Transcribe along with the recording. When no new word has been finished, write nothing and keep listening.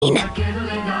I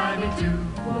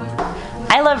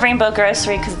love Rainbow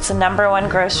Grocery because it's the #1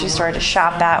 grocery store to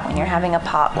shop at when you're having a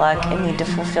potluck and need to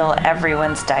fulfill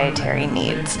everyone's dietary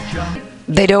needs.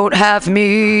 They don't have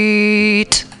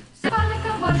meat.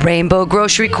 Rainbow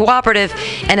Grocery Cooperative,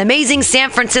 an amazing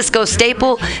San Francisco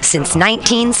staple since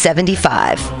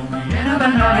 1975.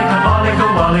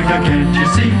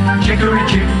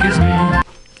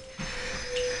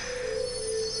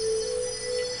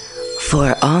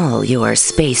 For all your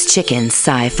space chicken,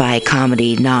 sci-fi,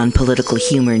 comedy, non-political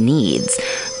humor needs,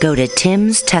 go to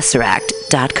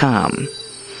timstesseract.com.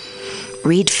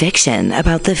 Read fiction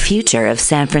about the future of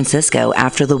San Francisco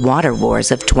after the water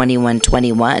wars of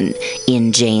 2121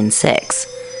 in Jane 6.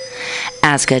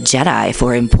 Ask a Jedi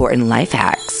for important life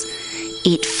hacks.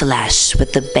 Eat flesh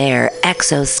with the bear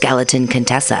exoskeleton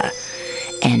Contessa.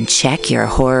 And check your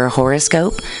horror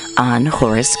horoscope on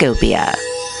Horoscopia.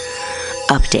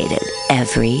 Updated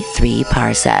every 3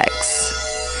 parsecs.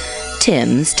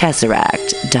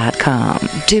 TimsTesseract.com.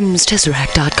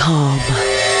 TimsTesseract.com.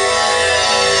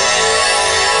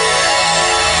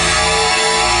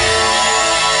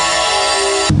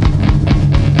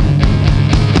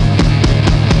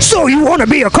 So you want to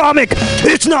be a comic?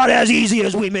 It's not as easy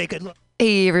as we make it look.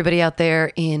 Hey, everybody out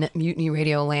there in Mutiny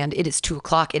Radio land. It is 2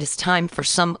 o'clock. It is time for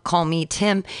Some Call Me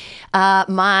Tim.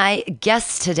 My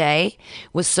guest today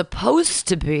was supposed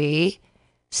to be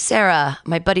Sarah,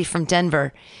 my buddy from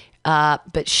Denver.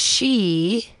 But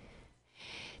she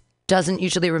doesn't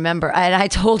usually remember. And I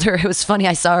told her, it was funny,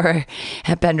 I saw her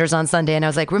at Bender's on Sunday, and I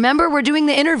was like, remember, we're doing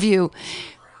the interview.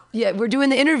 Yeah, we're doing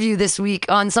the interview this week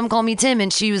on Some Call Me Tim,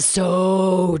 and she was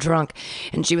so drunk.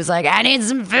 And she was like, I need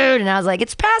some food. And I was like,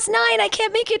 it's past 9. I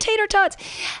can't make you tater tots.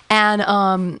 And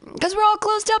because we're all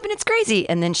closed up and it's crazy.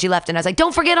 And then she left, and I was like,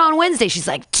 don't forget on Wednesday. She's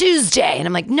like, Tuesday. And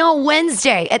I'm like, no,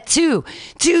 Wednesday at 2.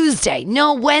 Tuesday.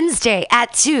 No, Wednesday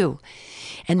at 2.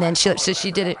 And then she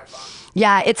did it.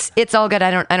 Yeah, it's all good. I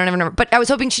don't even remember. But I was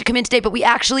hoping she'd come in today, but we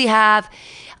actually have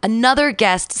another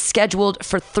guest scheduled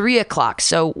for 3 o'clock.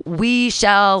 So we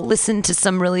shall listen to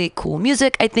some really cool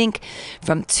music, I think,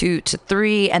 from 2 to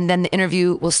 3. And then the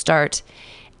interview will start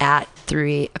at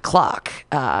 3 o'clock.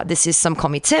 This is Some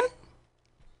Call Me Tim.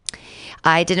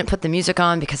 I didn't put the music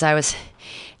on because I was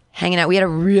hanging out. We had a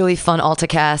really fun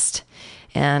AltaCast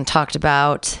and talked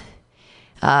about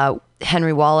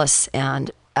Henry Wallace and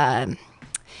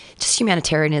just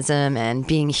humanitarianism and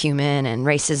being human and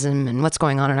racism and what's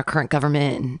going on in our current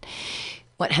government and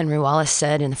what Henry Wallace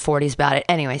said in the 40s about it.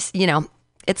 Anyways, you know,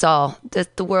 it's all,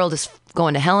 the world is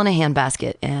going to hell in a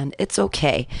handbasket, and it's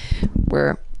okay.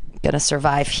 We're going to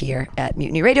survive here at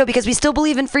Mutiny Radio because we still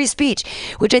believe in free speech,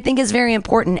 which I think is very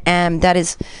important. And that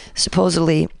is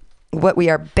supposedly what we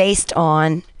are based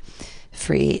on,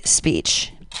 free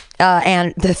speech.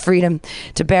 And the freedom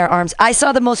to bear arms. I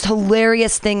saw the most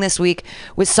hilarious thing this week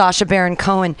with Sacha Baron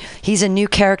Cohen. He's a new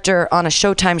character on a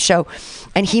Showtime show,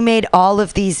 and he made all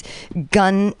of these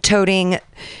gun-toting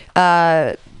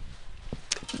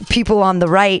people on the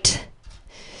right.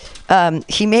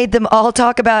 He made them all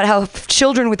talk about how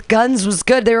children with guns was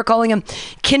good. They were calling them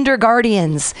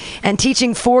kindergartens and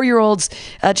teaching 4-year-olds,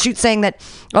 saying that,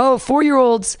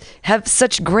 4-year-olds have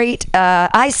such great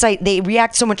eyesight. They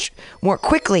react so much more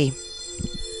quickly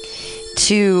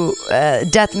to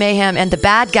death, mayhem, and the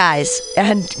bad guys,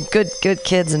 and good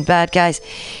kids and bad guys.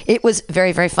 It was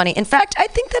very, very funny. In fact, I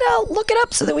think that I'll look it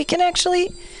up so that we can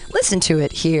actually listen to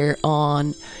it here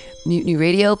on Mutiny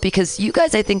Radio, because you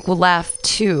guys, I think, will laugh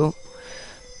too.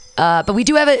 But we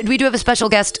do have a special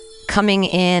guest coming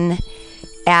in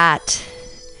at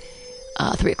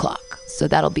 3 o'clock, so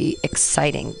that'll be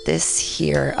exciting. This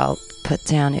here I'll put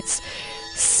down. It's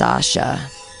Sasha,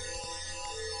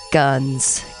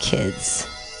 guns, kids.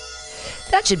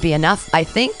 That should be enough, I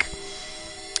think.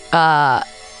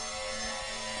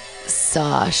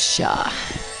 Sasha,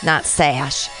 not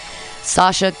Sash.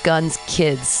 Sasha, guns,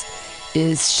 kids.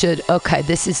 Okay,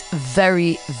 this is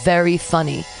very, very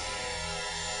funny.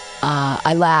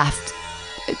 I laughed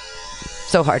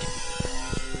so hard.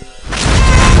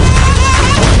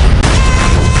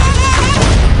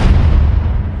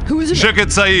 Who is it?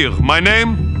 Sheket Zair. My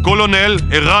name, Colonel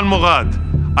Eran Morad.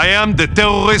 I am the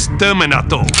terrorist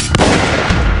terminator.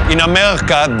 In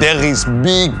America, there is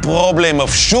big problem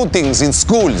of shootings in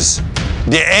schools.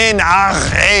 The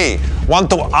NRA want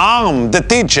to arm the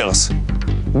teachers.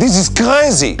 This is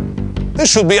crazy. They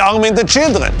should be arming the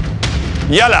children.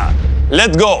 Yalla,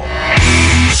 let's go.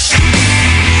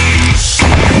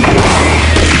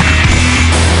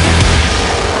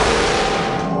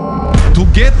 To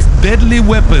get deadly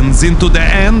weapons into the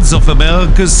hands of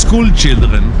America's school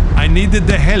children, I needed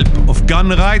the help of gun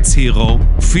rights hero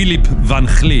Philip Van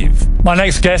Cleef. My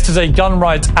next guest is a gun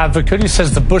rights advocate who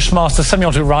says the Bushmaster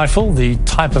semi-automatic rifle, the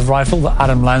type of rifle that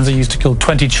Adam Lanza used to kill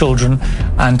 20 children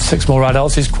and 6 more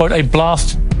adults, is, quote, a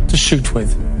blast to shoot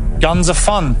with. Guns are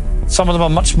fun. Some of them are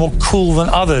much more cool than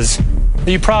others. Are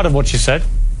you proud of what you said?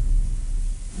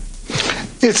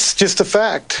 It's just a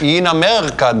fact. In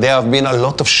America, there have been a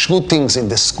lot of shootings in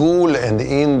the school and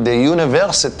in the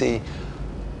university.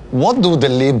 What do the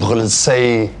liberals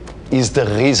say is the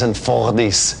reason for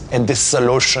this and the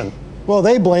solution? Well,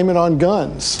 they blame it on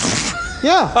guns.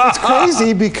 Yeah, it's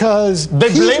crazy because They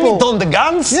blame it on the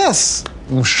guns? Yes.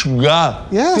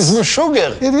 משוגע. Yes. It's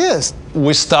משוגע. It is.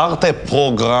 We start a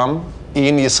program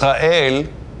in Israel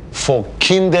for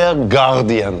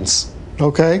kindergartens.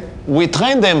 Okay. We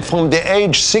train them from the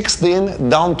age 16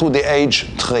 down to the age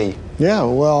 3. Yeah,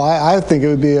 well, I think it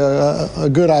would be a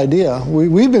good idea.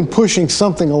 We've been pushing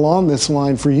something along this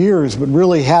line for years, but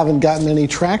really haven't gotten any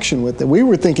traction with it. We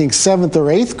were thinking 7th or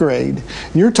 8th grade.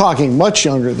 You're talking much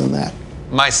younger than that.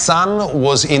 My son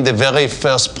was in the very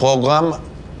first program.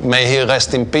 May he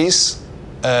rest in peace.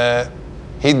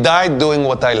 He died doing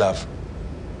what I love.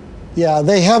 Yeah,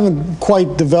 they haven't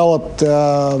quite developed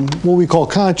what we call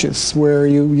conscious, where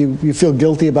you feel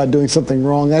guilty about doing something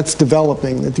wrong. That's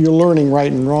developing, that you're learning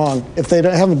right and wrong. If they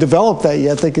haven't developed that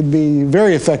yet, they could be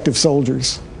very effective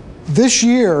soldiers. This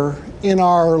year, in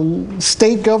our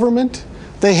state government,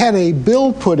 they had a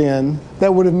bill put in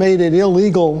that would have made it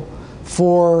illegal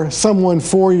for someone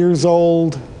 4 years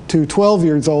old to 12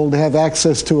 years old to have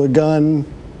access to a gun.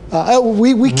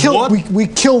 We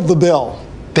killed the bill.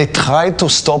 They try to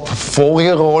stop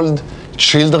 4-year-old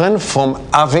children from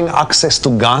having access to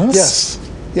guns? Yes,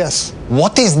 yes.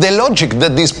 What is the logic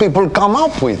that these people come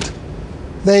up with?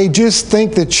 They just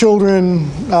think that children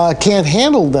can't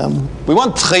handle them. We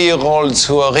want 3-year-olds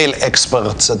who are real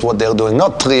experts at what they're doing,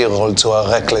 not 3-year-olds who are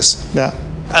reckless. Yeah.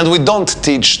 And we don't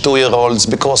teach 2-year-olds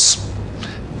because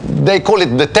they call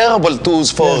it the terrible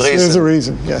twos for a reason. There's a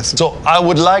reason, yes. So I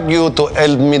would like you to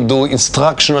help me do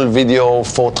instructional video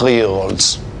for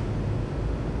 3-year-olds.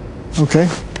 Okay.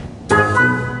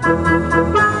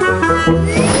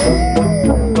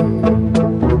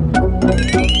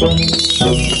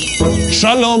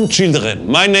 Shalom, children.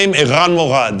 My name is Eran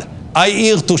Morad. I'm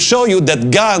here to show you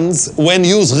that guns, when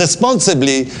used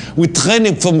responsibly, with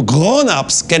training from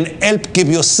grown-ups, can help keep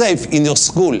you safe in your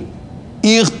school.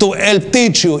 Here to help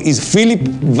teach you is Philip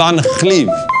Van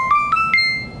Cleef.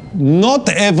 Not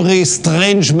every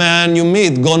strange man you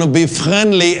meet gonna be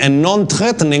friendly and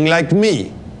non-threatening like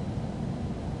me.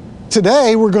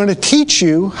 Today, we're going to teach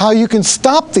you how you can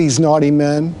stop these naughty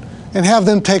men and have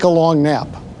them take a long nap.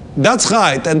 That's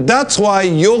right, and that's why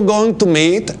you're going to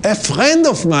meet a friend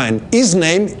of mine. His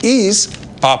name is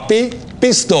Papi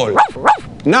Pistol.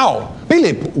 Now,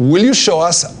 Philip, will you show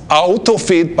us how to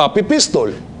feed Papi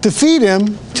Pistol? To feed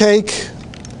him, take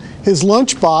his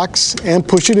lunchbox and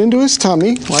push it into his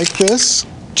tummy, like this.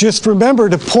 Just remember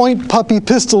to point Puppy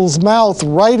Pistol's mouth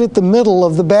right at the middle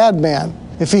of the bad man.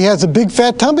 If he has a big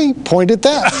fat tummy, point at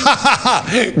that.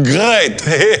 Great!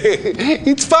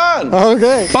 It's fun!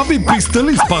 Okay. Papi Pistol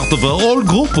is part of a whole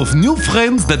group of new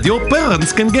friends that your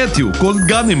parents can get you, called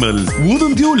Gunnimals.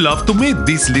 Wouldn't you love to meet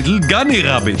this little Gunny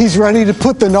rabbit? He's ready to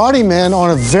put the naughty man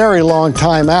on a very long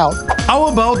time out. How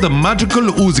about the magical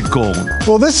Uzicorn?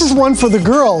 Well, this is one for the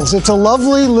girls. It's a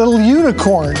lovely little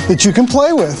unicorn that you can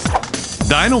play with.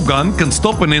 Dino Gun can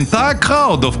stop an entire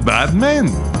crowd of bad men.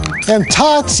 And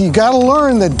Tots, you gotta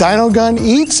learn that Dino Gun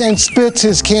eats and spits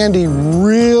his candy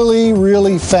really,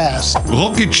 really fast.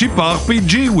 Rocket Ship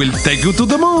RPG will take you to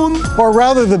the moon. Or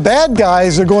rather, the bad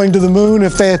guys are going to the moon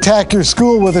if they attack your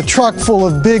school with a truck full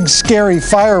of big, scary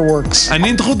fireworks. And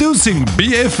introducing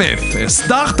BFF, a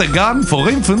starter gun for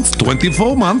infants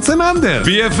 24 months and under.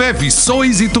 BFF is so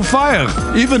easy to fire,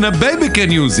 even a baby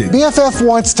can use it. BFF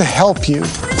wants to help you.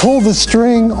 Pull the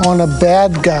string on a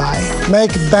bad guy.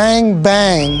 Make bang,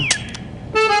 bang.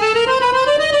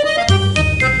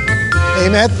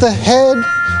 Aim at the head,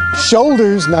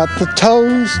 shoulders, not the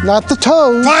toes, not the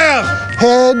toes. Fire!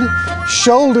 Head,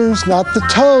 shoulders, not the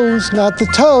toes, not the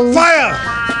toes. Fire!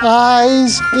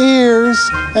 Eyes, ears,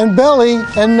 and belly,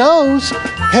 and nose.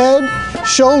 Head,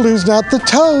 shoulders, not the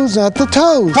toes, not the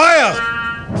toes. Fire!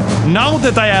 Now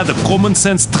that I had a common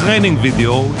sense training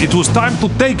video, it was time to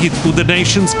take it to the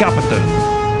nation's capital.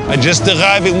 I just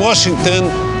arrived in Washington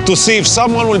to see if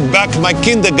someone will back my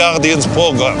kindergarten's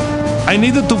program. I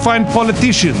needed to find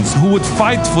politicians who would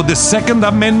fight for the Second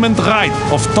Amendment right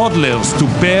of toddlers to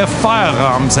bear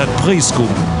firearms at preschool.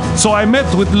 So I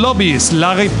met with lobbyist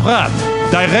Larry Pratt.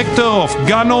 Director of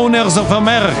Gun Owners of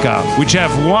America, which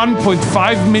have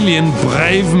 1.5 million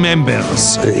brave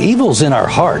members. The evil's in our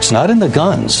hearts, not in the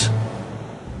guns.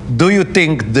 Do you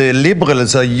think the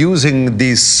liberals are using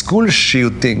these school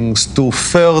shootings to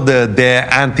further their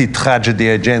anti-tragedy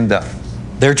agenda?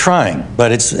 They're trying,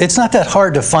 but it's not that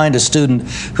hard to find a student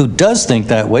who does think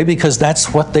that way because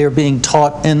that's what they're being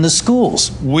taught in the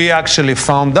schools. We actually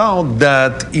found out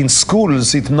that in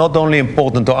schools it's not only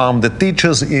important to arm the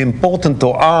teachers, it's important to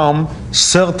arm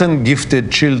certain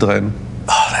gifted children.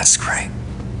 Oh, that's great.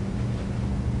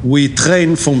 We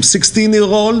train from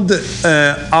 16-year-old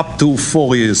up to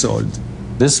 4 years old.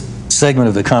 This segment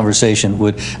of the conversation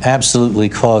would absolutely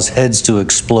cause heads to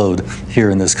explode here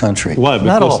in this country. Why?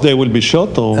 Because they will be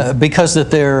shot, or because that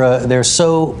they're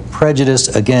so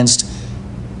prejudiced against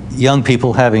young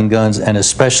people having guns, and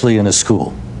especially in a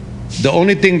school. The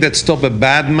only thing that stops a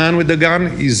bad man with a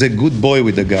gun is a good boy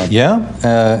with a gun.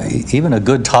 Yeah, even a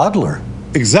good toddler.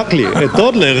 Exactly, a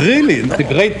toddler, really. The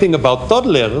great thing about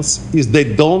toddlers is they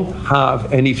don't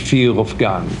have any fear of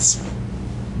guns.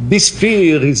 This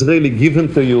fear is really given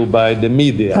to you by the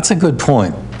media. That's a good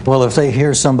point. Well, if they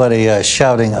hear somebody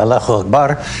shouting Allahu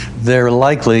Akbar, they're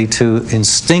likely to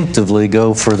instinctively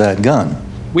go for that gun.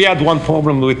 We had one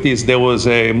problem with this. There was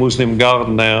a Muslim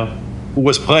gardener who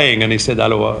was praying and he said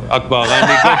Allahu Akbar and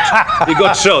he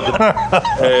got shot.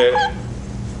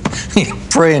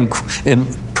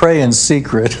 Pray in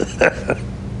secret.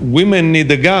 Women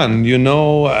need a gun, you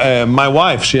know. My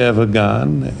wife, she have a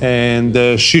gun,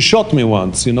 and she shot me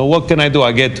once. You know, what can I do?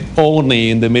 I get horny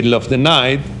in the middle of the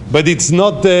night, but it's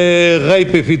not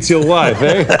rape if it's your wife,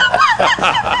 eh?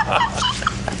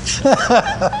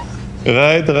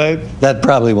 Right. That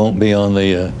probably won't be on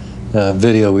the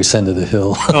video we send to the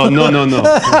Hill. Oh, no.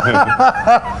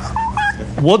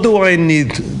 What do I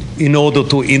need in order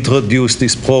to introduce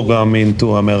this program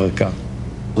into America?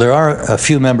 There are a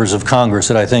few members of Congress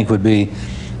that I think would be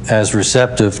as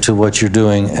receptive to what you're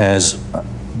doing as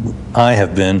I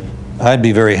have been. I'd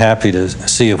be very happy to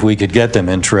see if we could get them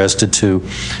interested to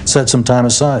set some time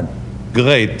aside.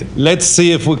 Great. Let's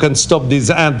see if we can stop these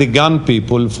anti-gun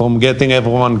people from getting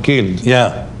everyone killed.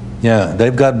 Yeah,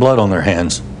 they've got blood on their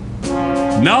hands.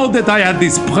 Now that I had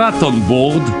this brat on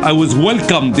board, I was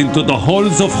welcomed into the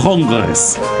halls of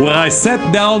Congress, where I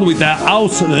sat down with a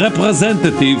House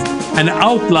representative and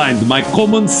outlined my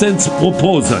common sense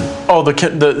proposal. Oh,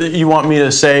 you want me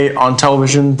to say on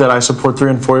television that I support 3-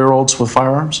 and 4-year-olds with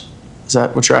firearms? Is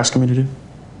that what you're asking me to do?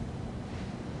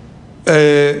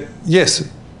 Yes.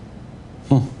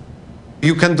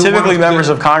 You can do. Typically, members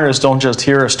of Congress don't just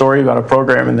hear a story about a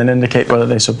program and then indicate whether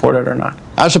they support it or not.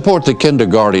 I support the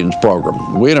kindergartens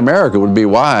program. We in America would be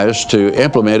wise to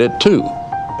implement it too.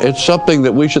 It's something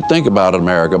that we should think about in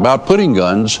America, about putting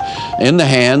guns in the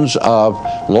hands of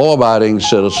law-abiding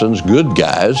citizens, good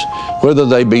guys, whether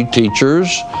they be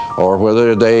teachers or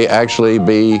whether they actually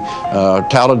be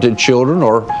talented children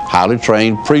or highly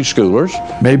trained preschoolers.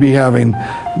 Maybe having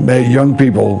young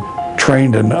people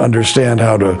trained and understand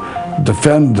how to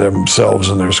defend themselves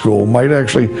in their school might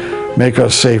actually make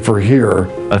us safer here.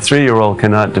 A 3-year-old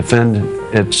cannot defend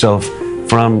itself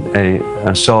from an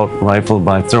assault rifle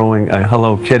by throwing a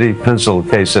Hello Kitty pencil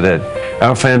case at it.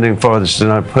 Our founding fathers did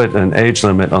not put an age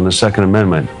limit on the Second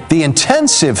Amendment. The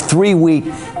intensive 3-week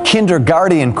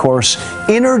kindergarten course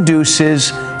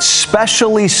introduces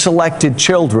specially selected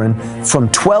children from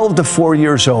 12 to 4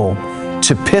 years old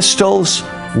to pistols,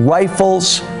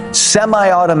 rifles,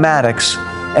 semi-automatics,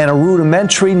 and a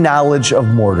rudimentary knowledge of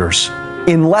mortars.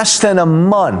 In less than a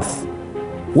month,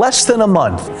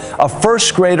 a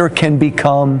first grader can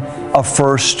become a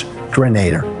first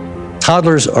grenader.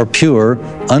 Toddlers are pure,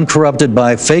 uncorrupted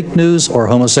by fake news or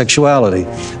homosexuality.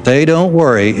 They don't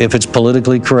worry if it's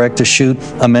politically correct to shoot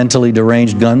a mentally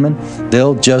deranged gunman.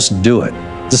 They'll just do it.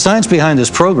 The science behind this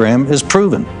program is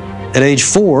proven. At age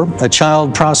 4, a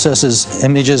child processes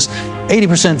images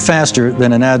 80% faster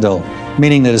than an adult,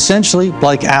 meaning that essentially,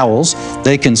 like owls,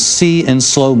 they can see in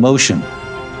slow motion.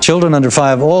 Children under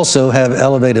 5 also have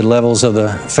elevated levels of the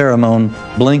pheromone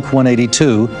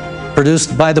Blink-182,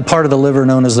 produced by the part of the liver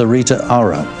known as the Rita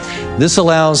Ora. This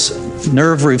allows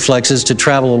nerve reflexes to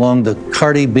travel along the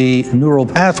Cardi B neural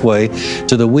pathway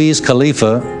to the Wiz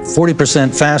Khalifa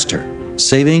 40% faster,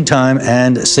 saving time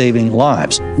and saving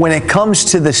lives. When it comes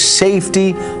to the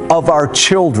safety of our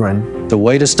children, the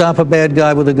way to stop a bad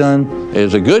guy with a gun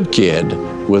is a good kid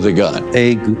with a gun.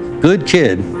 A good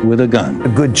kid with a gun. A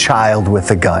good child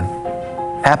with a gun.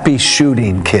 Happy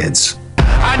shooting, kids.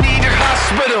 I need a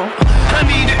hospital. I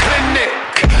need a clinic.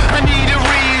 I need a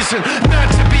reason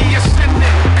not to be a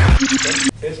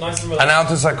cynic. And how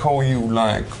does I call you,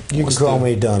 like? You can call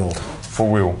me Donald.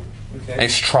 for real. Okay.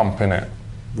 It's Trump in it.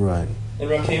 Right. And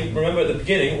Rakim, remember at the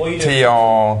beginning, what you did.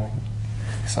 TR.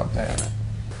 It's up there. Isn't it?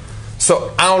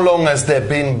 So how long has there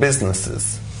been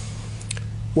businesses?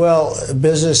 Well,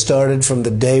 business started from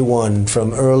the day one,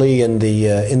 from early in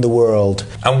the world.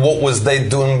 And what was they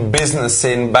doing business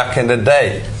in back in the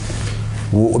day?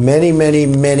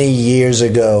 Many years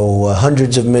ago,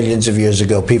 hundreds of millions of years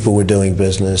ago, people were doing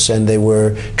business, and they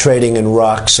were trading in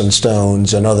rocks and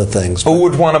stones and other things. Who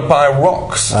would want to buy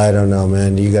rocks? I don't know,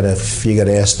 man. You gotta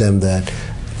ask them that.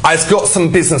 I've got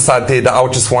some business idea that I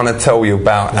just want to tell you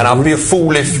about, and I'll be a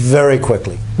fool if... Very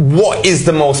quickly. What is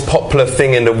the most popular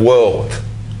thing in the world?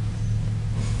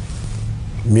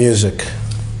 Music.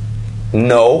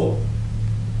 No.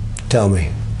 Tell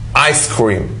me. Ice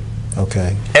cream.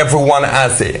 Okay. Everyone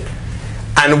has it.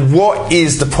 And what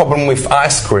is the problem with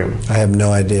ice cream? I have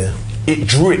no idea. It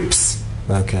drips.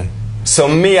 Okay. So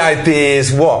my idea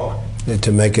is what?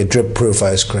 To make a drip-proof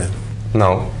ice cream.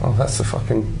 No. Oh, that's a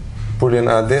fucking brilliant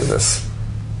idea, this.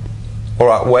 All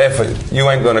right, whatever. You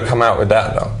ain't going to come out with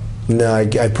that, though. No,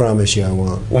 I promise you I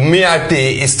won't. Well, my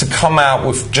idea is to come out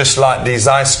with just like these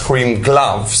ice cream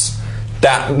gloves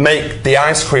that make the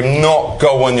ice cream not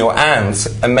go on your hands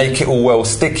and make it all well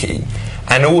sticky,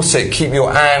 and also keep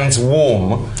your hands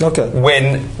warm. Okay.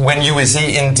 When you is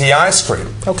eating the ice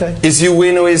cream. Okay. Is you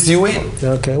win or is you win?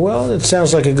 Okay. Well, it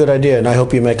sounds like a good idea, and I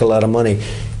hope you make a lot of money.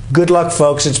 Good luck,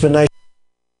 folks. It's been nice.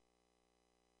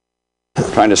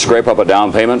 Trying to scrape up a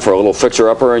down payment for a little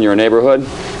fixer-upper in your neighborhood?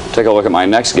 Take a look at my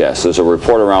next guest. There's a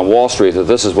report around Wall Street that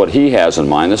this is what he has in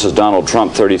mind. This is Donald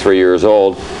Trump, 33 years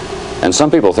old. And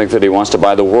some people think that he wants to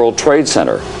buy the World Trade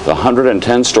Center, the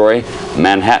 110-story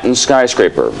Manhattan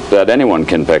skyscraper that anyone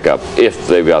can pick up if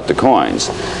they've got the coins.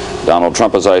 Donald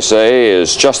Trump, as I say,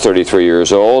 is just 33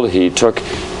 years old. He took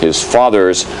his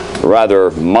father's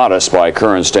rather modest by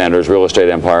current standards real estate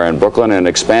empire in Brooklyn and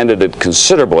expanded it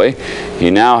considerably. He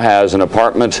now has an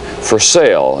apartment for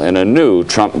sale in a new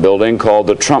Trump building called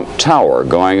the Trump Tower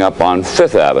going up on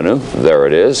 5th Avenue. There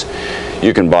it is.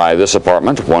 You can buy this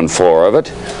apartment, one floor of it,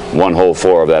 one whole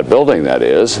floor of that building, that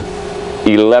is,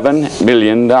 $11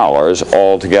 million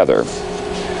altogether.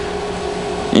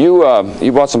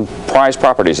 You bought some prize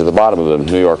properties at the bottom of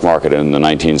the New York market in the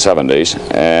 1970s.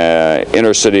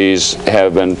 Inner cities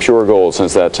have been pure gold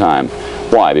since that time.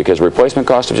 Why? Because replacement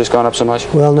costs have just gone up so much?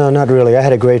 Well, no, not really. I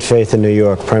had a great faith in New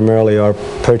York. Primarily, our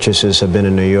purchases have been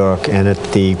in New York. And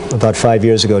about 5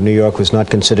 years ago, New York was not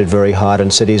considered very hot,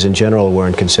 and cities in general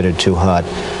weren't considered too hot.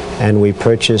 And we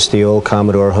purchased the old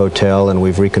Commodore Hotel, and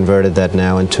we've reconverted that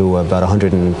now into about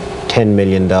 $110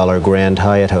 million Grand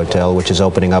Hyatt Hotel, which is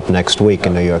opening up next week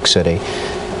in New York City.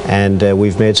 And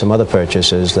we've made some other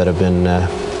purchases that have been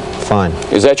fine.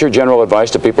 Is that your general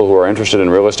advice to people who are interested in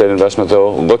real estate investment,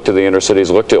 though? Look to the inner cities,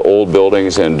 look to old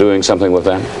buildings and doing something with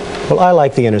them? Well, I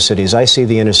like the inner cities. I see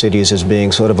the inner cities as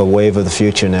being sort of a wave of the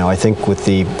future now. I think with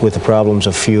the problems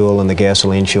of fuel and the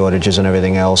gasoline shortages and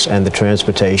everything else, and the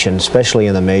transportation, especially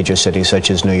in the major cities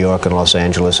such as New York and Los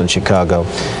Angeles and Chicago,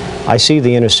 I see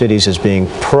the inner cities as being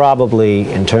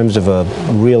probably, in terms of a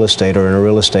real estate or in a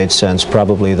real estate sense,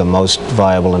 probably the most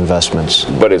viable investments.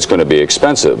 But it's going to be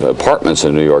expensive. Apartments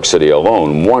in New York City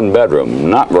alone, one bedroom,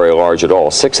 not very large at all,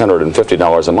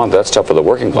 $650 a month. That's tough for the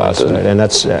working class, isn't it? And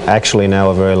that's actually now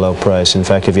a very low price. In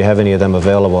fact, if you have any of them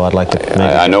available, I'd like to...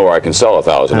 I know where I can sell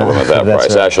 1,000 of them at that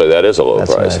price. Right. Actually, that is a low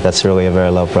That's price. Right. That's really a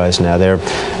very low price now.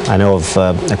 I know of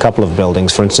a couple of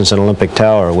buildings, for instance, an Olympic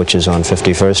Tower, which is on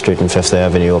 51st Street and 5th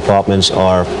Avenue. Apartments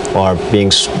are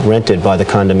being rented by the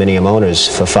condominium owners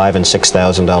for $5,000 and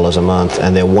 $6,000 a month,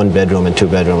 and they're one-bedroom and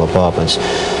two-bedroom apartments.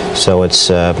 So it's,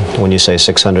 when you say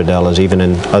 $600, even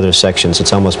in other sections,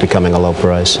 it's almost becoming a low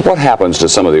price. What happens to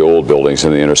some of the old buildings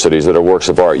in the inner cities that are works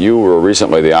of art? You were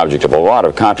recently the object of a lot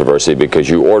of controversy because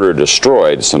you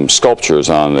destroyed some sculptures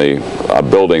on a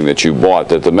building that you bought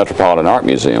that the Metropolitan Art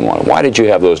Museum wanted. Why did you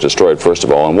have those destroyed, first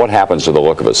of all, and what happens to the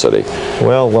look of a city?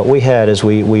 Well, what we had is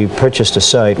we purchased a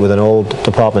site with an old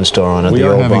department store on it, the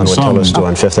old Bonwatilla store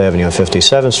on 5th Avenue and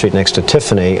 57th Street next to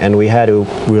Tiffany, and we had to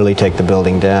really take the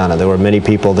building down. And there were many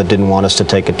people that didn't want us to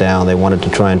take it down. They wanted to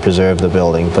try and preserve the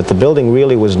building. But the building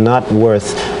really was not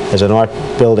worth, as an art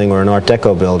building or an Art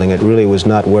Deco building, it really was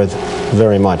not worth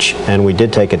very much. And we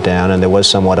did take it down, and there was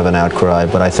somewhat of an outcry,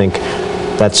 but I think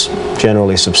that's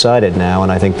generally subsided now,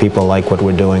 and I think people like what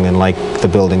we're doing and like the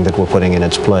building that we're putting in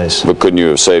its place. But couldn't you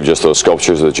have saved just those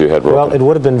sculptures that you had broken? Well, it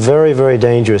would have been very, very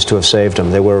dangerous to have saved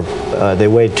them. They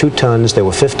weighed 2 tons, they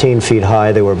were 15 feet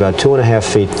high, they were about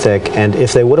 2.5 feet thick, and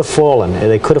if they would have fallen,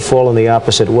 they could have fallen the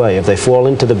opposite way. If they fall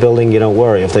into the building, you don't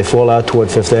worry. If they fall out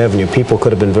toward Fifth Avenue, people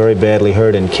could have been very badly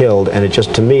hurt and killed, and it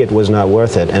just, to me, it was not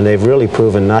worth it. And they've really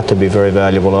proven not to be very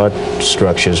valuable art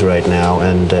structures right now,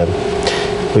 and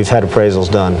we've had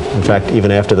appraisals done. In fact, even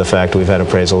after the fact, we've had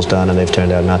appraisals done, and they've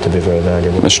turned out not to be very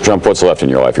valuable. Mr. Trump, what's left in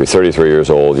your life? You're 33 years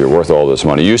old. You're worth all this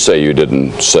money. You say you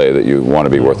didn't say that you want to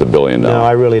be worth $1 billion. No,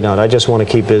 I really don't. I just want to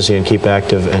keep busy and keep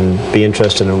active and be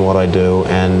interested in what I do,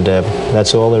 and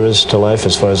that's all there is to life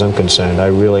as far as I'm concerned. I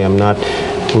really am not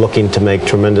looking to make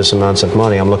tremendous amounts of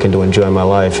money. I'm looking to enjoy my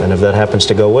life, and if that happens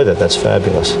to go with it, that's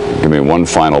fabulous. Give me one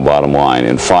final bottom line.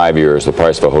 In 5 years, the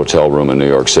price of a hotel room in New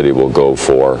York City will go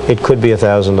for? It could be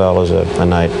 $1,000 a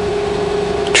night.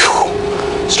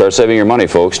 Start saving your money,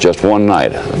 folks. Just one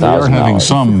night. We are having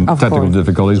some technical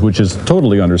difficulties, which is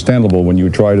totally understandable when you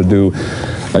try to do,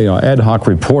 ad hoc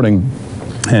reporting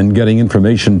and getting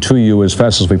information to you as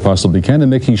fast as we possibly can and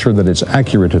making sure that it's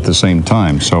accurate at the same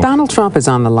time. So Donald Trump is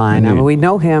on the line. I mean, we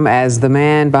know him as the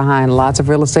man behind lots of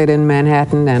real estate in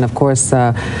Manhattan, and of course,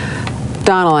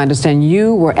 Donald, I understand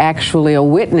you were actually a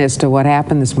witness to what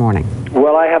happened this morning.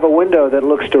 Well, I have a window that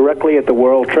looks directly at the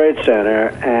World Trade Center,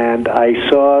 and I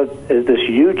saw this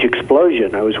huge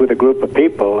explosion. I was with a group of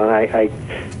people, and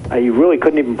I really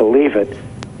couldn't even believe it.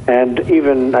 And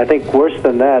even, I think, worse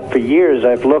than that, for years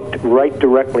I've looked right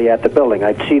directly at the building.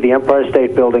 I'd see the Empire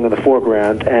State Building in the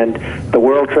foreground and the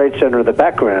World Trade Center in the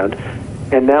background,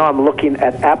 and now I'm looking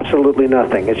at absolutely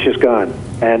nothing. It's just gone,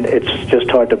 and it's just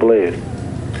hard to believe.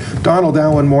 Donald,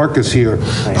 Alan Marcus here.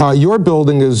 Your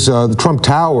building is, the Trump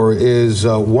Tower, is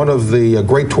one of the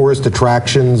great tourist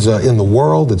attractions in the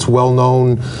world. It's well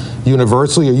known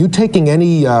universally. Are you taking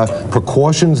any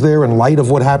precautions there in light of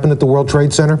what happened at the World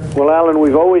Trade Center? Well, Alan,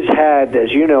 we've always had,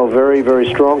 as you know, very, very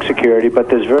strong security, but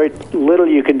there's very little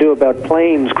you can do about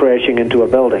planes crashing into a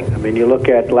building. I mean, you look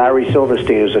at Larry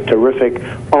Silverstein, who's a terrific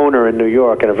owner in New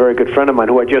York and a very good friend of mine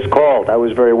who I just called. I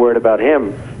was very worried about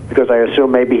him because I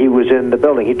assumed maybe he was in the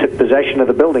building. He took possession of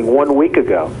the building 1 week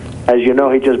ago. As you know,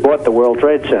 he just bought the World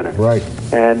Trade Center. Right.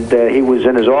 And he was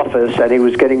in his office, and he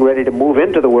was getting ready to move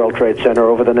into the World Trade Center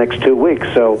over the next 2 weeks.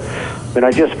 So when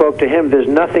I just spoke to him, there's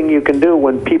nothing you can do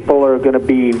when people are going to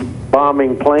be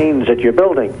bombing planes at your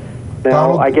building.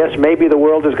 Now, I guess maybe the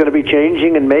world is going to be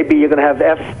changing, and maybe you're going to have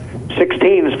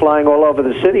F-16s flying all over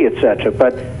the city, etc.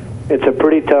 But it's a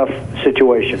pretty tough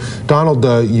situation. Donald,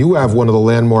 you have one of the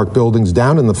landmark buildings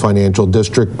down in the financial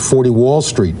district, 40 Wall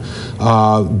Street.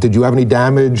 Did you have any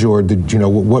damage, or did you know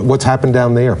what's happened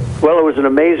down there? Well, it was an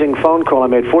amazing phone call I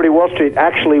made. 40 Wall Street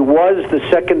actually was the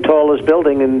second tallest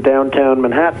building in downtown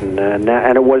Manhattan, and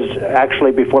it was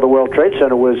actually, before the World Trade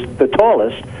Center, was the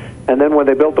tallest. And then when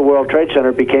they built the World Trade Center,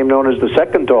 it became known as the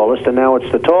second tallest, and now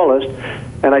it's the tallest.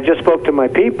 And I just spoke to my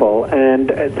people, and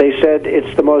they said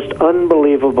it's the most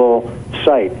unbelievable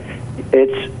sight.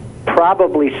 It's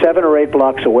probably 7 or 8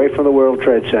 blocks away from the World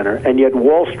Trade Center, and yet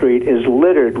Wall Street is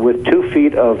littered with 2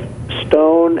 feet of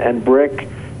stone and brick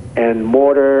and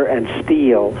mortar and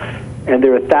steel. And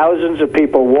there are thousands of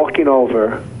people walking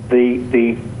over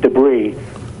the debris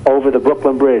over the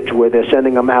Brooklyn Bridge, where they're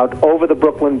sending them out over the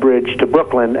Brooklyn Bridge to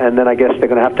Brooklyn, and then I guess they're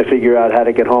going to have to figure out how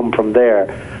to get home from there.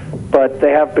 But they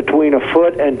have between 1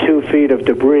 foot and 2 feet of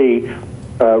debris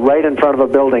right in front of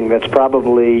a building that's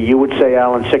probably, you would say,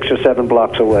 Alan, 6 or 7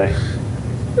 blocks away.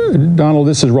 Donald,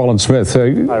 this is Roland Smith. Hi,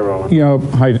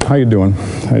 Roland. How you doing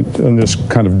on this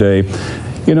kind of day?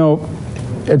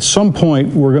 At some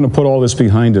point, we're going to put all this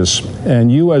behind us,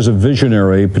 and you as a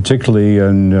visionary, particularly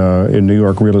in New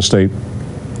York real estate,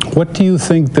 what do you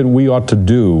think that we ought to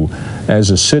do as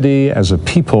a city, as a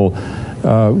people,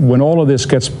 when all of this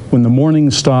when the mourning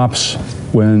stops,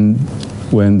 when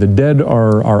the dead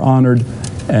are honored,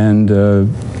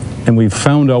 and we've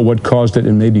found out what caused it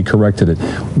and maybe corrected it?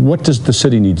 What does the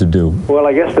city need to do? Well,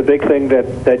 I guess the big thing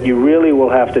that you really will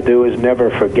have to do is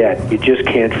never forget. You just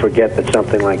can't forget that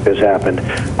something like this happened.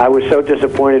 I was so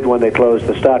disappointed when they closed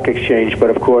the stock exchange,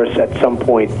 but of course at some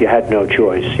point you had no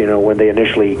choice, when they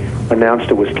initially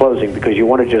announced it was closing, because you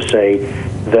want to just say,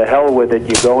 the hell with it,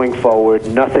 you're going forward,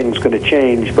 nothing's going to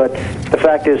change. But the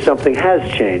fact is something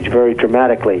has changed very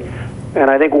dramatically. And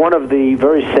I think one of the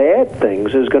very sad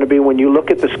things is going to be when you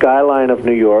look at the skyline of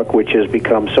New York, which has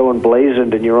become so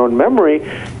emblazoned in your own memory,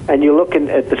 and you look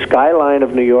at the skyline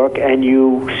of New York and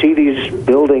you see these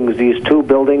buildings, these 2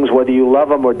 buildings, whether you love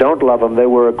them or don't love them, they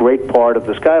were a great part of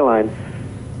the skyline.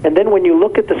 And then when you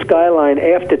look at the skyline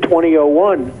after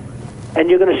 2001, and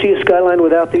you're going to see a skyline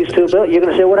without these two buildings, you're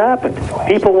going to say, what happened?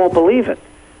 People won't believe it.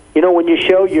 You know, when you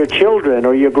show your children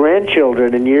or your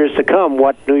grandchildren in years to come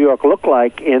what New York looked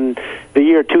like in the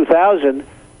year 2000,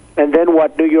 and then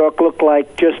what New York looked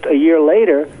like just a year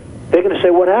later, they're going to say,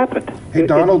 what happened? Hey,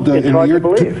 Donald, it's hard to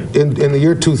believe. in the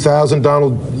year 2000,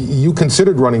 Donald, you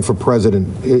considered running for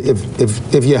president.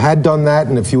 If you had done that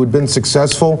and if you had been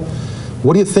successful,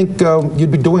 what do you think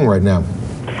you'd be doing right now?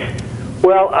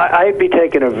 Well, I'd be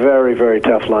taking a very, very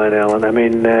tough line, Alan. I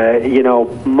mean, you know,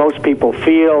 most people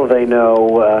feel they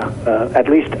know at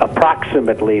least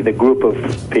approximately the group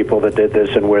of people that did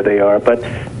this and where they are. But,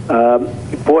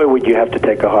 boy, would you have to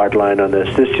take a hard line on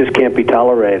this. This just can't be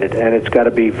tolerated, and it's got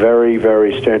to be very,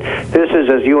 very stern. This is,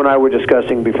 as you and I were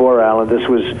discussing before, Alan, this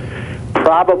was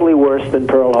probably worse than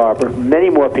Pearl Harbor.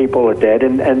 Many more people are dead,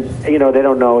 and you know, they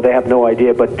don't know, they have no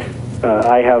idea, but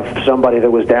I have somebody that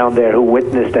was down there who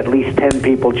witnessed at least 10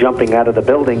 people jumping out of the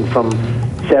building from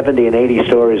 70 and 80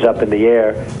 stories up in the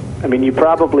air. I mean, you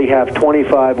probably have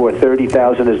 25 or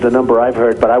 30,000 is the number I've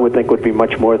heard, but I would think would be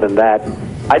much more than that.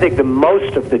 I think the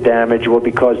most of the damage will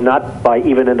be caused not by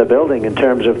even in the building in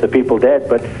terms of the people dead,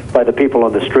 but by the people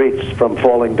on the streets from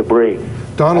falling debris.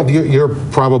 Donald, you're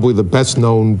probably the best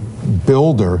known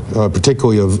builder,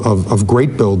 particularly of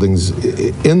great buildings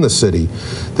in the city.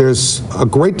 There's a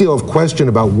great deal of question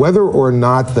about whether or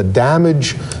not the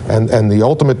damage and the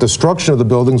ultimate destruction of the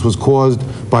buildings was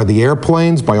caused by the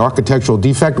airplanes, by architectural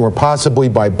defect, or possibly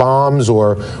by bombs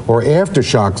or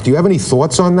aftershocks. Do you have any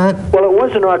thoughts on that? Well, it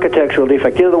was an architectural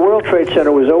defect. You know, the World Trade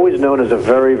Center was always known as a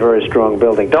very, very strong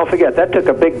building. Don't forget, that took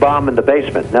a big bomb in the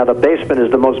basement. Now, the basement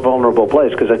is the most vulnerable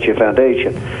place because that's your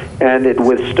foundation, and it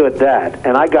withstood that.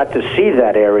 And I got to see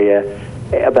that area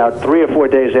about 3 or 4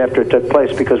 days after it took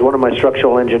place because one of my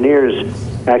structural engineers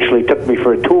actually took me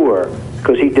for a tour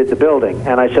because he did the building.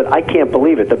 And I said, I can't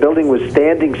believe it. The building was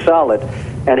standing solid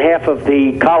and half of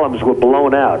the columns were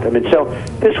blown out. I mean, so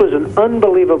this was an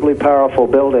unbelievably powerful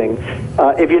building.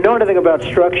 If you know anything about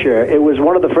structure, it was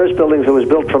one of the first buildings that was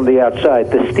built from the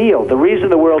outside. The steel, the reason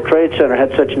the World Trade Center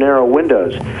had such narrow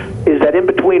windows is that in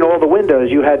between all the windows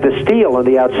you had the steel on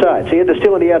the outside. So you had the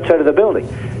steel on the outside of the building.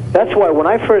 That's why when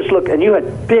I first looked, and you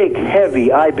had big,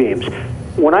 heavy I-beams,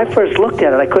 when I first looked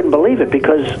at it, I couldn't believe it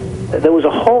because there was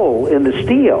a hole in the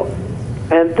steel.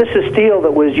 And this is steel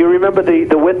that was, you remember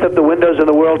the width of the windows in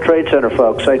the World Trade Center,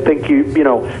 folks. I think you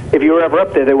know, if you were ever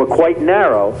up there, they were quite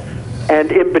narrow.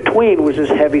 And in between was this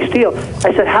heavy steel.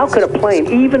 I said, how could a plane,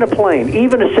 even a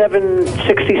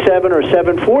 767 or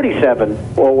 747,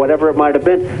 or whatever it might have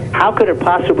been, how could it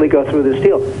possibly go through the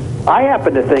steel? I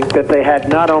happen to think that they had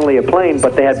not only a plane,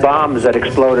 but they had bombs that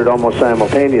exploded almost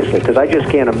simultaneously, because I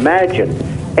just can't imagine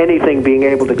anything being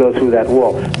able to go through that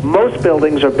wall. Most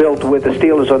buildings are built with the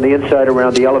steel is on the inside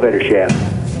around the elevator shaft.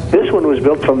 This one was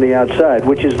built from the outside,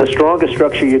 which is the strongest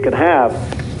structure you can have,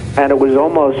 and it was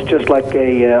almost just like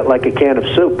a can of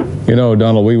soup. You know,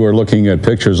 Donald, we were looking at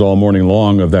pictures all morning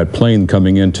long of that plane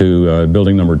coming into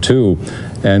building number 2,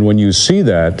 and when you see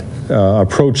that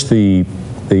approach the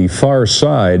far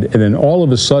side, and then all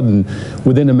of a sudden,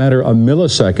 within a matter of a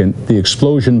millisecond, the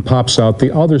explosion pops out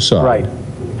the other side. Right.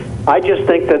 I just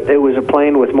think that it was a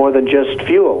plane with more than just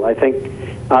fuel. I think,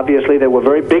 obviously, they were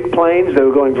very big planes. They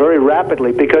were going very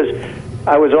rapidly because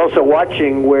I was also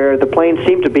watching where the plane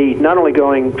seemed to be not only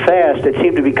going fast, it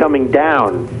seemed to be coming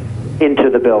down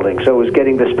into the building. So it was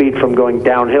getting the speed from going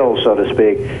downhill, so to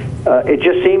speak. It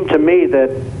just seemed to me that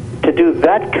to do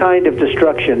that kind of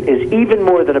destruction is even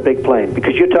more than a big plane,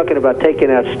 because you're talking about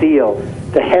taking out steel,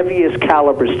 the heaviest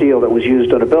caliber steel that was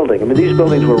used on a building. I mean, these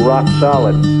buildings were rock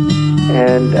solid.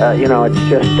 And, you know, it's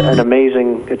just an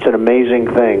amazing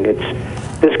thing.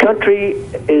 This country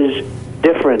is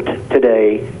different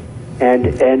today,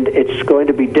 and it's going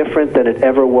to be different than it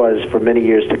ever was for many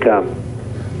years to come.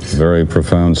 Very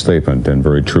profound statement and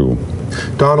very true.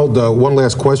 Donald, one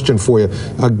last question for you.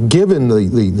 Given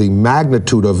the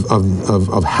magnitude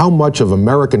of how much of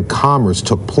American commerce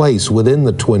took place within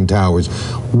the Twin Towers,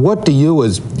 what do you,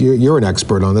 as you're an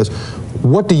expert on this,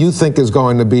 what do you think is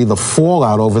going to be the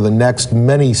fallout over the next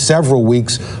several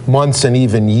weeks, months, and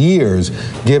even years,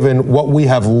 given what we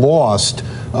have lost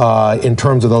in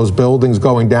terms of those buildings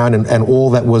going down and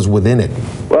all that was within it?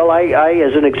 Well, I,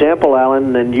 as an example,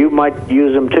 Alan, and you might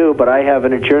use them too, but I have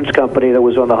an insurance company that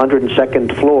was on the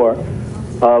 102nd floor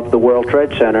of the World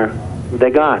Trade Center.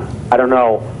 They're gone. I don't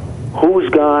know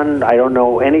who's gone. I don't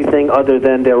know anything other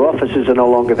than their offices are no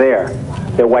longer there.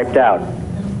 They're wiped out.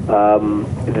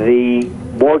 The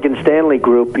Morgan Stanley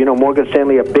Group, you know, Morgan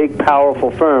Stanley, a big,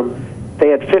 powerful firm, they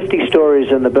had 50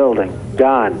 stories in the building,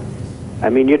 gone. I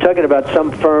mean, you're talking about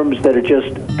some firms that are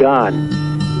just gone.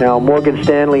 Now, Morgan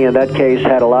Stanley, in that case,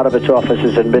 had a lot of its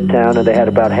offices in Midtown, and they had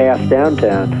about half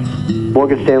downtown.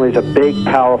 Morgan Stanley's a big,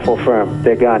 powerful firm.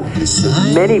 They're gone.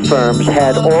 Many firms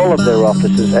had all of their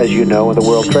offices, as you know, in the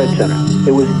World Trade Center.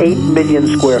 It was 8 million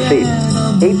square feet.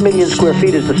 8 million square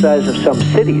feet is the size of some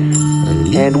cities.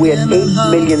 And we had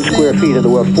 8 million square feet, and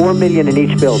there were 4 million in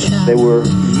each building. They were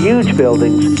huge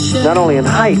buildings, not only in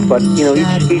height, but, you know,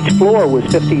 each floor was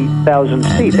 50,000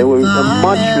 feet. They were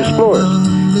monstrous floors.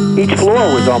 Each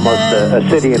floor was almost a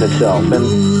city in itself. And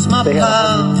they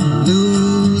had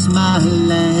lose my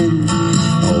land.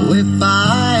 Oh, if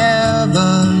I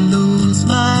ever lose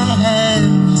my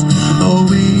hands, oh,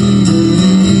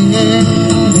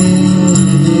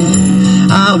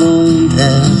 I won't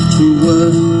have to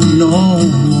work no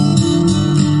more.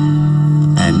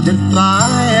 And if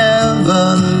I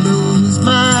ever lose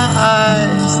my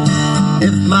eyes,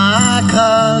 if my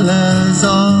colors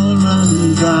all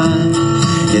run dry,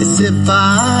 yes, if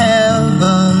I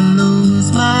ever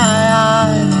lose my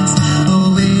eyes,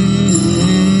 oh,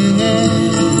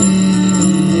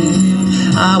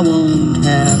 I won't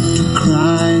have to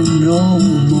cry no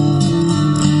more.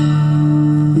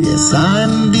 Yes,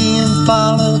 I'm being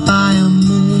followed by a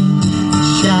moon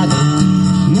shadow,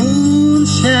 moon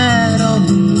shadow,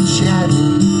 moon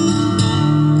shadow,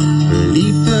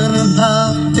 leaping and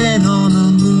hopping on a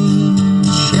moon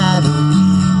shadow,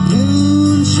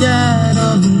 moon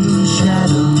shadow, moon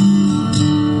shadow.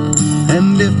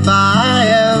 And if I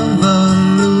ever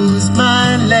lose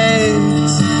my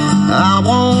legs, I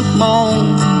won't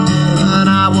moan and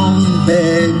I won't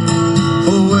beg.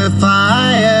 Oh, if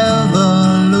I ever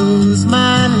lose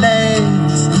my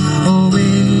legs, oh,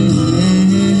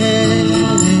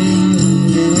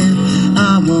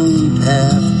 I won't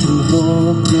have to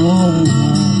walk no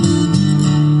more.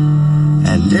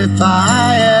 And if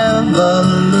I ever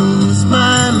lose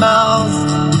my mouth,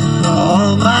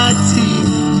 all my teeth,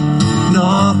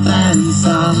 north and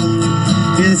south,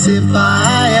 yes, if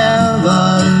I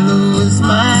ever lose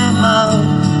my mouth,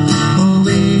 oh,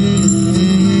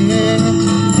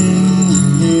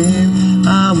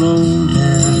 I won't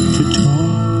have to talk.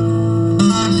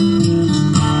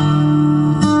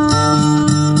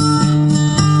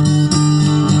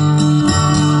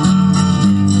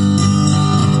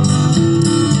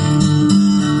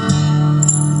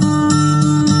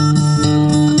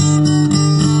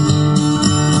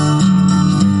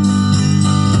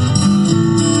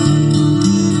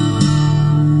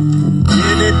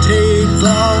 Did it take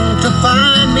long to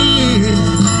find me?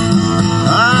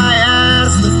 I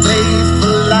asked the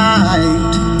faithful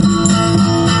light.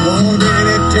 Oh, did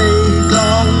it take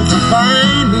long to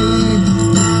find me?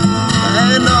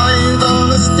 And are you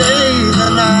gonna stay the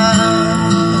night?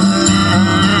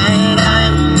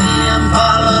 I'm being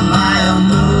followed by a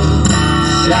moon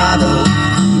shadow,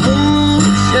 moon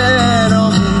shadow,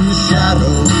 moon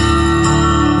shadow,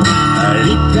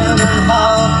 leaping and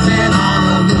hopping on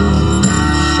a moon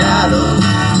shadow,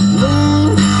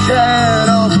 moon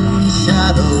shadow, moon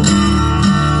shadow,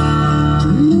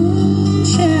 moon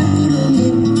shadow,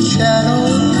 moon shadow,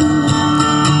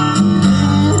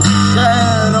 moon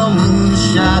shadow, moon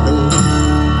shadow.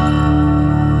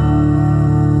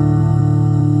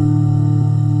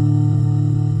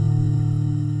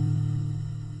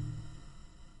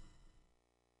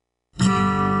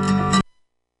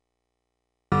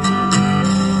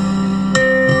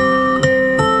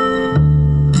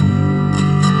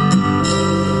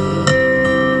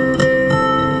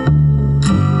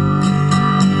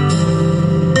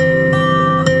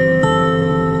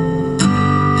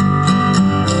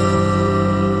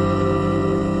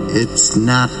 It's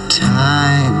not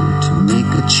time to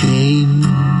make a change.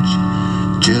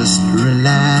 Just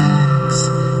relax,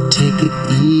 take it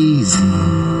easy.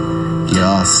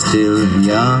 You're still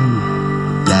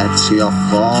young, that's your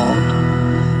fault.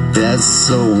 There's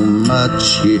so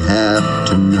much you have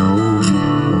to know.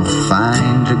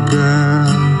 Find a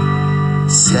girl,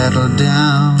 settle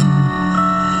down.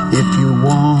 If you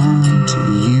want,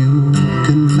 you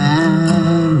can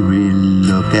marry.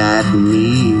 Look at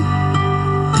me,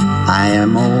 I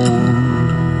am old,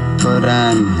 but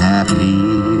I'm happy.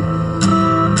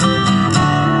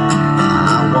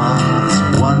 I was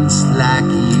once like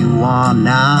you are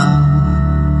now,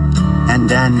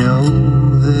 and I know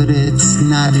that it's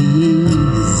not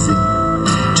easy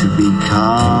to be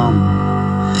calm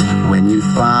when you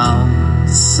found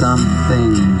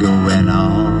something going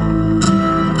on.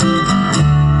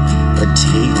 But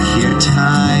take your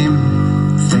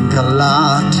time, think a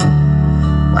lot.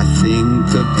 Why,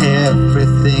 think of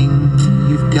everything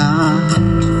you've got,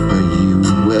 for you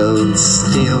will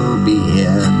still be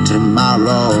here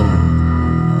tomorrow,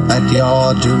 but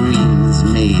your dreams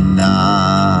may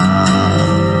not.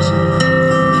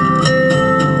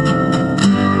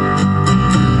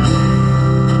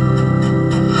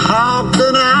 How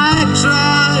can I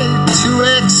try to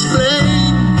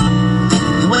explain?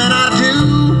 When I do,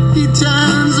 he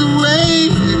turns away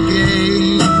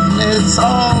again. It's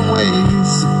always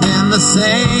been the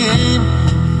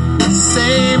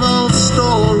same old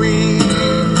story.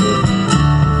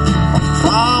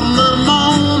 From the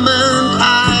moment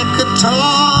I could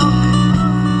talk,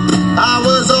 I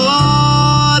was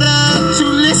ordered to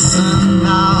listen.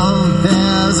 Now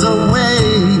there's a way,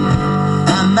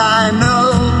 and I know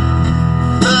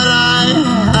that I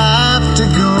have to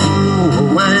go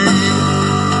away.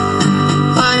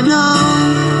 I know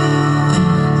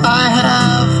I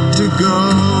have to go.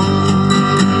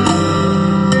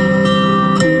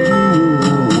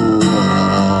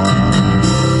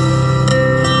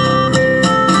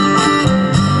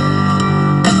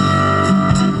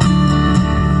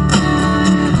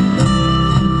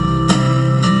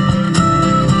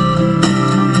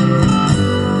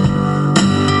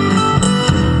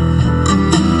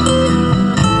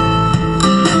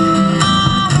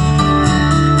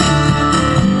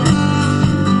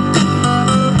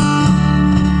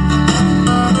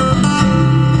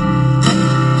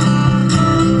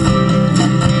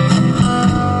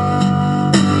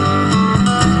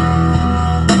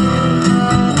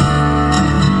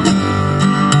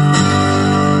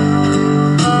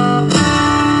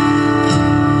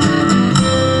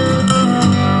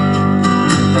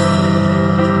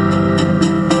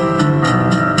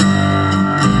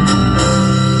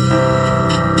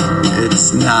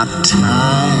 Not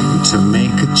time to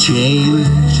make a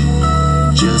change.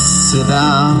 Just sit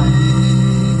down,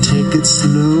 take it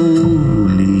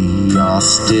slowly. You're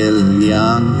still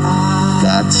young,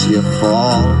 that's your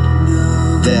fault.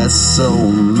 There's so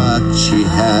much you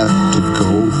have to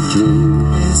go through.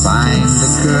 Find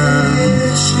a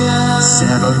girl,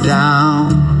 settle down.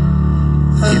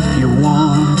 If you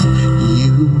want,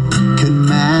 you can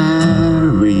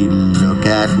marry. Look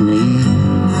at me,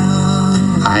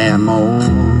 I am old,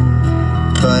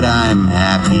 but I'm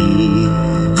happy.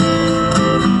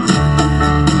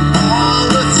 All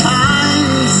the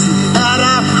times that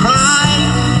I've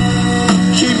cried,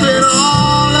 keeping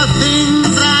all the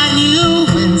things I knew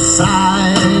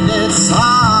inside. It's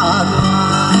hard,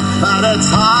 but it's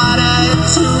harder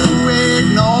to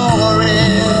ignore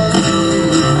it.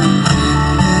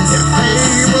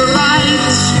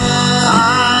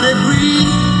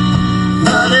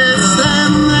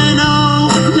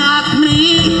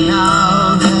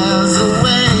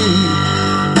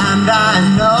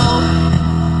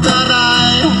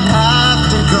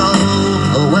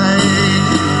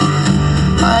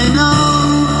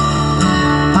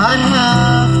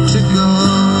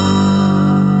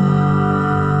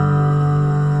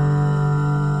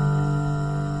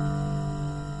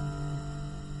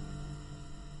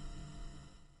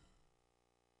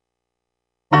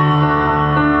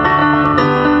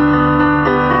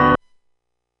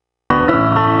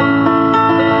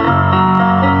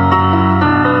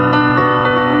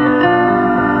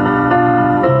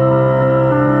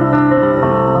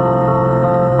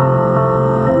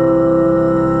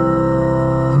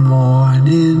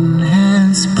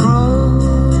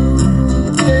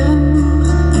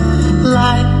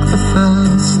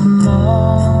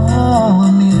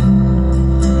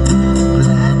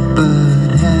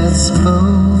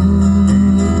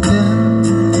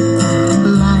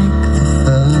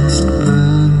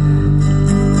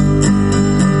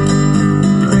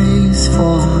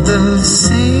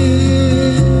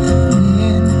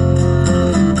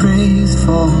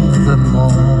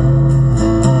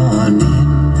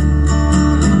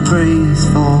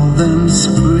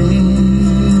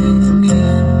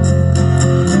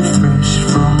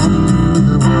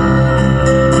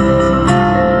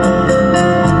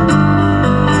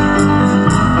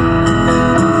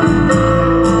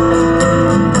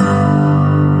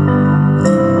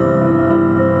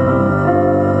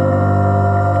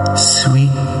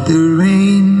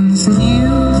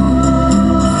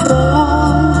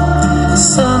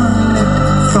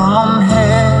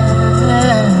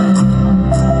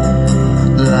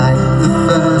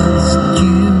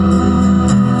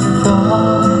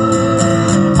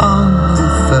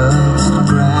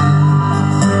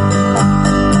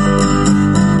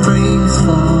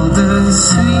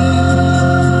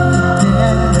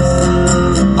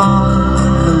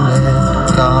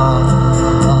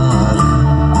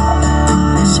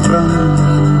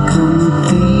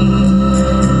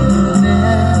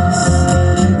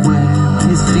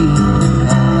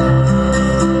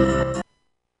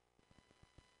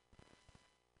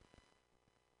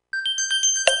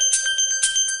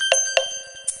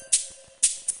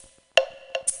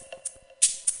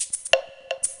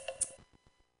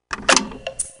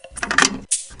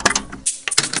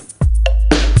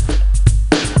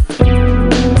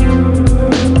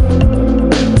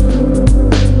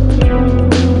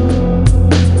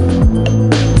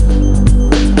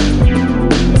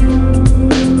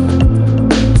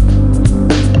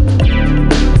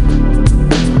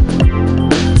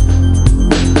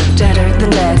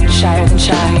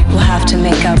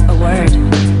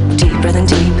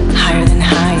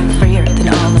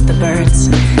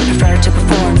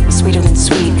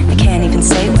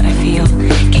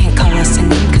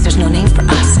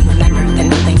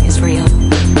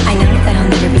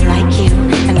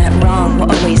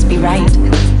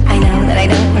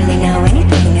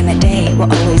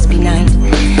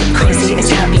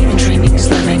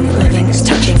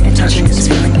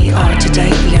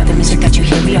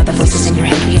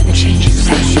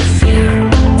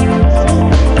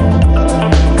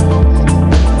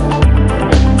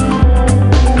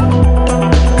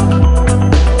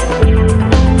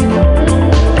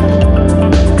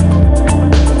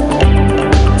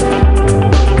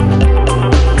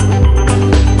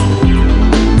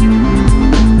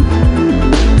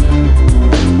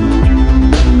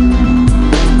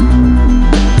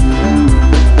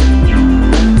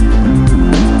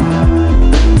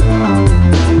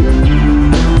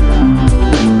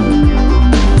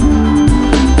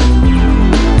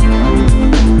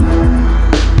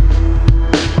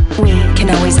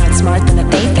 always outsmart them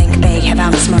that they think they have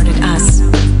outsmarted us.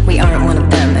 We aren't one of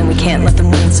them, and we can't let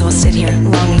them win, so I'll sit here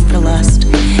longing for lust.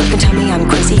 You can tell me I'm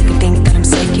crazy, you can think that I'm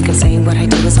sick, you can say what I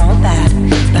do is all bad,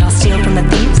 but I'll steal from the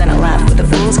thieves and I'll laugh with the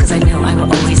fools, cause I know I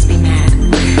will always be mad.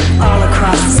 All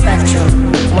across the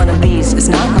spectrum, one of these is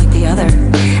not like the other.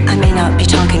 I may not be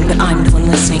talking, but I'm the one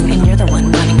listening, and you're the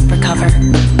one running for cover.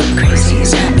 Crazy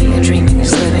is happy, and dreaming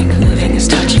is living, living is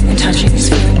touching, and touching is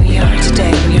feeling. We are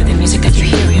today, we are the music that you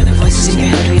hear, we are the voices in your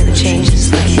head, we are the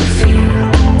changes that you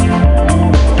feel.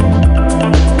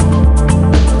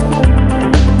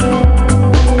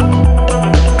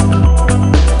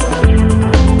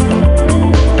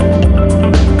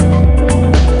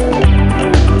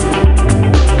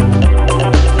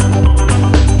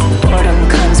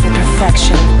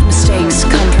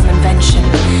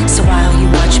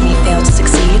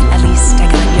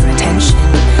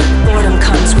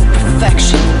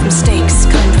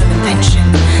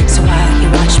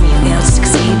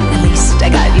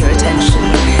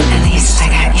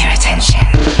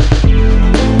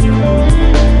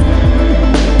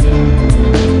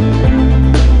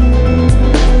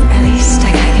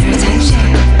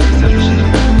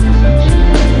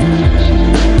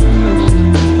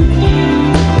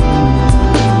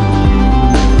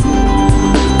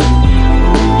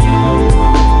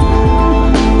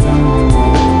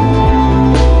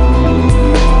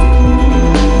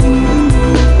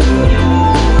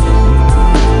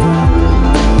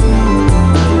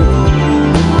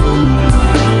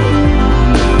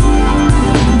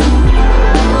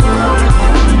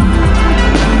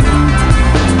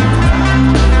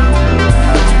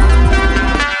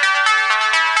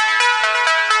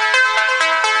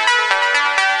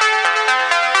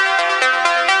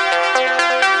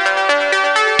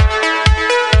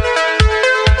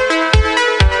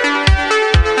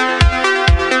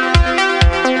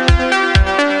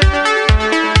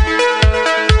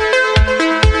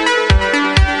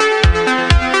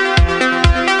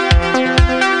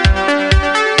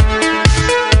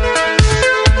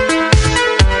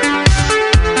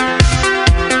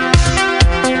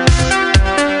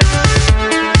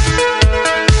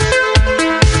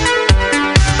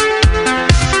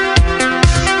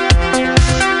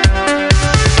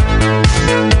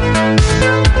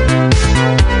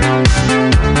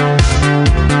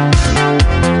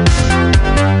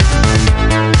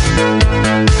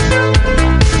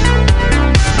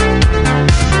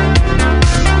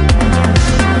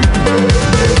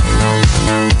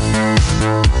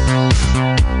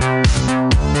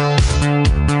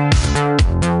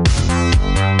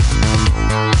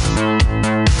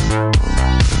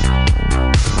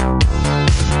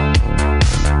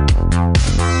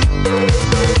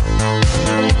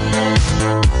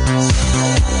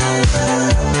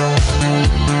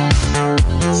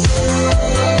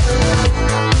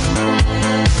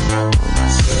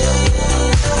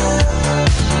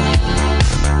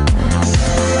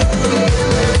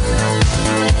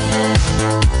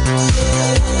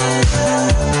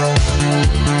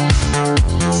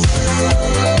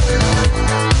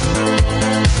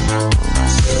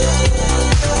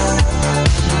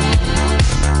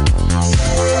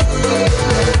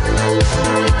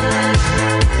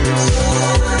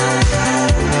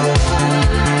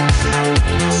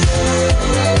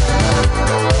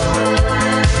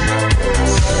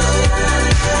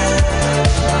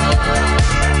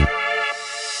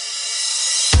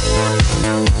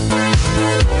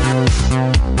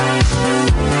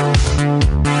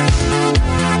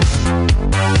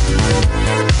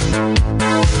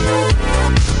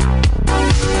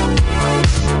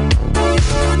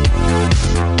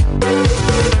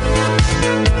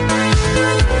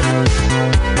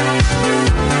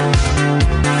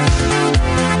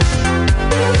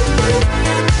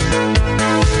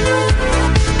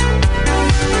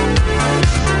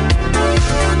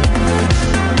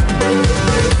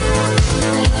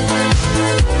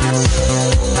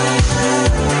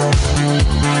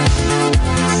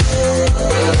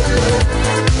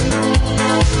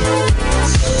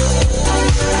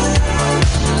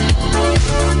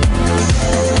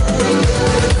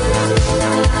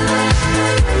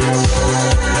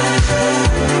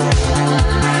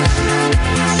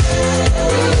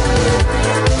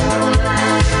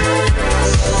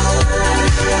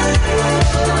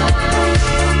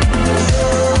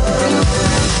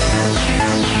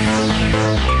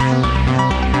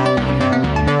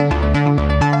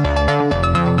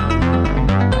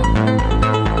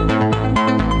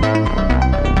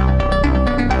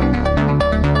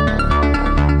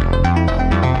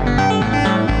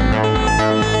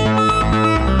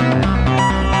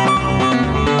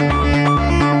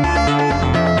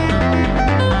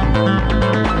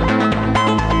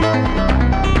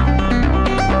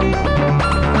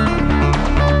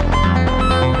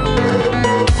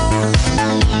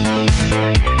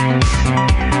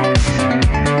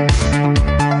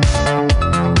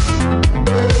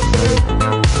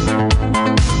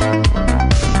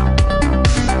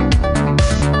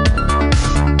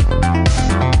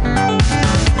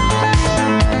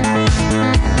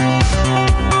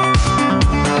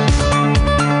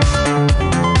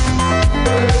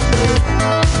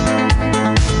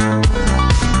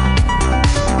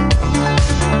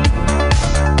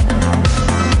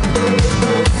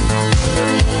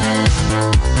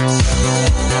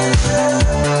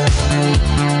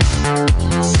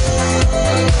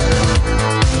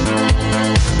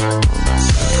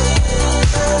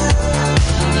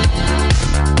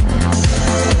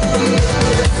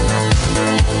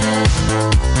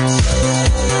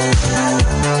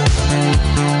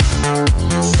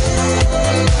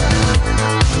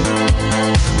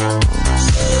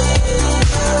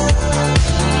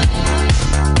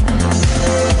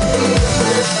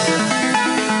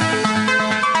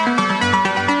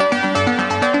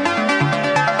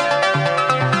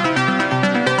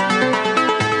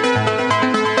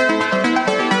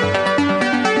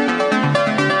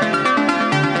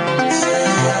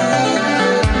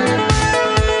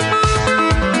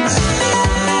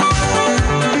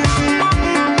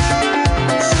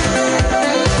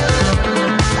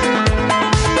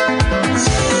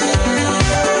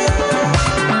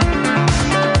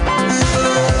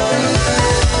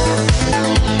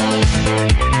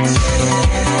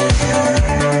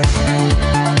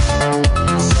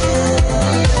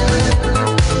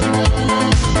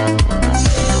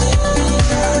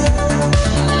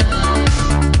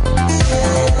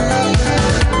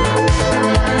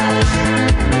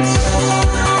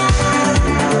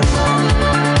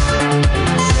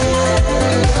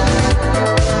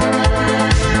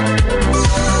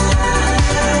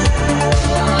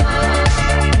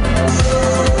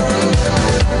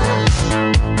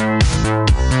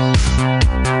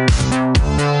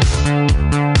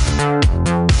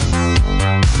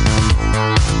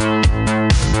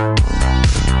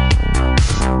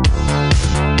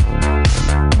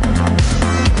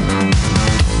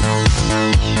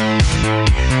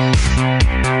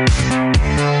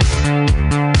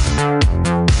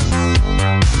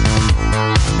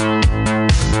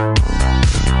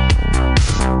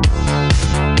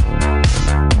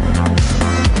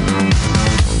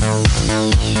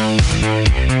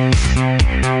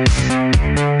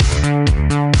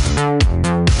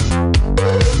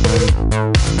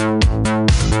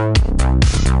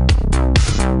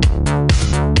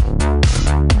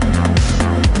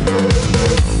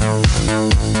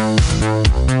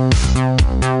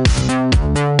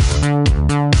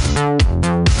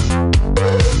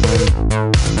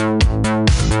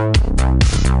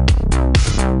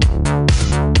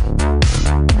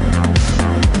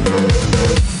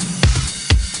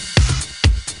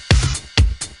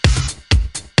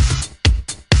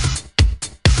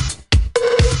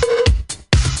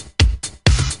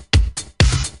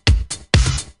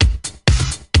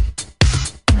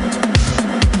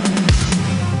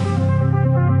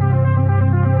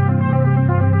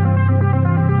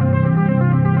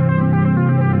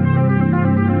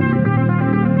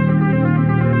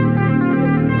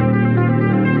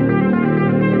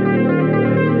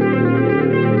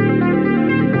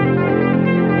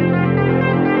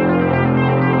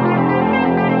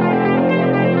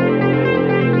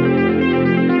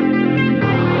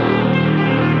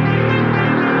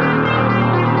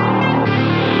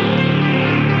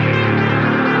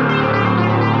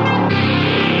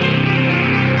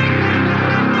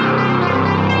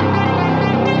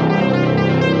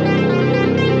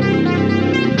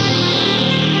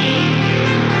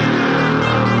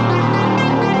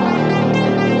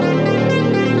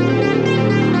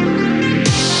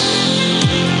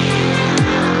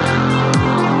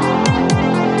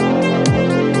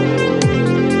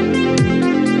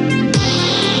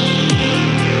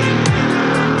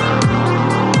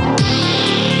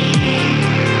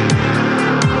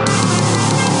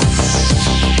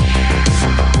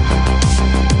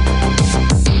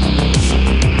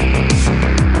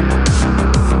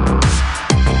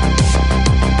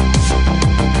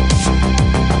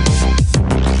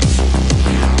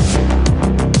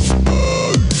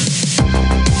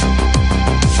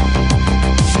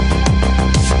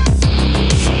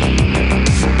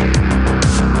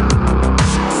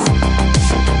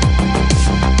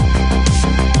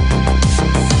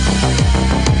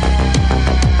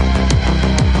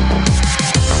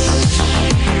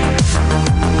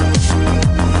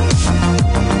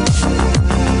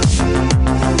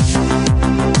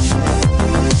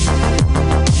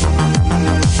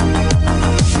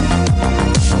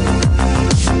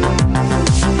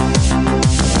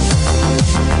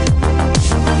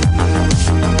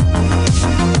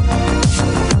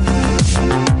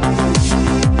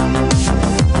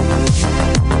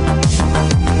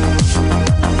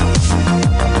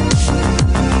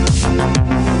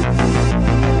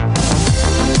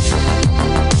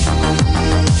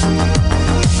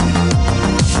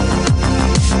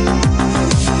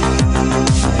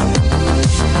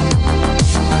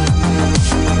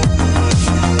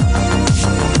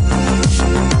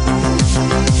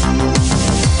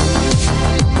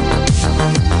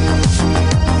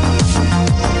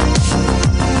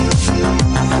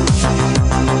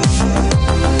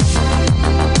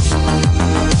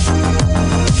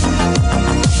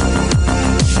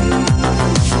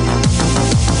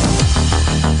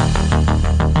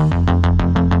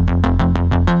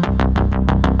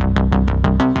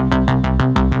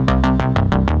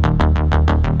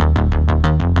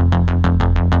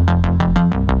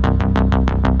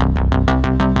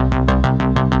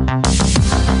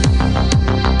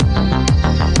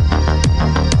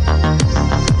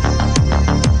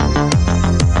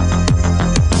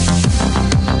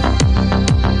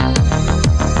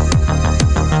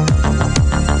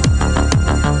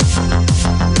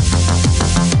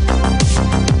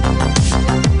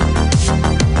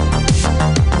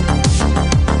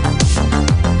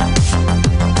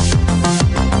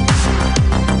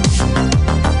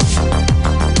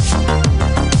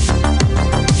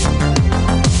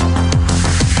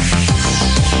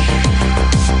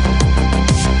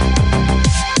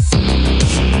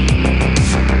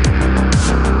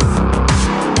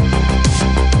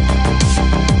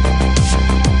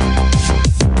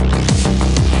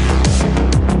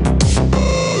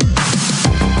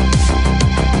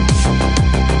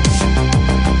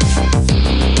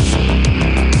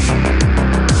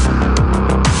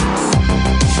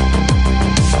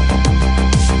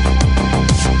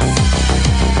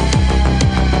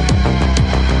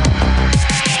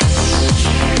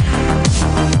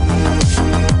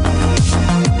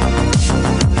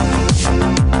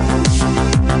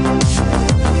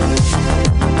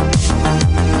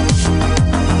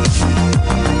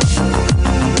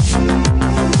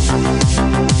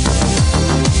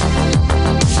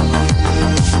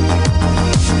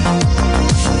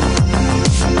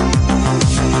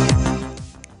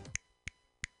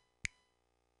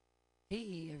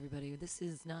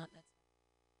 is not.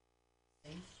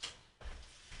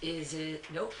 Is it?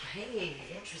 Nope. Hey,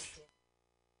 interesting.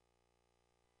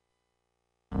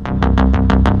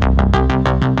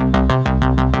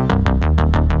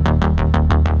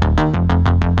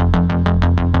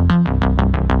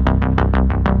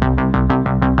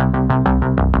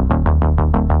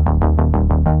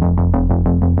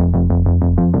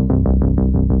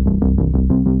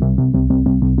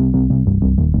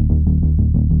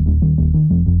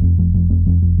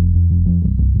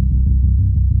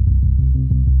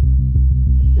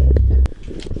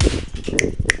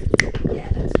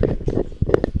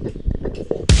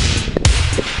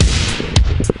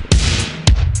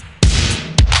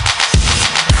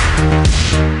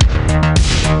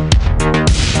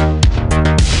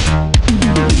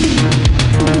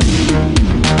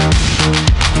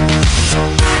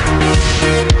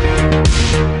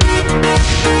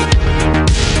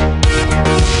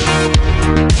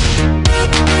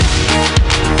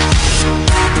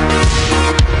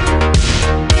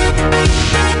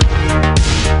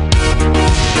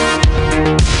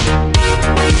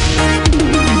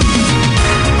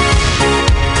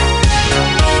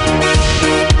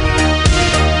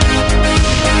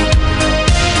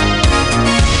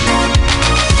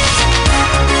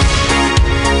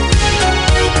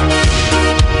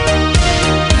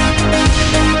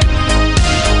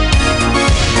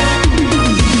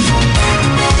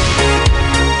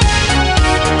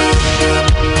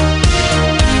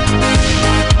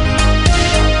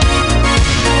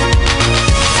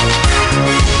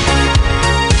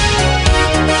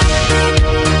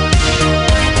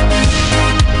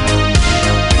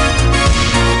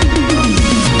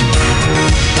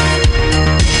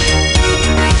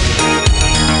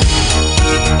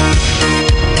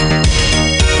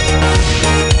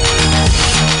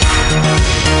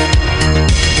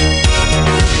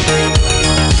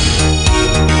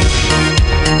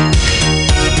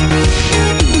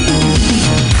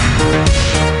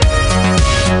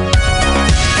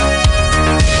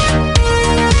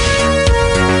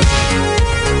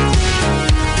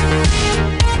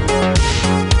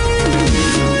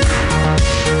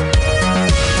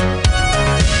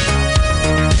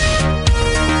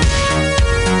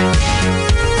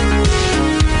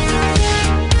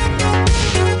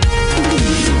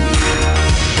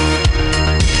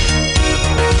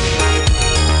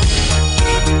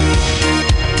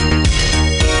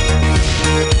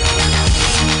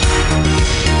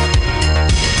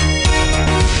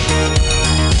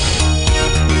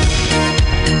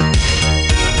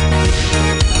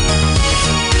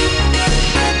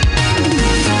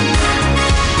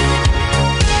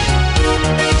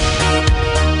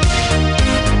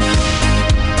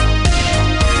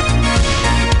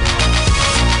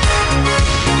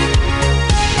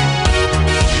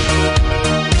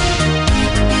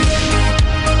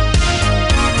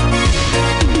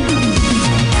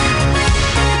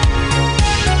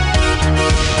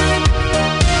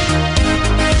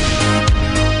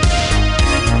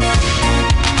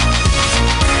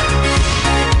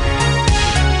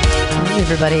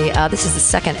 Everybody, this is the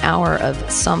second hour of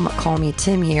Some Call Me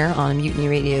Tim here on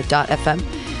MutinyRadio.fm.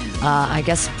 I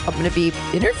guess I'm going to be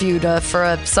interviewed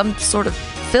for some sort of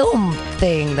film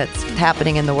thing that's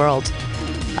happening in the world.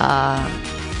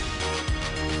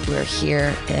 We're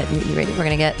here at Mutiny Radio. We're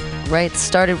going to get right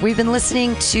started. We've been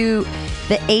listening to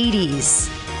the 80s.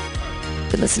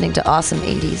 Been listening to awesome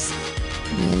 80s.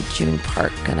 Me and June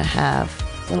Park going to have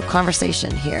a little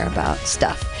conversation here about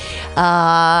stuff.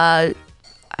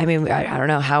 I mean, I don't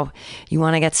know how you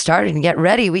want to get started and get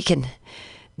ready. We can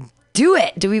do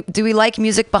it. Do we like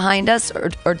music behind us,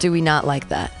 or do we not like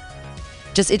that?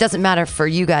 Just, it doesn't matter for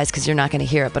you guys because you're not going to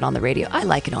hear it, but on the radio, I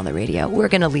like it on the radio. We're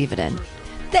going to leave it in.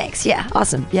 Thanks. Yeah,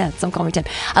 awesome. Yeah, Some Call Me Tim.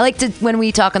 I like to, when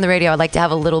we talk on the radio, I like to have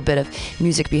a little bit of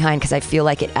music behind because I feel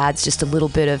like it adds just a little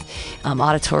bit of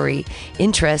auditory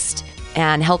interest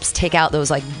and helps take out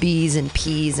those like B's and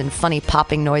P's and funny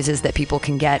popping noises that people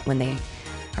can get when they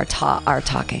are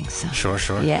talking. So.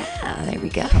 Sure. Yeah, there we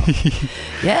go.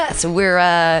 Yeah, so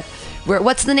we're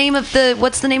what's the name of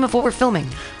what we're filming?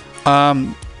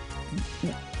 The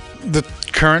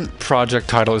current project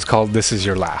title is called "This Is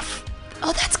Your Laugh."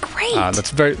 Oh, that's great.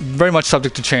 That's very, very much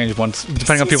subject to change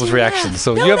depending on people's reactions.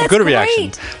 So no, you have a good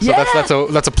reaction. So yeah. that's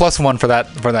a +1 for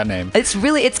that name.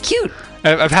 It's cute.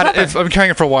 I've been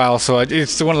carrying it for a while, so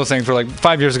it's one of those things where like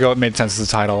 5 years ago it made sense as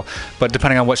a title, but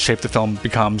depending on what shape the film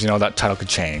becomes, that title could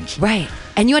change. Right.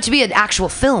 And you want it to be an actual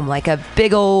film, like a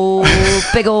big old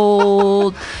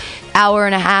hour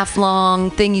and a half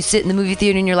long thing. You sit in the movie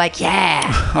theater and you're like, yeah.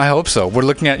 I hope so. We're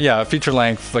looking at a feature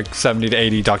length, like 70 to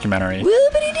 80 documentary.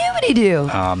 Whoopity-doobity-doo.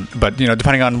 But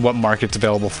depending on what market's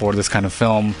available for this kind of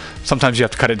film, sometimes you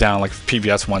have to cut it down. Like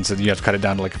PBS wants it, you have to cut it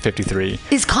down to like a 53.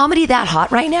 Is comedy that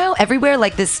hot right now? Everywhere,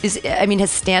 like this is. I mean,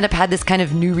 has stand-up had this kind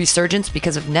of new resurgence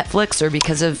because of Netflix or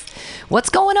because of what's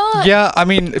going on? Yeah, I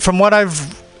mean, from what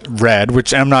I've read,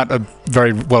 which I'm not a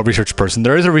very well-researched person,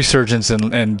 there is a resurgence in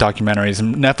documentaries,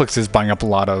 and Netflix is buying up a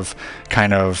lot of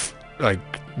kind of like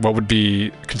what would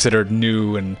be considered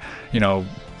new and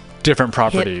different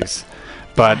properties. Hip.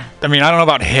 But I mean, I don't know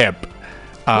about hip.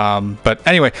 But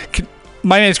anyway,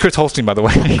 my name is Chris Holstein, by the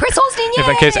way. Chris Holstein, yay! If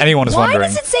in case anyone is wondering. Why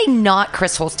does it say not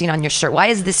Chris Holstein on your shirt? Why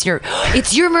is this your?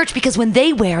 It's your merch because when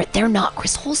they wear it, they're not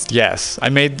Chris Holstein. Yes, I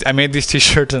made these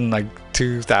T-shirts in like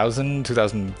 2000,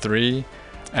 2003.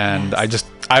 And yes.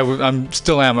 I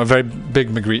still am a very big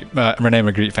Rene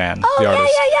Magritte fan. Oh, the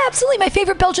artist. Yeah, absolutely. My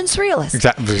favorite Belgian surrealist.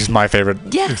 Exactly. He's my favorite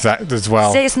as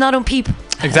well. Say it's not on peep.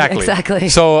 Exactly.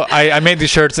 So I made these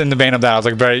shirts in the vein of that. I was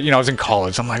like I was in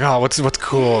college. I'm like, oh, what's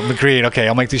cool? Magritte. Okay,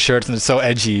 I'll make these shirts, and it's so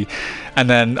edgy. And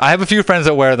then I have a few friends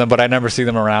that wear them, but I never see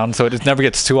them around, so it never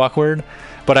gets too awkward.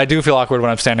 But I do feel awkward when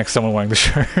I'm standing next to someone wearing the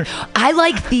shirt. I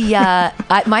like the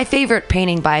my favorite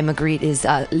painting by Magritte is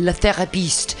Le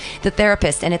Therapiste, the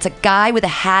therapist, and it's a guy with a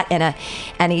hat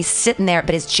and he's sitting there,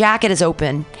 but his jacket is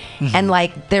open, and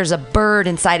like there's a bird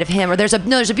inside of him, or there's a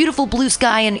beautiful blue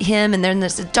sky in him, and then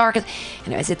there's the darkest.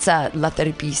 Anyways, it's Le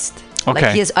Therapiste. Okay.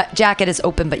 Like his jacket is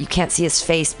open, but you can't see his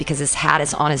face because his hat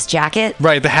is on his jacket.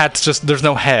 Right, the hat's just there's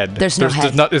no head. There's no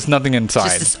head. There's nothing inside.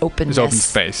 It's just this openness. It's open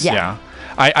space. Yeah.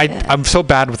 I'm so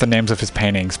bad with the names of his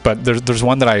paintings, but there's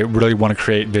one that I really want to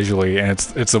create visually, and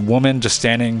it's a woman just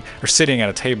standing or sitting at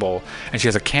a table, and she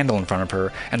has a candle in front of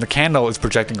her, and the candle is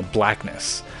projecting a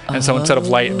blackness. And so instead of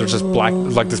light, there's just black,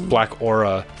 like this black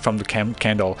aura from the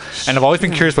candle. And I've always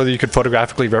been curious whether you could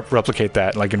photographically replicate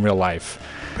that, like in real life.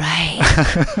 Right.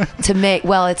 To make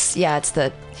that's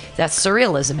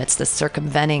surrealism. It's the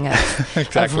circumventing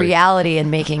of, of reality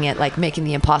and making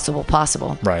the impossible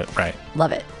possible. Right.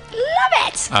 Love it.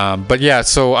 But yeah,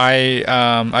 so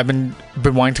I've been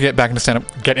wanting to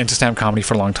get into stand-up comedy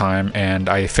for a long time, and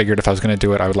I figured if I was going to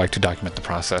do it, I would like to document the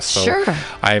process. So sure.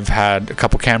 I've had a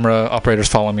couple camera operators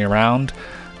follow me around,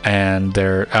 and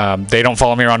they don't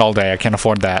follow me around all day. I can't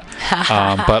afford that.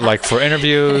 But like for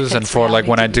interviews and for like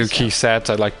when I do key sets,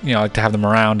 I like to have them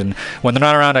around. And when they're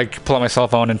not around, I pull out my cell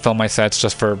phone and film my sets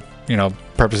just for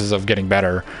purposes of getting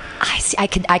better. I see.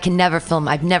 I can never film.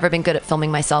 I've never been good at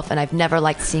filming myself, and I've never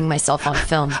liked seeing myself on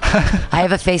film. I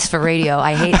have a face for radio.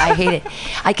 I hate it.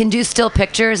 I can do still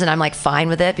pictures, and I'm like fine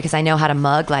with it because I know how to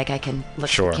mug. Like I can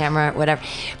look at the camera, whatever.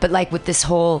 But like with this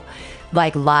whole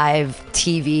like live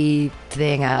TV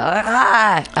thing,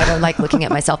 I don't like looking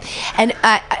at myself. And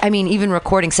I mean, even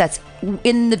recording sets.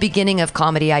 In the beginning of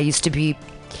comedy, I used to be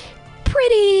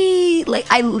pretty like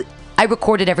I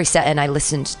recorded every set and I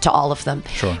listened to all of them.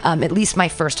 Sure. At least my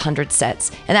first 100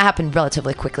 sets. And that happened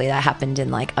relatively quickly. That happened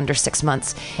in like under 6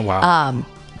 months. Oh, wow.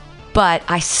 But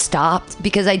I stopped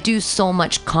because I do so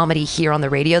much comedy here on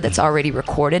the radio that's already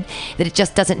recorded that it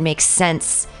just doesn't make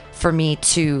sense for me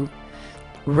to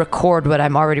record what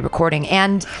I'm already recording.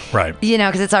 And, right.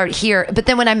 Because it's already here. But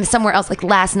then when I'm somewhere else, like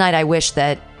last night, I wish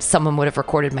that someone would have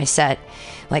recorded my set.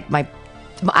 Like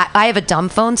I have a dumb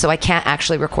phone, so I can't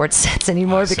actually record sets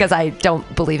anymore because I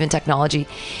don't believe in technology.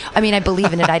 I mean, I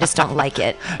believe in it, I just don't like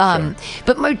it. Sure.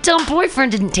 But my dumb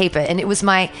boyfriend didn't tape it, and it was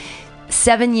my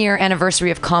 7-year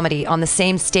anniversary of comedy on the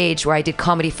same stage where I did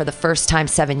comedy for the first time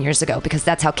 7 years ago, because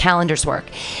that's how calendars work.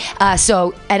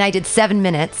 And I did 7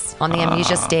 minutes on the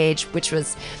Amnesia stage,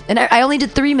 and I only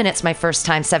did 3 minutes my first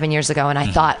time 7 years ago, and I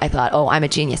thought, oh, I'm a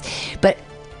genius. But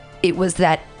it was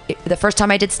the first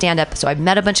time I did stand-up, so I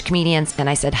met a bunch of comedians, and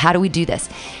I said, how do we do this?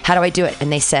 How do I do it? And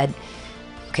they said,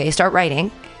 okay, start writing,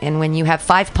 and when you have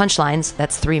 5 punchlines,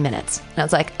 that's 3 minutes. And I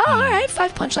was like, oh, all right,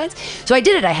 5 punchlines. So I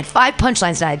did it. I had 5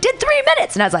 punchlines, and I did 3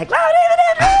 minutes, and I was like,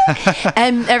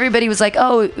 and everybody was like,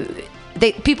 oh,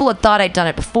 people had thought I'd done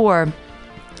it before,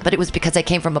 but it was because I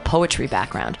came from a poetry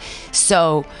background.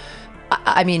 So,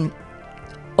 I mean,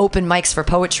 open mics for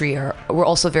poetry were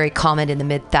also very common in the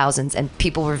mid-thousands, and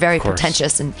people were very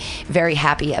pretentious and very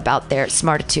happy about their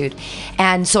smartitude.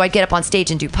 And so I'd get up on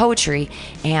stage and do poetry,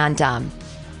 and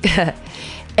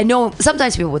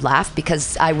sometimes people would laugh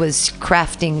because I was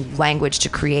crafting language to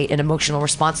create an emotional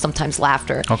response, sometimes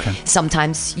laughter,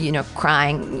 sometimes,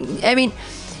 crying. I mean,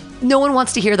 no one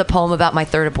wants to hear the poem about my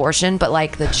 3rd abortion, but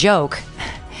like the joke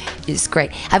is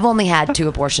great. I've only had 2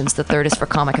 abortions. The 3rd is for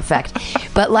comic effect.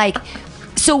 But like,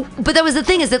 But that was the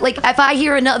thing, is that like if I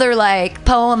hear another like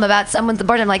poem about someone's the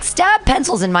bartender, I'm like, stab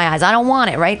pencils in my eyes. I don't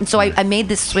want it, right? And so I made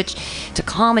this switch to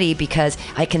comedy because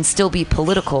I can still be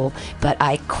political, but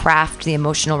I craft the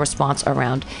emotional response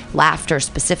around laughter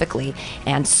specifically.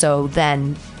 And so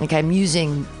then like I'm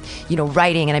using,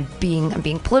 writing, and I'm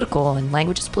being political, and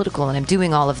language is political, and I'm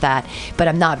doing all of that, but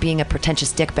I'm not being a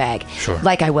pretentious dickbag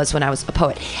like I was when I was a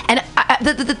poet. And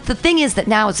the thing is that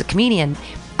now as a comedian,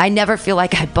 I never feel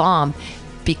like I bomb,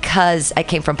 because I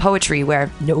came from poetry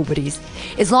where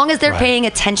as long as they're paying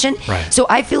attention. Right. So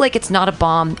I feel like it's not a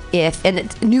bomb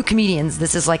and new comedians,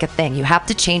 this is like a thing. You have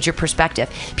to change your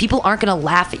perspective. People aren't going to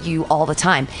laugh at you all the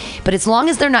time. But as long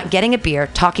as they're not getting a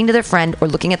beer, talking to their friend, or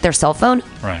looking at their cell phone,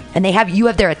 and you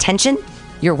have their attention,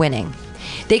 you're winning.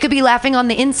 They could be laughing on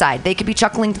the inside. They could be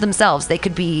chuckling to themselves. They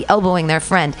could be elbowing their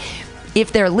friend.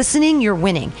 If they're listening, you're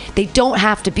winning. They don't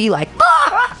have to be like,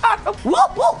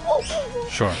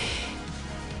 Sure.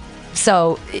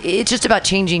 So it's just about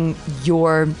changing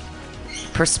your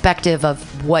perspective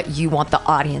of what you want the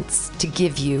audience to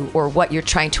give you, or what you're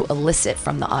trying to elicit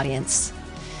from the audience.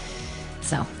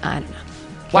 So I don't know.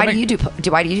 Why do you do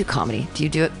comedy? Do you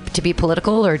do it to be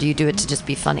political, or do you do it to just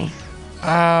be funny?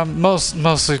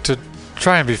 Mostly to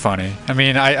try and be funny. I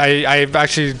mean, I've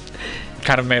actually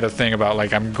kind of made a thing about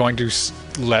like I'm going to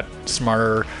let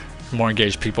smarter, more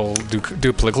engaged people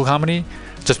do political comedy.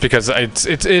 Just because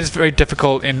it's very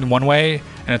difficult in one way,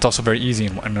 and it's also very easy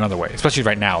in another way. Especially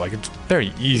right now, like it's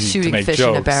very easy to make jokes.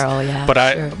 Shooting fish in a barrel,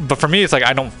 yeah. But for me, it's like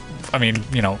I don't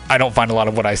find a lot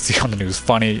of what I see on the news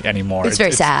funny anymore. It's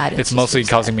very sad. It's mostly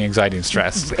causing me anxiety and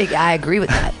stress. I agree with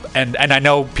that. And I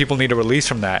know people need a release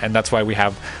from that, and that's why we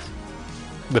have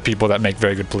the people that make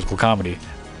very good political comedy.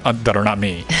 That are not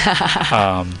me.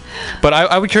 But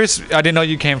I was curious. I didn't know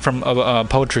you came from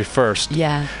poetry first.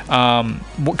 Yeah.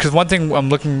 Because one thing I'm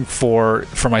looking for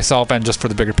myself, and just for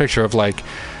the bigger picture of like,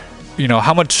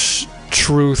 how much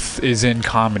truth is in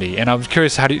comedy? And I was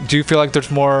curious, do you feel like there's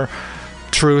more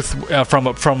truth from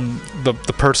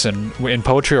the person in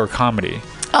poetry or comedy?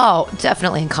 Oh,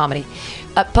 definitely in comedy.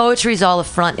 Poetry is all a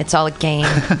front. It's all a game.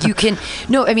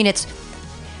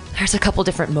 There's a couple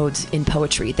different modes in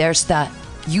poetry. There's the,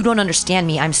 you don't understand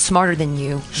me, I'm smarter than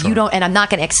you. Sure. You don't, and I'm not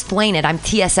going to explain it. I'm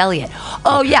T.S. Eliot.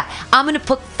 Oh, okay. Yeah, I'm going to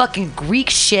put fucking Greek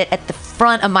shit at the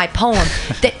front of my poem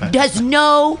that has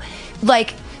no,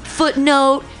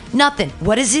 footnote, nothing.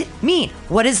 What does it mean?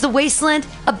 What is the wasteland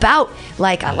about?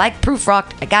 I like Proof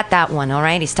Rock. I got that one, all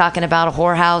right? He's talking about a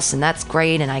whorehouse, and that's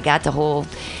great, and I got the whole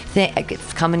thing.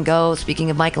 Come and go, speaking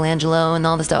of Michelangelo and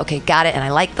all this stuff. Okay, got it, and I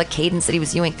like the cadence that he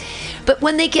was using. But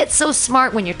when they get so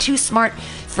smart, when you're too smart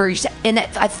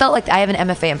I felt like I have an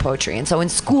MFA in poetry, and so in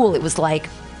school it was like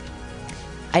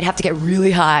I'd have to get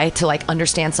really high to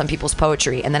understand some people's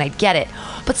poetry, and then I'd get it.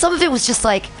 But some of it was just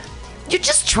you're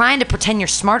just trying to pretend you're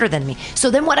smarter than me. So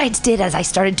then what I did is I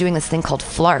started doing this thing called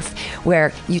flarf,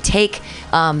 where you take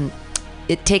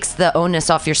it takes the onus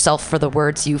off yourself for the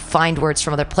words. You find words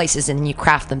from other places and you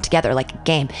craft them together like a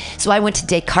game. So I went to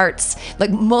Descartes.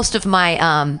 Most of my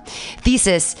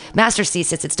master's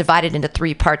thesis, it's divided into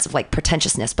 3 parts of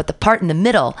pretentiousness. But the part in the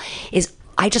middle is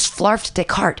I just flarfed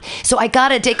Descartes. So I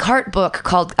got a Descartes book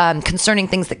called Concerning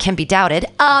Things That Can Be Doubted.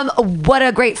 What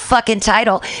a great fucking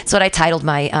title. That's what I titled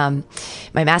my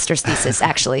my master's thesis,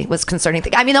 actually, was Concerning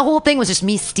Things. I mean, the whole thing was just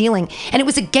me stealing. And it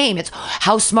was a game. It's,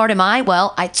 how smart am I?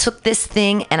 Well, I took this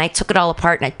thing and I took it all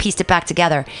apart and I pieced it back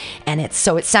together. And it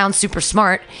sounds super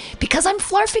smart because I'm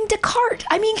flarfing Descartes.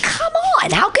 I mean, come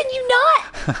on. How can you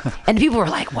not? And people were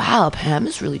like, wow, Pam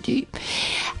is really deep.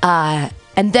 And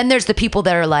then there's the people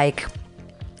that are like,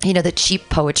 the cheap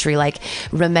poetry, like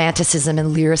romanticism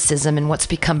and lyricism and what's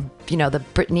become, the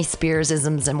Britney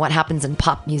Spears-isms and what happens in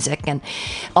pop music and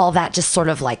all that, just sort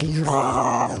of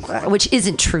which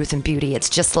isn't truth and beauty. It's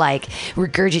just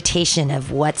regurgitation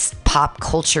of what's pop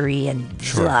culture-y and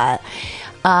sure. Blah.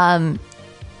 And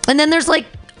then there's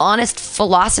honest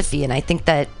philosophy. And I think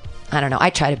that, I don't know, I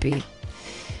try to be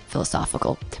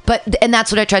philosophical, and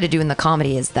that's what I try to do in the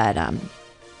comedy is that,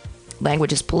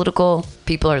 language is political.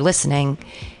 People are listening.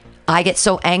 I get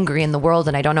so angry in the world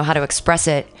and I don't know how to express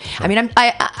it. I mean,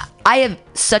 I have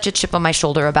such a chip on my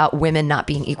shoulder about women not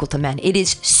being equal to men. It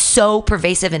is so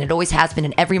pervasive, and it always has been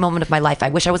in every moment of my life. I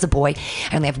wish I was a boy.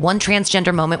 I only have one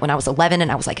transgender moment when I was 11,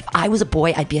 and I was like, if I was a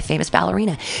boy, I'd be a famous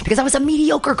ballerina because I was a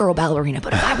mediocre girl ballerina.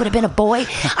 But if I would have been a boy,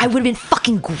 I would have been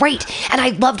fucking great. And I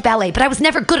loved ballet, but I was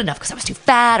never good enough because I was too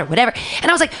fat or whatever.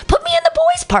 And I was like, put me in the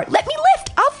boys part. Let me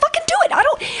lift. I'll fucking do it.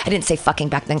 I didn't say fucking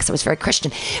back then because I was very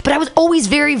Christian, but I was always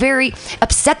very, very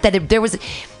upset that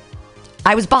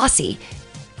I was bossy.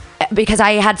 because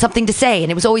I had something to say,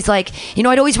 and it was always like,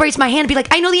 I'd always raise my hand and be like,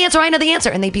 I know the answer,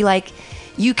 and they'd be like,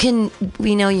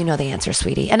 we know you know the answer,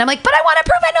 sweetie. And I'm like, but I want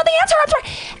to prove I know the answer. I'm sorry.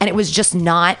 And it was just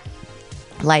not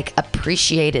like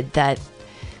appreciated that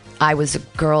I was a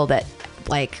girl that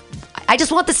like, I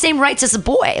just want the same rights as a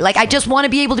boy. Like, I just want to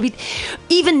be able to be,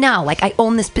 even now, like I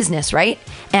own this business, right?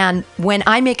 And when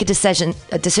I make a decision,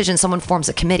 someone forms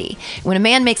a committee. When a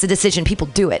man makes a decision, people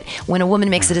do it. When a woman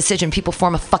makes a decision, people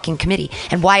form a fucking committee.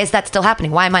 And why is that still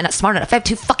happening? Why am I not smart enough? I have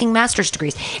 2 fucking master's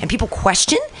degrees. And people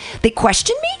they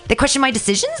question me? They question my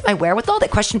decisions, my wherewithal?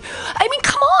 I mean,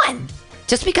 come on.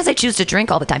 Just because I choose to drink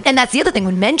all the time. And that's the other thing.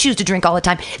 When men choose to drink all the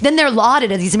time, then they're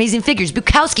lauded as these amazing figures.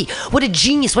 Bukowski, what a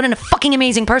genius. What a fucking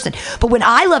amazing person. But when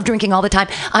I love drinking all the time,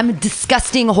 I'm a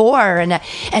disgusting whore.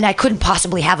 And I couldn't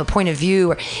possibly have a point of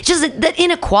view. Or just that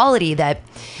inequality that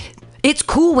it's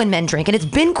cool when men drink. And it's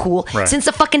been cool since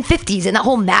the fucking 50s. And that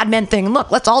whole Mad Men thing.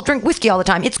 Look, let's all drink whiskey all the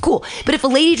time. It's cool. But if a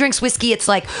lady drinks whiskey, it's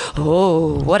like,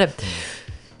 oh, what a...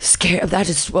 Scare that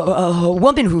is a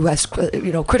woman who has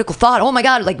critical thought. Oh my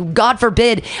God, like God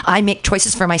forbid I make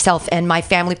choices for myself and my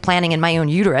family planning in my own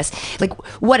uterus. Like,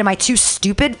 what, am I too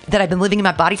stupid that I've been living in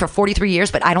my body for 43 years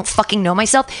but I don't fucking know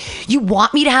myself? You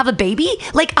want me to have a baby?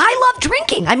 Like, I love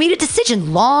drinking. I made a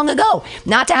decision long ago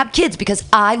not to have kids because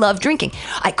I love drinking.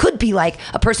 I could be like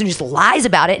a person who just lies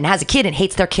about it and has a kid and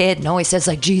hates their kid and always says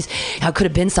like, geez, I could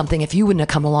have been something if you wouldn't have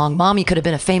come along. Mommy could have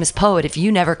been a famous poet if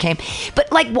you never came.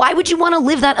 But like, why would you want to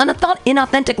live that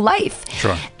inauthentic life?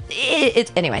 Sure.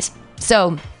 Anyways,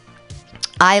 so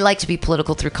I like to be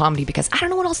political through comedy because I don't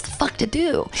know what else the fuck to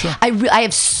do. Sure. I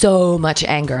have so much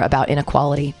anger about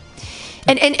inequality.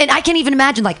 And I can't even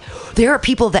imagine, like, there are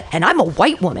people that, and I'm a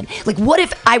white woman, like, what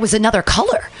if I was another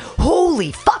color?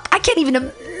 Holy fuck, I can't even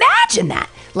imagine that.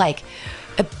 Like,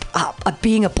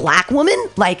 being a black woman,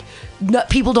 like,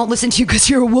 people don't listen to you because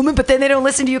you're a woman, but then they don't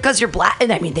listen to you because you're black.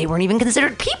 And I mean, they weren't even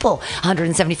considered people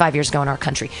 175 years ago in our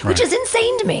country, which is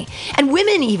insane to me. And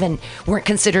women even weren't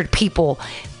considered people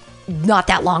not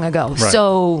that long ago. Right.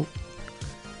 So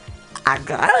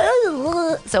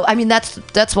I mean,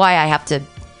 that's why I have to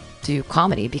do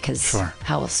comedy, because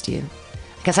how else do you?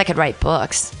 I guess I could write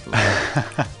books.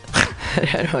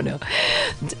 I don't know.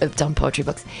 Dumb poetry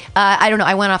books. I don't know.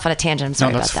 I went off on a tangent. I'm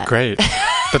sorry about that. That's great.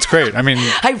 That's great. I mean,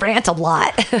 I rant a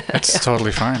lot. It's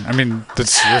totally fine. I mean,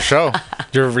 it's your show.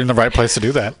 You're in the right place to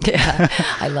do that. Yeah,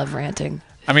 I love ranting.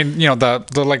 I mean,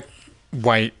 the like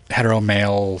white hetero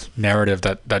male narrative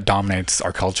that dominates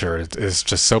our culture is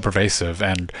just so pervasive,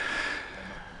 and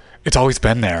it's always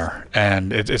been there.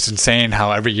 And it's insane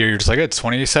how every year you're just like, it's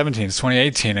 2017, it's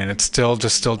 2018, and it's still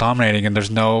dominating, and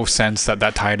there's no sense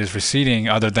that tide is receding,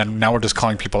 other than now we're just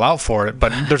calling people out for it.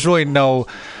 But there's really no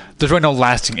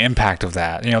lasting impact of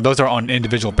that. Those are on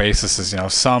individual bases.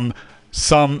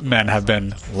 Some men have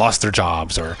been lost their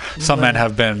jobs, or some men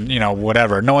have been,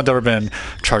 whatever. No one's ever been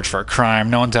charged for a crime.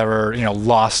 No one's ever,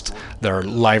 lost their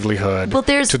livelihood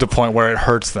to the point where it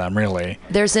hurts them, really.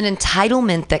 There's an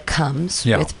entitlement that comes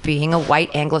with being a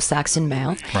white Anglo-Saxon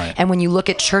male. Right. And when you look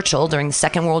at Churchill during the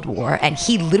Second World War, and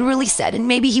he literally said, and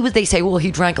maybe they say, well,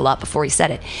 he drank a lot before he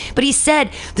said it, but he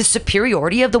said the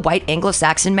superiority of the white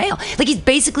Anglo-Saxon male. Like, he's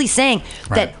basically saying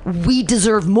that we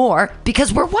deserve more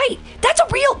because we're white.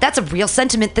 That's a real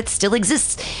sentiment that still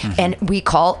exists. Mm-hmm. And we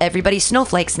call everybody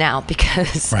snowflakes now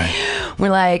because we're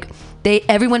like,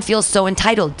 everyone feels so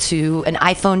entitled to an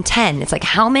iPhone 10. It's like,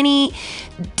 how many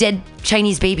dead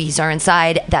Chinese babies are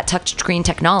inside that touchscreen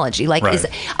technology? Like,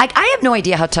 I have no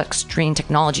idea how touchscreen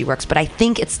technology works, but I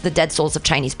think it's the dead souls of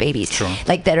Chinese babies,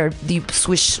 like that are you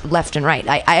swish left and right.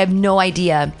 I have no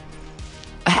idea.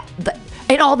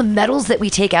 And all the metals that we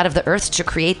take out of the earth to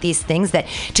create these things, that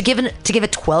to give a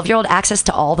 12-year-old access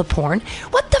to all the porn.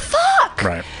 What the fuck?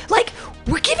 Right. Like,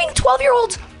 we're giving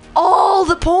 12-year-olds all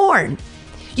the porn.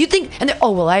 You think, and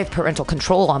I have parental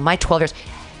control on my 12 years.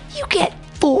 You get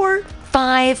 4,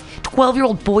 5,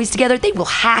 12-year-old boys together. They will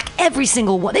hack every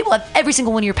single one. They will have every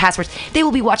single one of your passwords. They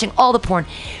will be watching all the porn.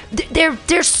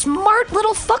 They're smart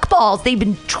little fuckballs. They've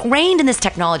been trained in this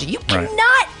technology. You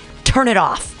cannot turn it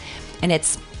off.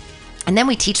 And then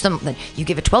we teach them that you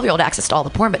give a 12-year-old access to all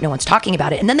the porn, but no one's talking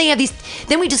about it. And then they have these.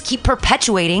 Then we just keep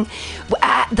perpetuating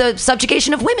the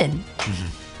subjugation of women.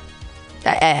 Mm-hmm.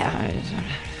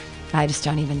 I just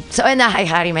don't even. So, and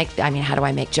how do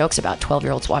I make jokes about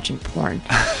 12-year-olds watching porn,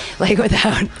 like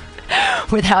without?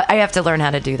 I have to learn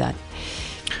how to do that.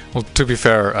 Well, to be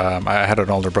fair, I had an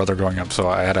older brother growing up, so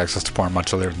I had access to porn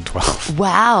much earlier than 12.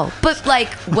 Wow. But, like,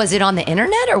 was it on the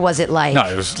internet, or was it like... No,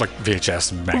 it was like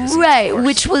VHS and magazines. Right,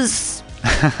 which was...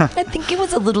 I think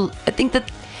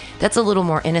that's a little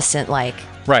more innocent, like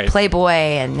Playboy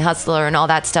and Hustler and all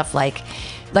that stuff. Like,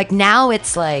 like now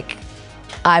it's like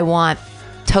I want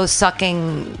toe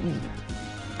sucking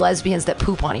lesbians that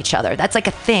poop on each other. That's like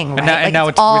a thing, right? And now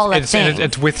it's all a it's, thing.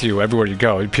 it's with you everywhere you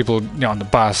go. People, on the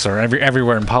bus or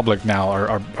everywhere in public now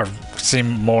are seem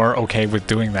more okay with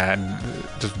doing that and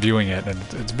just viewing it, and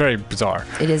it's very bizarre.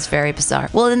 It is very bizarre.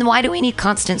 Well, then why do we need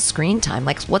constant screen time?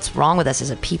 Like, what's wrong with us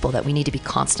as a people that we need to be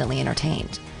constantly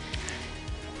entertained?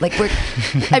 Like,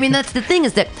 I mean, that's the thing,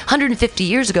 is that 150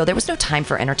 years ago, there was no time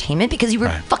for entertainment because you were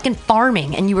fucking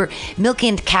farming and you were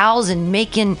milking cows and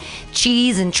making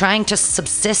cheese and trying to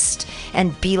subsist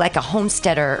and be like a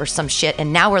homesteader or some shit.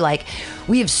 And now we're like,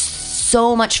 we have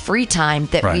so much free time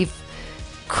that we've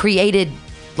created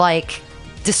like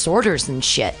disorders and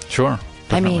shit. Sure.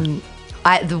 Definitely.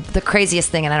 I mean, the craziest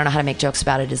thing, and I don't know how to make jokes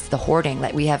about it, is the hoarding.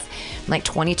 Like, we have like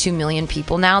 22 million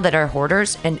people now that are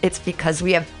hoarders, and it's because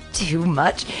we have too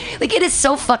much. Like, it is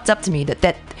so fucked up to me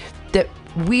that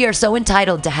we are so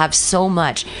entitled to have so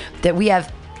much that we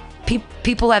have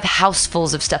people have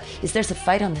housefuls of stuff. There's a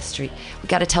fight on the street, we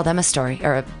got to tell them a story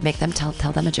or make them tell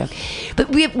them a joke. But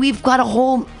we've got a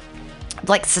whole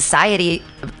like society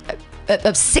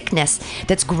of sickness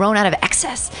that's grown out of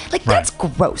excess. Like, that's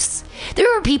gross.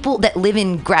 There are people that live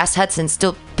in grass huts and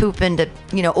still poop into,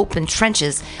 open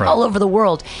trenches all over the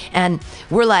world. And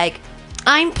we're like,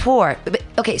 I'm poor. But,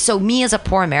 okay, so me as a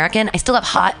poor American, I still have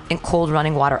hot and cold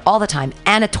running water all the time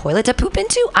and a toilet to poop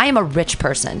into. I am a rich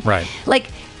person. Right. Like,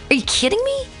 are you kidding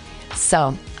me?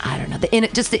 So, I don't know.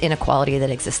 Just the inequality that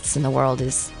exists in the world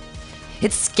it's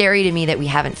scary to me that we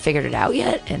haven't figured it out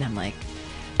yet. And I'm like,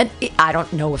 and I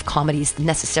don't know if comedy is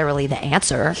necessarily the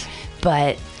answer,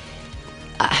 but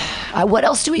what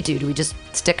else do we do? Do we just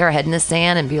stick our head in the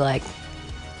sand and be like,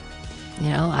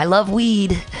 I love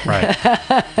weed. Right.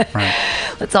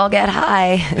 Let's all get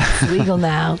high. It's legal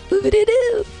now.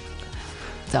 Woo-doo-doo.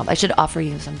 So I should offer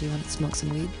you some. Do you want to smoke some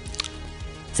weed?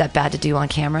 Is that bad to do on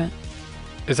camera?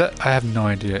 Is that? I have no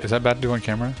idea. Is that bad to do on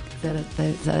camera? Is that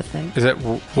a thing? Is that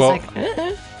well? Like,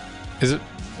 Is it?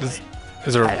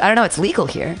 Is there? I don't know. It's legal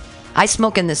here. I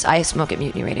smoke at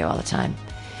Mutiny Radio all the time.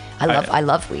 I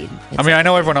love weed. I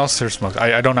know everyone else here smokes.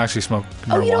 I don't actually smoke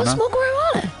marijuana. Oh, you don't smoke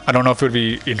marijuana? I don't know if it would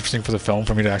be interesting for the film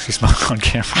for me to actually smoke on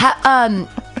camera.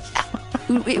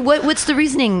 What's the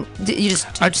reasoning?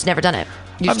 I've just never done it.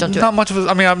 You just don't do it. Not much of it.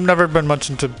 I mean, I've never been much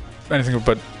into anything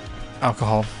but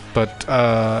alcohol. But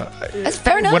that's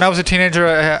fair enough. When I was a teenager,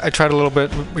 I tried a little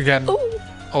bit. Again,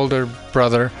 older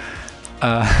brother.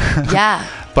 Yeah.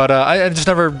 But I just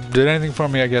never did anything for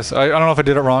me, I guess. I don't know if I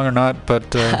did it wrong or not,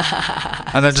 but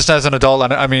and then just as an adult,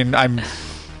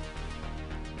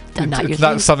 it's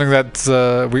not something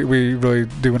that we really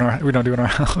do we don't do in our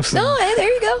house. No, hey,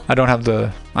 there you go. I don't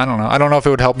know if it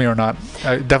would help me or not.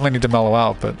 I definitely need to mellow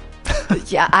out, but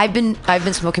yeah, I've been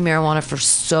smoking marijuana for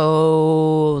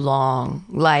so long,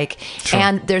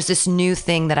 and there's this new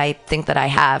thing that I think that I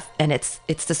have, and it's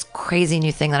this crazy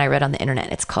new thing that I read on the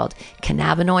internet. It's called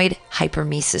cannabinoid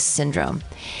hyperemesis syndrome,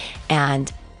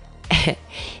 and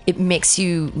it makes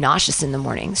you nauseous in the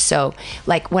morning. So,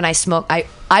 like, when I smoke,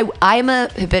 I'm a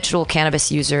habitual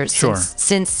cannabis user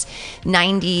since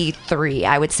 93.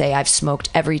 I would say I've smoked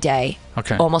every day.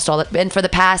 Okay. Almost and for the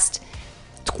past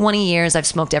 20 years, I've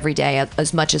smoked every day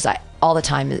as much as all the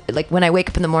time. Like, when I wake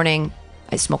up in the morning,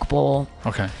 I smoke a bowl.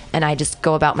 Okay. And I just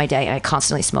go about my day, and I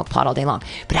constantly smoke pot all day long.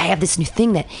 But I have this new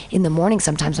thing that in the morning,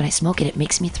 sometimes when I smoke it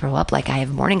makes me throw up, like I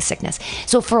have morning sickness.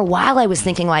 So for a while I was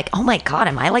thinking like, oh my God,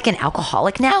 am I like an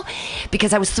alcoholic now?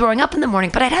 Because I was throwing up in the morning,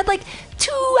 but I'd had like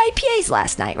 2 IPAs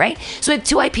last night, right? So I had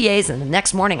 2 IPAs, and the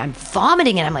next morning I'm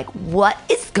vomiting, and I'm like, what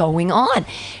is going on?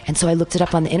 And so I looked it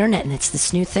up on the internet, and it's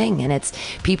this new thing, and it's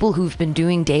people who've been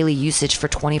doing daily usage for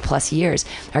 20 plus years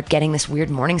are getting this weird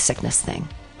morning sickness thing.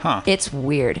 Huh. It's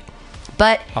weird,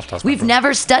 but we've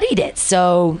never studied it.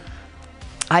 So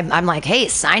I'm like, hey,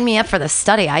 sign me up for the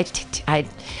study. I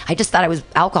just thought I was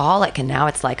alcoholic, and now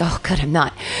it's like, oh, good, I'm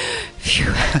not.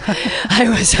 Phew.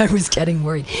 I was getting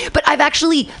worried, but I've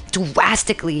actually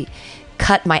drastically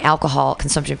cut my alcohol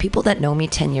consumption. People that know me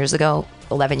 10 years ago,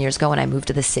 11 years ago, when I moved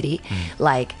to the city,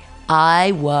 like,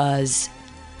 I was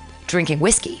drinking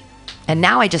whiskey, and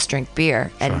now I just drink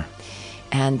beer, and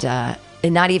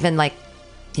not even like,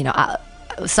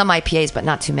 some IPAs, but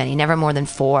not too many. Never more than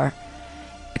 4,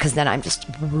 because then I'm just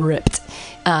ripped.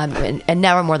 And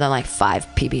never more than like 5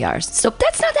 PBRs. So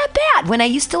that's not that bad. When I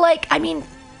used to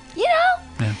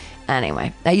Yeah.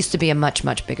 Anyway, I used to be a much,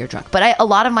 much bigger drunk. But a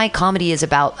lot of my comedy is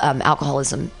about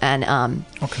alcoholism and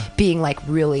being like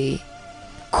really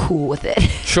cool with it.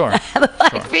 Sure.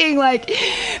 Being like,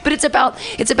 but it's about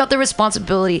the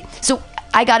responsibility. So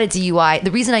I got a DUI.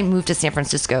 The reason I moved to San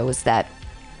Francisco was that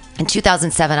In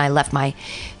 2007, I left my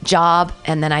job,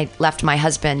 and then I left my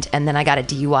husband, and then I got a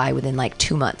DUI within like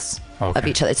 2 months of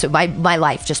each other. So my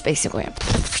life just basically,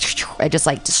 I just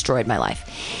like destroyed my life.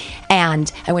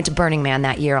 And I went to Burning Man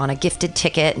that year on a gifted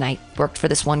ticket, and I worked for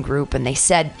this one group, and they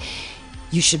said,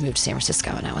 you should move to San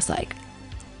Francisco. And I was like,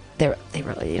 they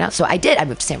really, so I did. I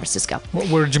moved to San Francisco.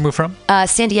 Where did you move from?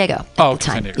 San Diego at the time.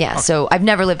 San Diego. Yeah, Okay. so I've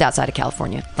never lived outside of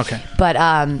California. Okay. But,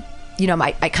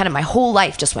 my whole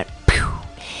life just went, pew.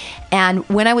 And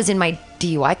when I was in my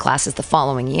DUI classes the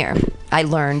following year, I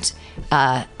learned,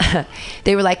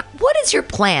 they were like, what is your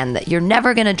plan that you're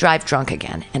never going to drive drunk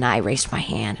again? And I raised my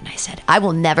hand and I said, I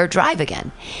will never drive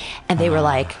again. And they were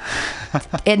like,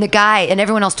 and the guy and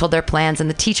everyone else told their plans. And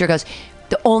the teacher goes,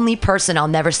 the only person I'll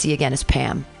never see again is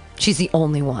Pam. She's the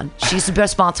only one. She's the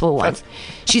responsible one.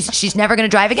 She's never going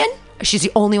to drive again. She's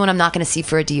the only one I'm not going to see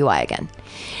for a DUI again.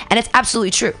 And it's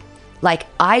absolutely true. Like,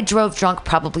 I drove drunk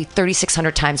probably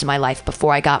 3,600 times in my life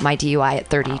before I got my DUI at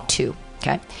 32.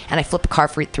 Okay. And I flipped a car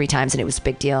for 3 times, and it was a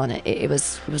big deal. And it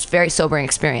was a very sobering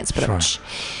experience. But,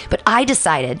 but I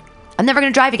decided I'm never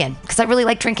going to drive again because I really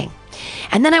like drinking.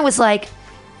 And then I was like,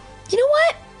 you know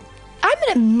what? I'm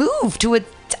going to move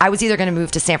I was either going to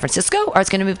move to San Francisco or I was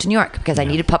going to move to New York because I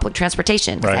needed public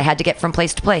transportation because I had to get from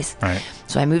place to place. Right.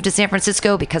 So I moved to San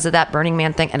Francisco because of that Burning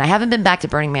Man thing. And I haven't been back to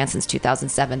Burning Man since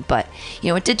 2007. But,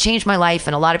 it did change my life.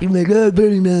 And a lot of people are like, oh,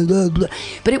 Burning Man, blah, blah.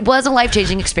 But it was a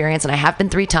life-changing experience. And I have been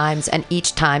 3 times. And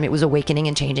each time it was awakening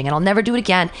and changing. And I'll never do it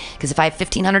again because if I have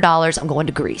 $1,500, I'm going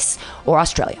to Greece or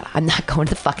Australia. I'm not going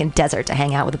to the fucking desert to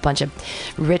hang out with a bunch of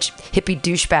rich hippie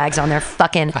douchebags on their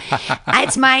fucking...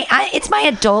 it's my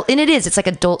adult... And it is. It's like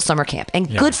adult summer camp. And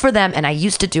good for them. And I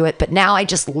used to do it. But now I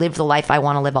just live the life I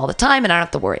want to live all the time. And I don't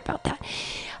have to worry about that.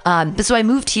 But so I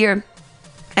moved here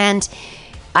and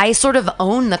I sort of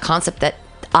own the concept that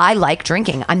I like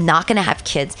drinking. I'm not going to have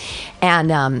kids.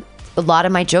 And a lot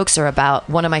of my jokes are about,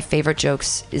 one of my favorite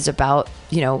jokes is about,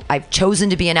 I've chosen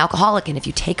to be an alcoholic. And if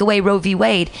you take away Roe v.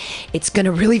 Wade, it's going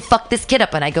to really fuck this kid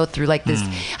up. And I go through like this,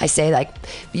 I say like,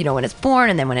 when it's born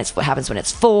and then what happens when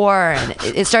it's 4. And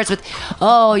it starts with,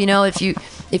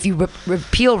 if you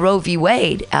repeal Roe v.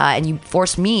 Wade and you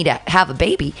force me to have a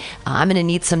baby, I'm going to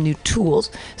need some new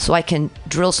tools so I can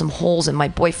drill some holes in my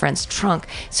boyfriend's trunk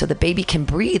so the baby can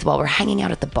breathe while we're hanging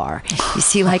out at the bar. You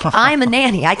see, like, I'm a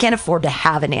nanny. I can't afford to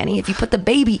have a nanny. If you put the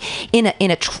baby in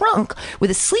a trunk with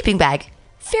a sleeping bag,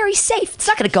 very safe. It's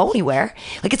not going to go anywhere.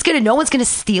 Like, no one's going to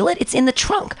steal it. It's in the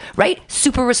trunk, right?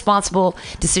 Super responsible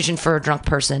decision for a drunk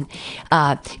person.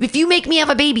 If you make me have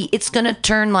a baby, it's going to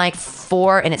turn like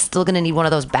 4 and it's still going to need one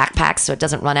of those backpacks so it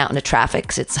doesn't run out into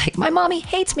traffic. So it's like, my mommy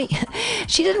hates me.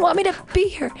 She didn't want me to be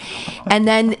here. And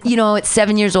then, it's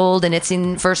 7 years old and it's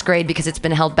in 1st grade because it's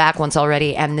been held back once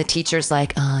already. And the teacher's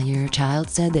like, your child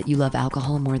said that you love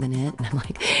alcohol more than it. And I'm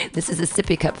like, this is a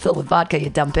sippy cup filled with vodka, you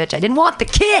dumb bitch. I didn't want the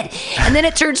kid. And then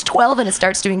it turns 12 and it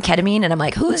starts doing ketamine. And I'm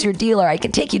like, who's your dealer? I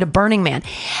can take you to Burning Man.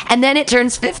 And then it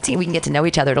turns 15. We can get to know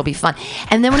each other. It'll be fun.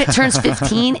 And then when it turns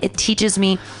 15, it teaches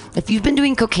me, if you've been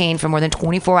doing cocaine for more than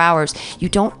 24 hours, you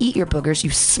don't eat your boogers, you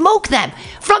smoke them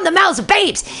from the mouths of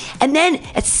babes. And then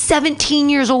at 17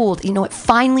 years old, it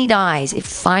finally dies. It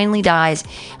finally dies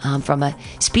from a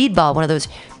speedball, one of those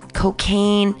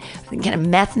cocaine, kind of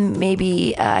meth,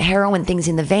 maybe heroin things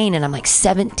in the vein. And I'm like,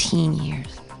 17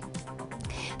 years.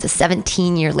 It's a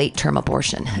 17-year late-term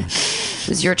abortion. It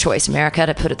was your choice, America,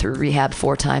 to put it through rehab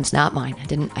 4 times, not mine. I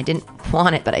didn't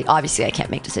want it, but I can't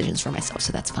make decisions for myself,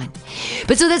 so that's fine.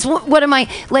 But so that's what am I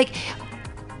like?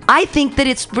 I think that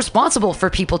it's responsible for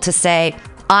people to say,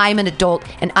 I'm an adult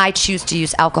and I choose to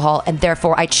use alcohol, and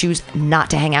therefore I choose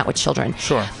not to hang out with children.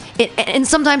 Sure. And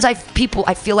sometimes I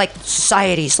feel like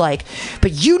society's like,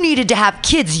 but you needed to have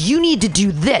kids. You need to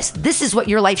do this. This is what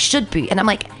your life should be. And I'm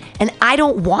like, and I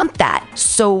don't want that.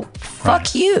 So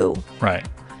fuck you. Right.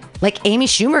 Like Amy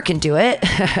Schumer can do it.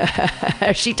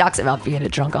 She talks about being a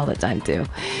drunk all the time too.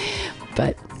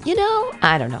 But,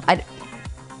 I don't know.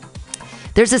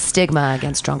 There's a stigma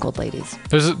against drunk old ladies.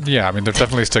 There's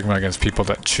definitely a stigma against people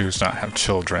that choose not to have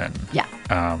children. Yeah.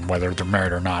 Whether they're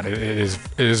married or not. It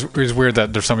is weird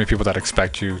that there's so many people that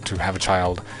expect you to have a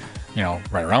child,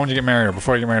 right around when you get married or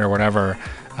before you get married or whatever.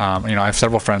 I have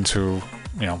several friends who,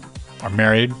 are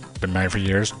married, been married for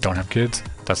years, don't have kids.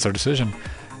 That's their decision.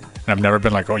 And I've never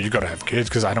been like, oh, you got to have kids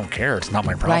because I don't care. It's not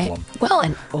my problem. Right. Well,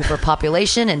 and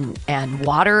overpopulation and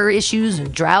water issues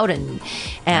and drought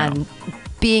and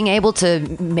being able to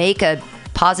make a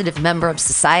positive member of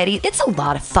society, it's a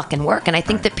lot of fucking work. And I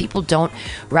think that people don't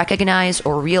recognize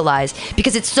or realize,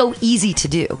 because it's so easy to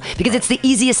do, because it's the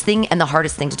easiest thing and the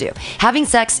hardest thing to do. Having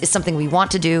sex is something we want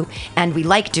to do and we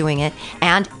like doing it,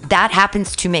 and that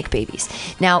happens to make babies.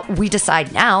 Now, we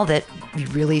decide now that we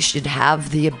really should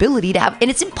have the ability to have, and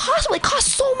it's impossible. It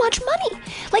costs so much money.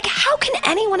 Like, how can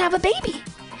anyone have a baby?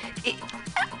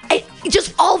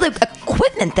 Just all the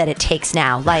equipment that it takes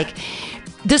now. Like,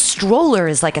 the stroller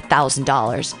is like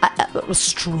 $1,000. A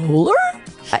stroller?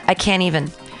 I can't even.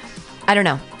 I don't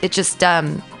know. It just, I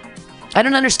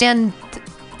don't understand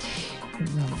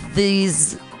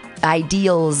these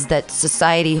ideals that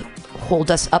society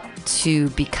hold us up to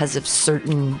because of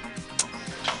certain,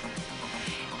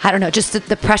 I don't know, just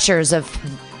the pressures of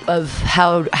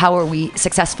how are we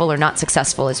successful or not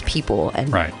successful as people,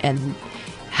 and and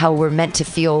how we're meant to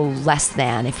feel less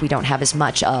than if we don't have as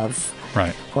much of,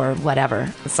 or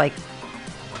whatever. It's like,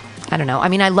 I don't know. I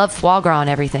mean, I love foie gras and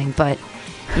everything, but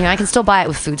you know, I can still buy it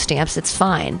with food stamps. It's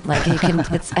fine. Like, you can,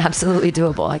 it's absolutely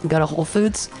doable. I can go to Whole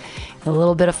Foods, a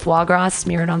little bit of foie gras,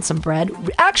 smear it on some bread.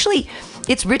 Actually,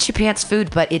 it's rich your pants food,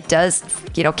 but it does,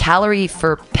 you know, calorie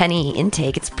for penny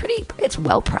intake. It's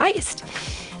well priced.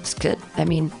 It's good. I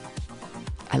mean,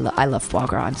 I love foie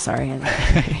gras. I'm sorry.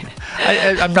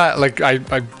 I'm not like, I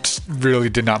just really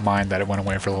did not mind that it went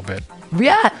away for a little bit.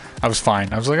 Yeah. I was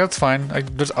fine. I was like, that's fine.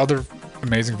 There's other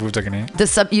amazing foods I can eat.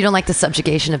 You don't like the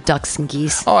subjugation of ducks and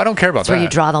geese? Oh, I don't care about that. Where you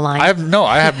draw the line. I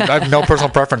have no personal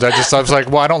preference. I was like,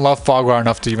 well, I don't love foie gras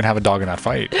enough to even have a dog in that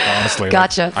fight. Honestly.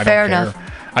 Gotcha. Like, Fair enough.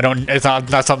 It's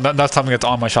not something that's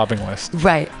on my shopping list.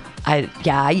 Right.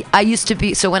 I used to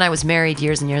be, so when I was married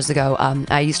years and years ago,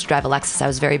 I used to drive a Lexus. I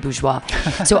was very bourgeois.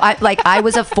 So I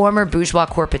was a former bourgeois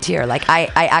corporateur. Like, I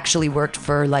actually worked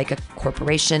for like a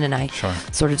corporation, and I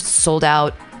sort of sold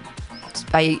out.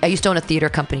 I used to own a theater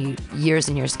company years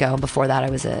and years ago. Before that, I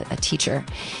was a teacher.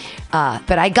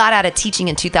 But I got out of teaching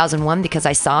in 2001 because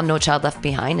I saw No Child Left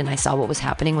Behind, and I saw what was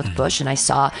happening with Bush, and I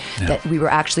saw that we were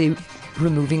actually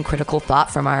removing critical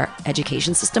thought from our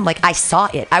education system. Like, I saw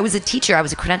it. I was a teacher. I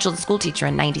was a credentialed school teacher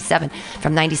in 97,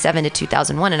 from 97 to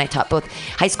 2001, and I taught both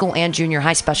high school and junior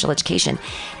high special education.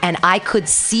 And I could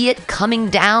see it coming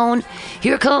down.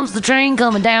 Here comes the train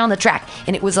coming down the track.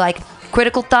 And it was like,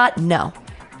 critical thought? No.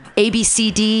 A, B,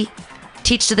 C, D,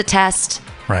 teach to the test.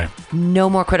 Right. No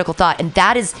more critical thought. And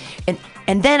that is,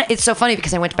 and then it's so funny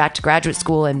because I went back to graduate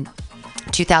school in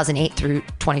 2008 through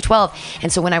 2012.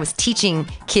 And so when I was teaching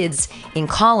kids in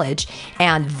college,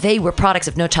 and they were products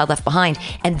of No Child Left Behind,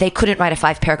 and they couldn't write a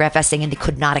 5-paragraph essay, and they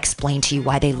could not explain to you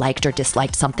why they liked or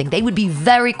disliked something, they would be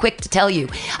very quick to tell you,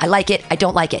 I like it, I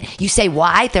don't like it. You say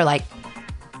why, they're like,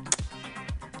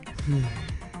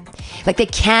 Like, they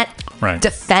can't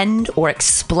defend or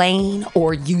explain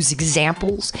or use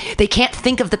examples. They can't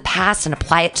think of the past and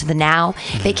apply it to the now.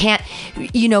 They can't,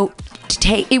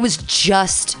 it was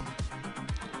just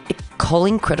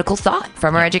culling critical thought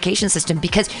from our education system.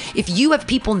 Because if you have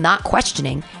people not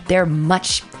questioning,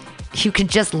 you can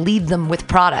just lead them with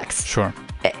products. Sure.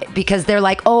 Because they're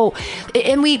like,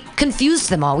 and we confused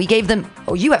them all. We gave them,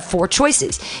 you have 4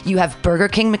 choices. You have Burger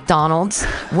King, McDonald's,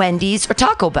 Wendy's, or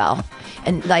Taco Bell.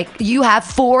 And like, you have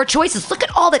 4 choices. Look at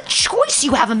all the choice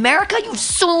you have, America. You have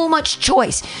so much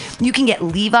choice. You can get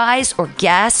Levi's or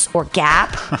Guess or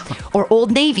Gap or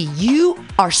Old Navy. You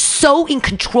are so in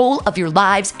control of your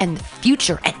lives and the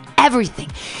future and everything.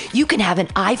 You can have an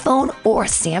iPhone or a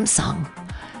Samsung.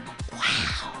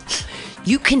 Wow.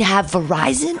 You can have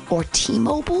Verizon or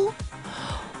T-Mobile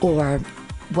or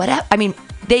whatever. I mean,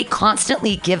 they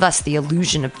constantly give us the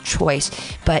illusion of choice,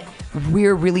 but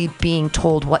we're really being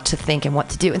told what to think and what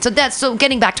to do. And so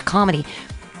getting back to comedy,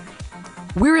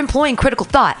 we're employing critical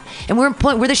thought, and we're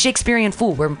the Shakespearean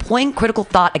fool. We're employing critical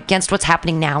thought against what's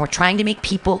happening now. We're trying to make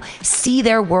people see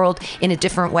their world in a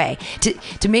different way,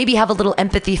 to maybe have a little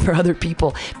empathy for other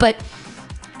people. But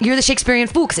you're the Shakespearean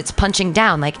fool because it's punching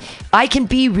down. Like, I can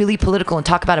be really political and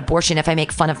talk about abortion if I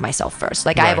make fun of myself first.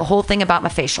 Like, I have a whole thing about my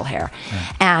facial hair.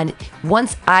 And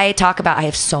once I talk about, I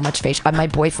have so much facial, my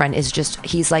boyfriend is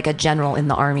he's like a general in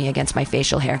the army against my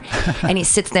facial hair. And he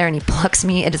sits there and he plucks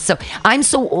me. And I'm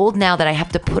so old now that I have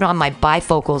to put on my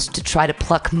bifocals to try to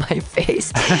pluck my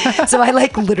face. So I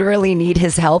like literally need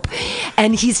his help.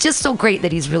 And he's just so great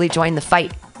that he's really joined the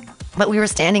fight. But we were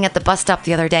standing at the bus stop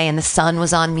the other day, and the sun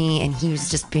was on me, and he was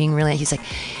just being really, he's like,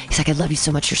 I love you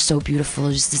so much. You're so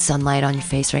beautiful. Just the sunlight on your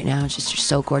face right now. It's just, you're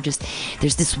so gorgeous.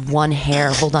 There's this one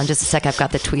hair. Hold on just a sec. I've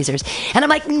got the tweezers. And I'm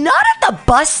like, not at the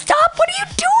bus stop. What are you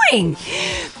doing?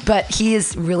 But he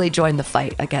has really joined the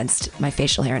fight against my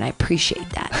facial hair, and I appreciate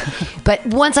that. But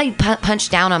once I punch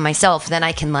down on myself, then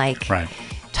I can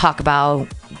talk about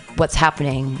what's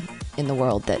happening in the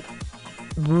world that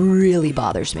really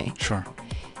bothers me. Sure.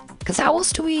 Because how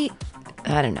else do we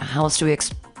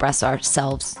express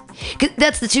ourselves? 'Cause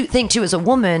that's the thing too, as a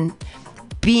woman,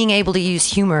 being able to use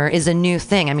humor is a new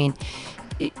thing. I mean,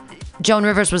 Joan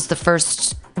Rivers was the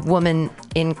first woman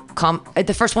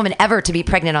ever to be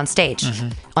pregnant on stage,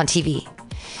 on TV.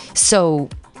 So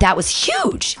that was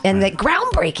huge and like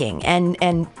groundbreaking.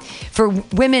 And for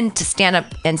women to stand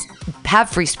up and have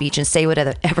free speech and say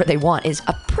whatever they want is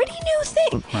a pretty new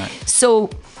thing. Right. So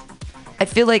I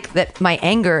feel like that my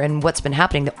anger and what's been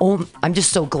happening, I'm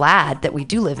just so glad that we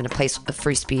do live in a place of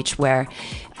free speech where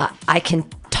I can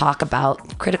talk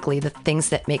about critically the things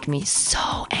that make me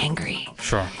so angry.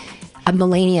 Sure.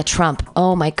 Melania Trump.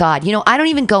 Oh my God. You know, I don't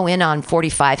even go in on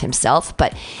 45 himself,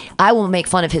 but I will make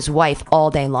fun of his wife all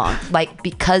day long. Like,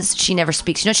 because she never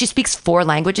speaks. You know, she speaks 4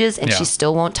 languages and she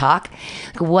still won't talk.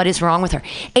 Like, what is wrong with her?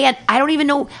 And I don't even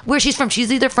know where she's from.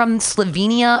 She's either from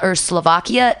Slovenia or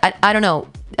Slovakia. I don't know.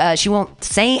 She won't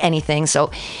say anything.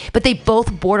 But they both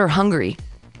border Hungary.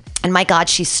 And my God,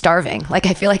 she's starving. Like,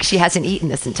 I feel like she hasn't eaten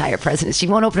this entire presidency. She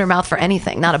won't open her mouth for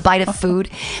anything, not a bite of food,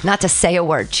 not to say a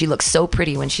word. She looks so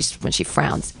pretty when she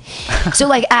frowns. So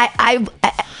like, I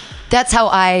that's how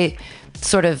I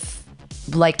sort of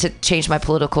like to change my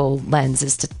political lens,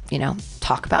 is to, you know,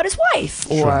 talk about his wife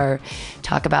or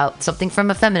talk about something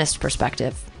from a feminist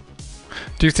perspective.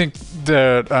 Do you think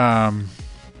that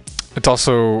it's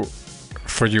also,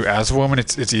 for you as a woman,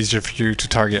 it's easier for you to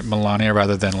target Melania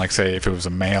rather than, like, say, if it was a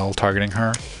male targeting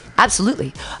her?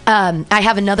 Absolutely. I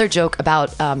have another joke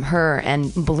about her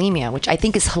and bulimia, which I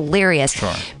think is hilarious.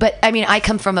 Sure. But I mean, I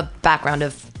come from a background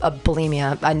of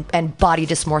bulimia and body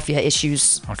dysmorphia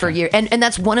issues for years. And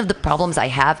that's one of the problems I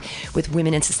have with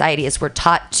women in society, is we're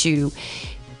taught to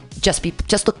just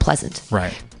look pleasant.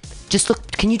 Right.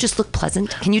 Can you just look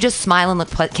pleasant? Can you just smile and look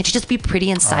pleasant? Can't you just be pretty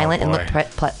and silent and look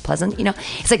pleasant? You know,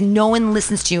 it's like no one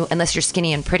listens to you unless you're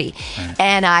skinny and pretty. Right.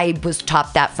 And I was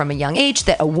taught that from a young age,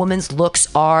 that a woman's looks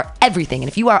are everything. And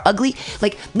if you are ugly,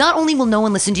 like, not only will no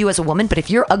one listen to you as a woman, but if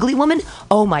you're ugly woman,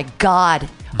 oh my God.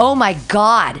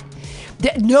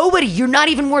 You're not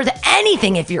even worth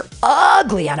anything if you're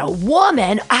ugly. And a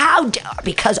woman,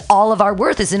 because all of our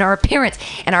worth is in our appearance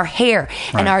and our hair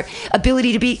and our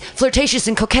ability to be flirtatious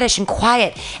and coquettish and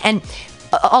quiet and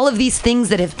all of these things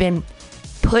that have been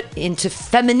put into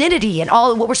femininity and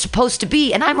all of what we're supposed to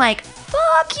be. And I'm like,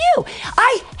 fuck you.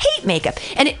 I hate makeup.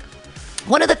 And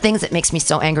one of the things that makes me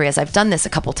so angry is, I've done this a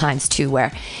couple times too,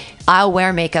 where I'll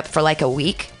wear makeup for like a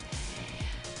week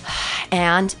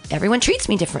and everyone treats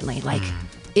me differently. Like,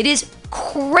 it is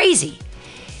crazy,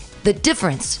 the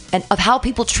difference of how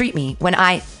people treat me when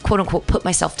I, quote unquote, put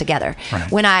myself together.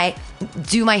 Right. When I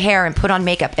do my hair and put on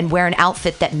makeup and wear an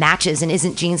outfit that matches and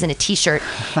isn't jeans and a t-shirt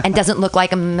and doesn't look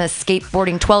like I'm a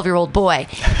skateboarding 12-year-old boy.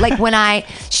 Like when I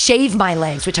shave my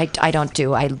legs, which I don't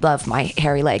do. I love my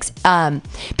hairy legs.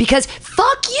 Because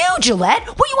fuck you, Gillette.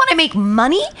 What, you want to make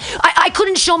money? I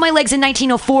couldn't show my legs in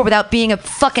 1904 without being a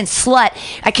fucking slut.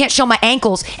 I can't show my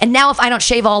ankles. And now if I don't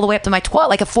shave all the way up to my twat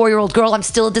like a 4-year-old girl, I'm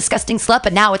still a disgusting slut.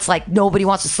 But now it's like nobody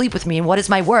wants to sleep with me. And what is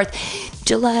my worth?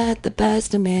 Gillette, the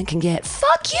best a man can get.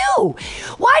 Fuck you.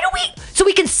 Why do so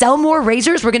we can sell more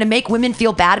razors? We're going to make women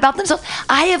feel bad about themselves?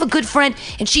 I have a good friend,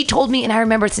 and she told me, and I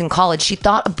remember it's in college, she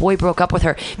thought a boy broke up with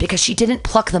her because she didn't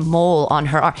pluck the mole on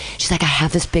her arm. She's like, I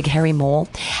have this big hairy mole,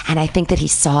 and I think that he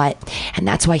saw it, and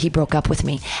that's why he broke up with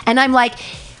me. And I'm like,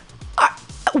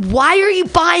 why are you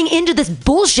buying into this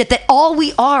bullshit that all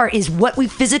we are is what we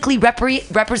physically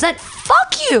represent?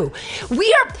 Fuck you.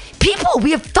 We are people.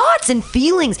 We have thoughts and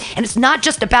feelings, and it's not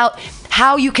just about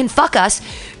how you can fuck us.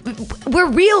 We're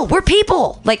real. We're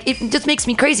people. Like, it just makes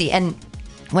me crazy. And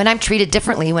when I'm treated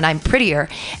differently, when I'm prettier,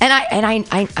 and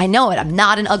I know it. I'm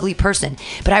not an ugly person,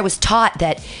 but I was taught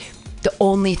that the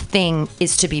only thing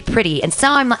is to be pretty. And so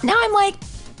I'm like,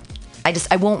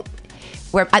 I won't.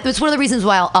 It's one of the reasons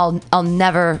why I'll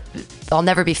never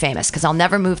be famous, because I'll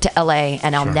never move to LA,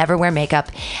 and I'll never wear makeup,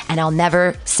 and I'll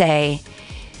never say,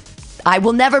 I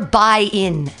will never buy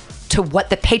in to what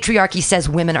the patriarchy says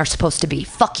women are supposed to be.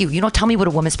 Fuck you. You don't tell me what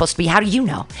a woman's supposed to be. How do you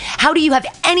know? How do you have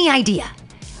any idea?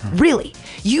 Really?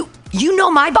 You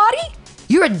know my body?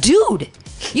 You're a dude.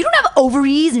 You don't have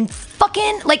ovaries and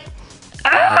fucking like,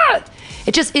 I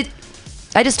just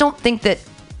don't think that.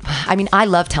 I mean, I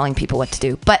love telling people what to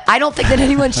do, but I don't think that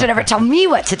anyone should ever tell me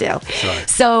what to do. Right.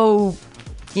 So,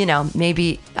 you know,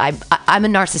 maybe I'm a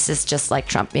narcissist just like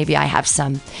Trump. Maybe I can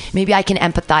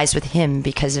empathize with him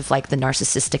because of like the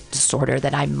narcissistic disorder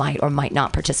that I might or might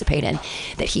not participate in,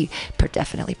 that he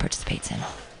definitely participates in.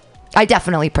 I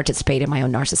definitely participate in my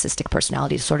own narcissistic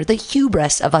personality disorder. The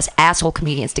hubris of us asshole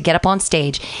comedians to get up on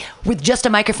stage with just a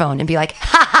microphone and be like,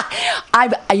 ha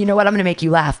ha, you know what? I'm going to make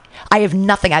you laugh. I have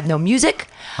nothing. I have no music.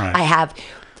 Right.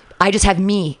 I just have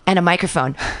me and a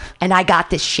microphone and I got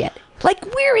this shit.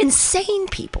 Like, we're insane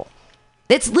people.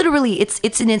 It's literally,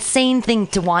 it's an insane thing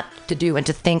to want to do and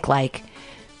to think like,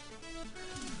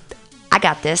 I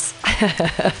got this.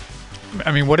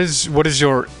 I mean, what is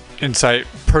your insight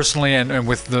personally and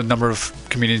with the number of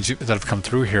comedians that have come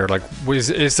through here? Like,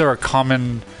 is there a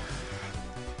common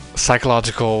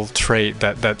psychological trait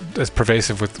that is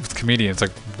pervasive with comedians?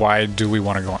 Like, why do we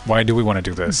want to go on? Why do we want to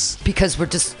do this? Because we're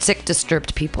just sick,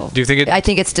 disturbed people. Do you think I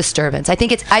think it's disturbance. I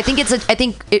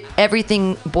think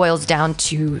everything boils down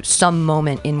to some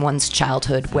moment in one's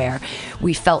childhood where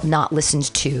we felt not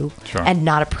listened to and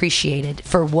not appreciated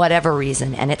for whatever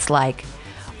reason. And it's like,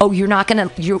 oh,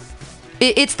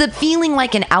 it's the feeling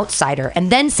like an outsider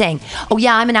and then saying, oh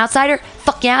yeah, I'm an outsider.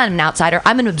 Fuck yeah, I'm an outsider.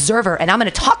 I'm an observer and I'm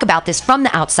going to talk about this from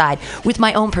the outside with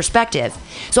my own perspective.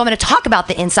 So I'm going to talk about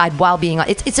the inside while being,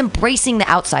 it's embracing the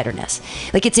outsiderness.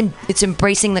 Like it's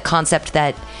embracing the concept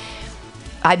that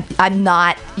I'm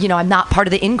not part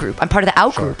of the in group. I'm part of the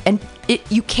out group. And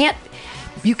you can't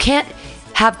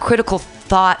have critical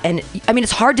thought. And I mean,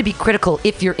 it's hard to be critical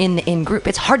if you're in the in group.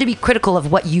 It's hard to be critical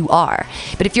of what you are.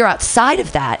 But if you're outside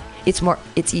of that,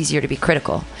 it's easier to be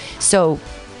critical. So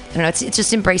I don't know, it's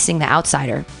just embracing the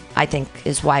outsider, I think,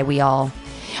 is why we all,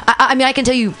 I mean, I can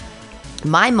tell you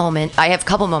my moment. I have a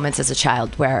couple moments as a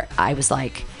child where I was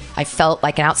like, I felt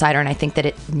like an outsider, and I think that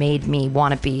it made me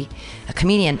want to be a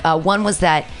comedian. One was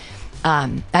that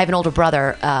I have an older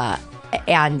brother,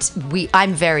 and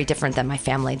I'm very different than my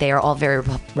family. They are all very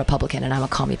Republican, and I'm a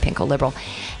call me pinko liberal.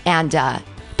 And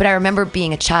but I remember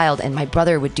being a child, and my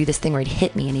brother would do this thing where he'd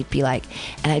hit me, and he'd be like,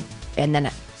 and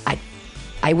then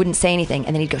I wouldn't say anything,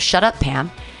 and then he'd go, "Shut up,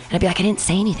 Pam," and I'd be like, "I didn't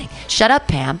say anything. Shut up,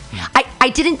 Pam." I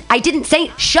didn't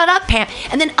say, "Shut up, Pam,"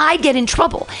 and then I'd get in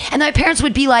trouble, and my parents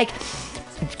would be like,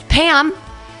 "Pam,"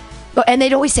 and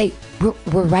they'd always say,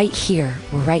 "We're right here.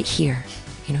 We're right here.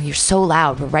 You know, you're so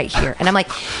loud. We're right here." And I'm like,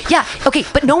 yeah, okay,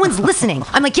 but no one's listening.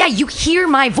 I'm like, yeah, you hear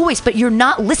my voice, but you're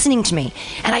not listening to me.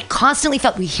 And I constantly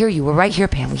felt, we hear you. We're right here,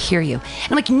 Pam. We hear you.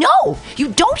 And I'm like, no, you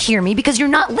don't hear me because you're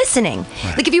not listening.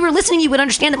 Right. Like, if you were listening, you would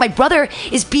understand that my brother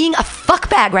is being a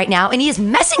fuckbag right now, and he is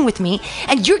messing with me,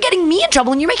 and you're getting me in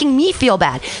trouble, and you're making me feel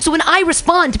bad. So when I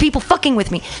respond to people fucking with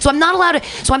me, so I'm not allowed to,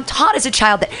 so I'm taught as a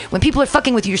child that when people are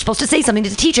fucking with you, you're supposed to say something to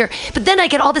the teacher, but then I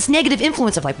get all this negative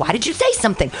influence of like, why did you say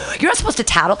something? You're not supposed to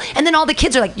tattle. And then all the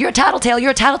kids are like, you're a tattletale,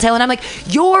 you're a tattletale. And I'm like,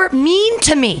 you're mean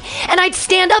to me. And I'd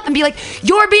stand up and be like,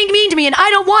 you're being mean to me and I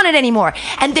don't want it anymore.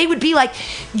 And they would be like,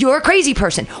 you're a crazy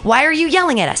person. Why are you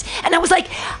yelling at us? And I was like,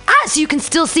 so you can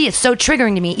still see it's so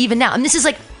triggering to me even now. And this is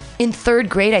like in third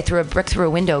grade, I threw a brick through a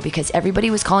window because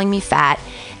everybody was calling me fat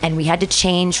and we had to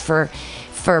change for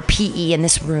PE in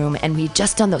this room, and we'd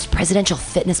just done those presidential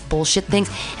fitness bullshit things,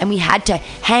 and we had to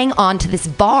hang on to this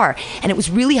bar, and it was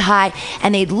really high,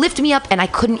 and they'd lift me up, and I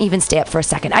couldn't even stay up for a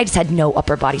second. I just had no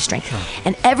upper body strength. Sure.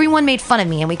 And everyone made fun of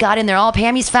me, and we got in there, all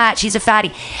Pammy's fat, she's a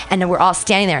fatty, and then we're all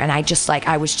standing there, and I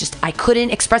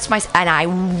couldn't express myself, and I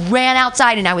ran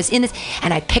outside, and I was in this,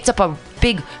 and I picked up a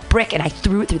big brick, and I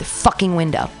threw it through the fucking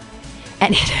window.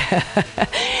 And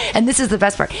and this is the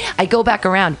best part. I go back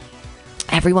around.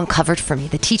 Everyone covered for me.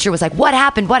 The teacher was like, what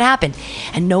happened? What happened?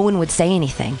 And no one would say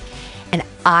anything. And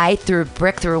I threw a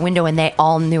brick through a window and they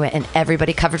all knew it and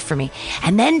everybody covered for me.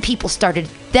 And then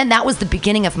then that was the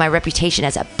beginning of my reputation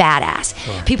as a badass.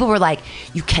 Sure. People were like,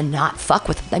 you cannot fuck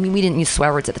with, I mean, we didn't use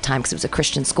swear words at the time because it was a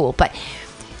Christian school, but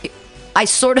I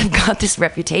sort of got this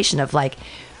reputation of like,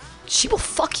 she will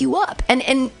fuck you up.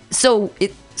 And so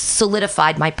it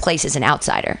solidified my place as an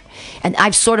outsider. And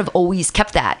I've sort of always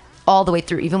kept that all the way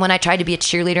through. Even when I tried to be a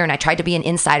cheerleader and I tried to be an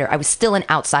insider, I was still an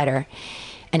outsider.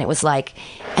 And it was like,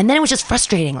 and then it was just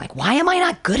frustrating. Like, why am I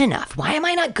not good enough? Why am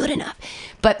I not good enough?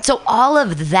 But so all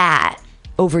of that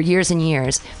over years and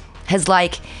years has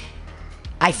like,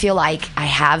 I feel like I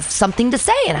have something to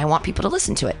say and I want people to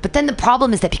listen to it. But then the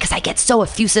problem is that because I get so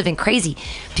effusive and crazy,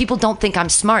 people don't think I'm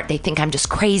smart. They think I'm just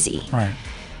crazy. Right.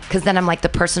 Because then I'm like the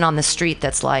person on the street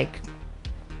that's like,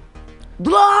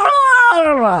 blah,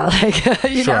 blah, blah, like,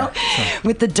 you know,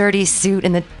 with the dirty suit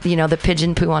and the, you know, the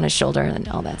pigeon poo on his shoulder and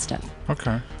all that stuff.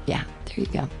 Okay. Yeah, there you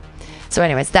go. So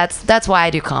anyways, that's why I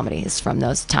do comedy, is from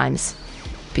those times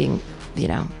being, you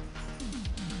know,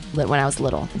 when I was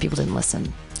little and people didn't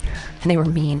listen and they were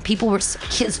mean. People were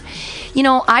kids. You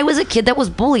know, I was a kid that was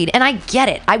bullied and I get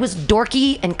it. I was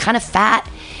dorky and kind of fat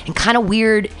and kind of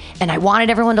weird and I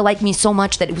wanted everyone to like me so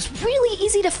much that it was really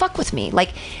easy to fuck with me. Like,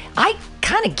 I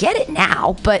kind of get it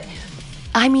now, but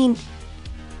I mean,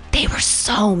 they were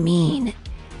so mean.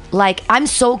 Like, I'm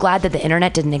so glad that the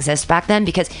internet didn't exist back then,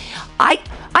 because I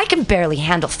can barely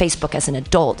handle Facebook as an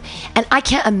adult, and I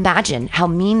can't imagine how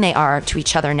mean they are to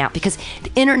each other now, because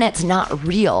the internet's not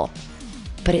real,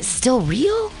 but it's still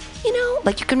real, you know?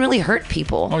 Like, you can really hurt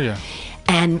people. Oh, yeah.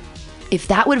 And if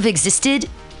that would have existed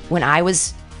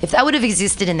if that would have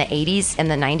existed in the 80s and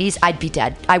the 90s, I'd be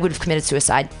dead. I would have committed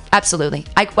suicide. Absolutely.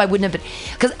 I wouldn't have been,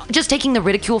 because just taking the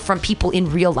ridicule from people in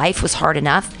real life was hard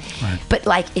enough. Right. But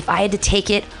like, if I had to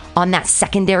take it on that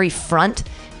secondary front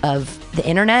of the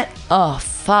internet, oh,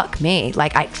 fuck me.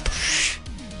 Like,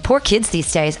 poor kids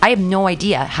these days. I have no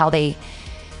idea how they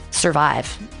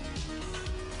survive.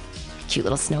 Cute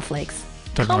little snowflakes.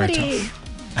 Comedy.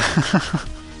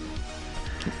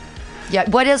 Yeah,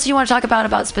 what else do you want to talk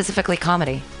about specifically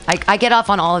comedy? I get off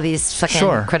on all of these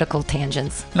fucking critical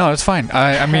tangents. No, it's fine.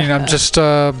 I mean, I'm just...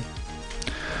 so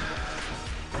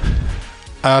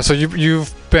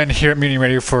you've been here at Mutiny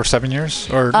Radio for 7 years?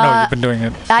 Or no, you've been doing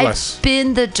it less? I've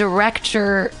been the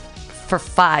director for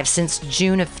 5, since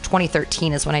June of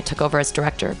 2013 is when I took over as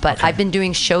director. But I've been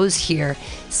doing shows here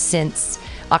since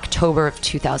October of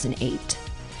 2008.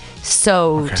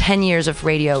 So 10 years of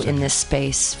radio in this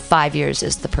space, 5 years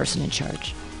as the person in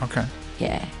charge. Okay.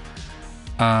 Yeah.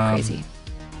 Crazy.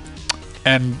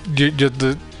 And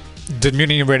did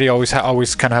Mutiny Radio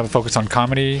always kind of have a focus on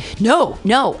comedy? No.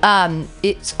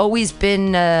 It's always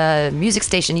been a music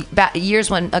station.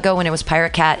 Years ago when it was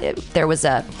Pirate Cat, there was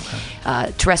a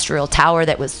terrestrial tower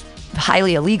that was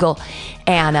highly illegal,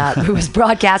 and who was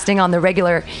broadcasting on the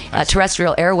regular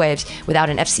terrestrial airwaves without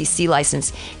an FCC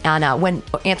license. And when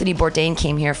Anthony Bourdain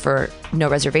came here for No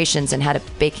Reservations and had a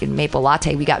bacon maple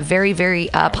latte, we got very, very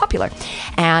popular.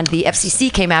 And the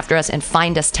FCC came after us and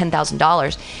fined us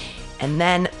 $10,000. And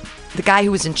then the guy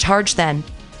who was in charge then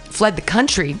fled the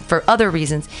country for other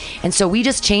reasons. And so we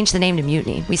just changed the name to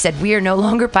Mutiny. We said, we are no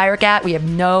longer Pirate Cat. We have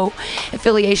no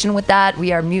affiliation with that.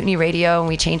 We are Mutiny Radio, and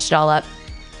we changed it all up.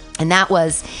 And that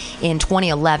was in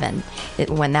 2011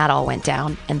 when that all went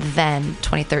down. And then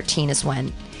 2013 is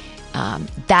when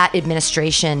that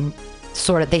administration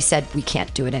they said, we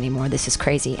can't do it anymore. This is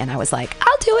crazy. And I was like,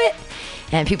 I'll do it.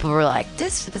 And people were like,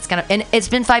 and it's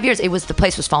been 5 years. The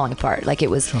place was falling apart. Like, it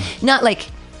was not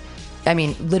like, I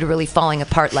mean, literally falling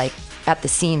apart, like at the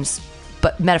seams,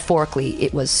 but metaphorically,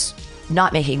 it was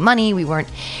not making money. We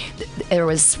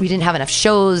didn't have enough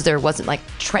shows. There wasn't like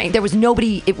there was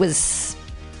nobody.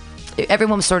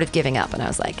 Everyone was sort of giving up, and I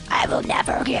was like, I will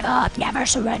never give up, never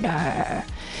surrender.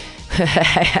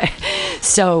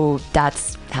 So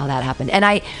that's how that happened. And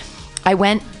I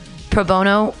went pro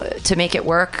bono to make it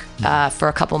work for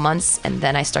a couple months, and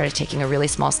then I started taking a really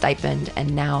small stipend,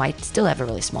 and now I still have a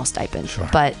really small stipend. Sure.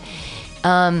 But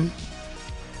trying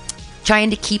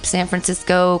to keep San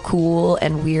Francisco cool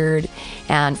and weird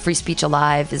and free speech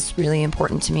alive is really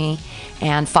important to me,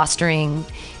 and fostering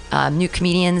new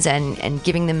comedians and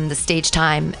giving them the stage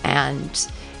time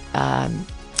and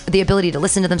the ability to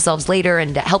listen to themselves later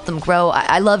and to help them grow.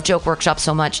 I love Joke Workshop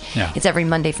so much. Yeah. It's every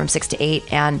Monday from 6 to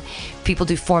 8, and people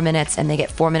do 4 minutes and they get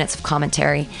 4 minutes of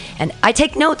commentary. And I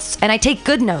take notes, and I take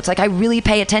good notes. Like, I really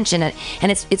pay attention, and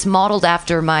it's modeled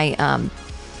after my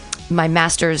my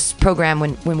master's program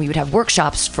when we would have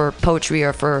workshops for poetry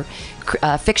or for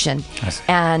fiction.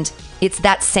 And it's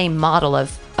that same model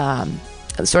of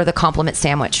sort of the compliment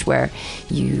sandwich, where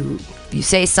you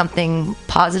say something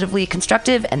positively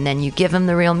constructive, and then you give them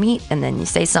the real meat, and then you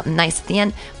say something nice at the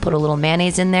end, put a little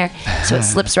mayonnaise in there so it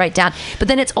slips right down. But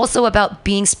then it's also about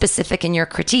being specific in your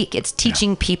critique. It's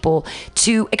teaching people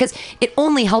because it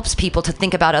only helps people to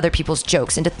think about other people's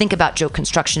jokes and to think about joke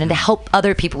construction and to help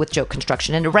other people with joke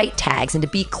construction and to write tags and to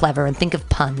be clever and think of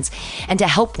puns and to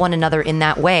help one another in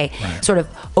that way, sort of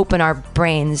open our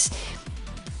brains,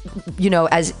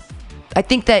 as I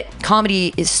think that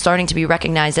comedy is starting to be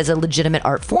recognized as a legitimate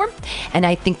art form, and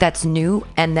I think that's new,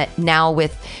 and that now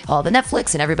with all the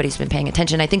Netflix and everybody's been paying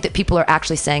attention, I think that people are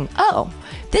actually saying, oh,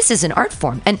 this is an art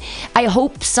form. And I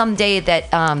hope someday that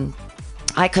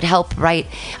I could help write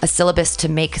a syllabus to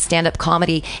make stand-up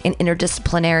comedy an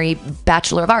interdisciplinary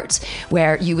Bachelor of Arts,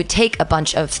 where you would take a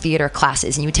bunch of theater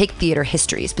classes and you would take theater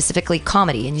history, specifically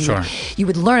comedy, and you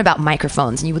would learn about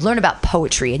microphones, and you would learn about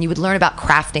poetry, and you would learn about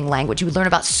crafting language, you would learn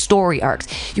about story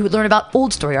arcs, you would learn about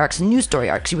old story arcs and new story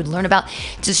arcs, you would learn about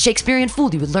just Shakespearean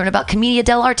fool, you would learn about Commedia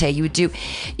dell'arte, you would do,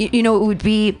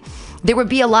 there would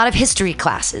be a lot of history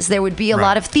classes. There would be a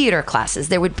lot of theater classes.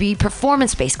 There would be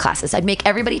performance-based classes. I'd make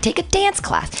everybody take a dance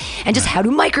class and just how do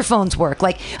microphones work,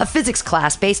 like a physics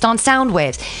class based on sound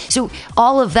waves. So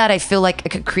all of that, I feel like I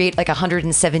could create like a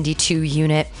 172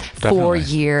 unit,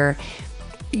 4-year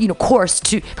course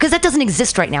because that doesn't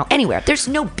exist right now anywhere. There's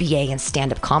no BA in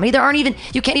stand-up comedy.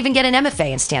 You can't even get an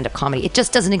MFA in stand-up comedy. It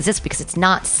just doesn't exist because it's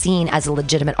not seen as a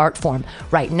legitimate art form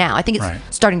right now. I think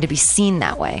it's starting to be seen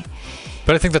that way.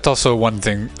 But I think that's also one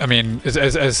thing. I mean,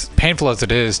 as painful as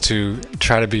it is to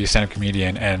try to be a stand-up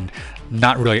comedian and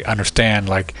not really understand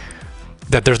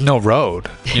that there's no road,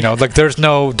 there's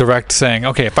no direct saying,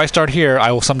 okay, if I start here,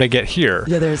 I will someday get here.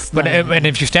 Yeah, there's. And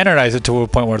if you standardize it to a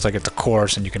point where it's a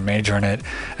course and you can major in it,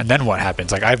 and then what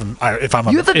happens? If I'm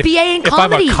you have a BA in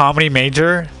comedy. If I'm a comedy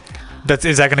major.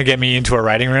 Is that going to get me into a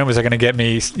writing room? Is that going to get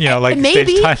me,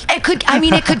 maybe stage time? It could. I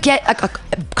mean, it could get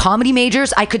comedy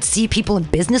majors. I could see people in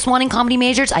business wanting comedy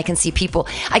majors. I can see people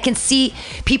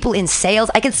in sales.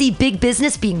 I can see big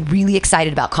business being really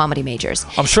excited about comedy majors.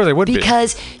 I'm sure they would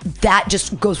because that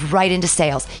just goes right into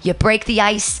sales. You break the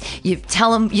ice. You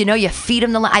tell them. You feed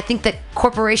them I think that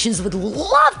corporations would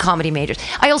love comedy majors.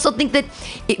 I also think that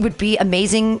it would be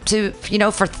amazing to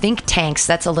for think tanks.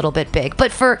 That's a little bit big,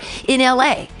 but in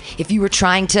LA. If you were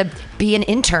trying to be an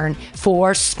intern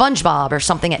for SpongeBob or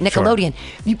something at Nickelodeon,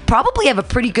 you probably have a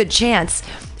pretty good chance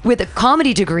with a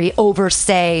comedy degree over,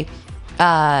 say,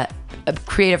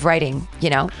 creative writing,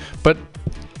 But,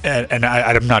 and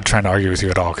I'm not trying to argue with you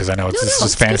at all because I know this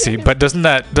is fantasy, but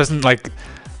doesn't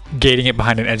gating it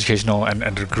behind an educational and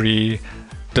a degree,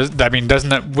 wouldn't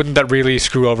that really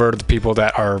screw over the people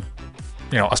that are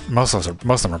most of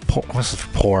them are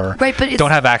poor, right? But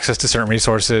don't have access to certain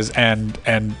resources, and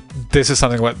this is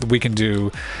something what we can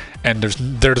do, and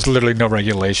there's literally no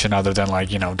regulation other than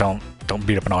don't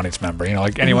beat up an audience member,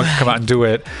 anyone can come out and do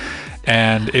it,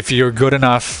 and if you're good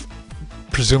enough,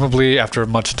 presumably after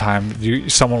much time,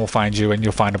 someone will find you and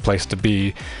you'll find a place to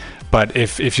be. But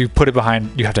if you put it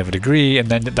behind, you have to have a degree, and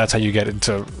then that's how you get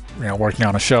into working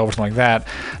on a show or something like that.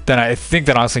 Then I think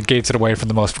that honestly gates it away from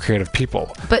the most creative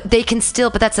people. But they can still.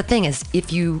 But that's the thing is,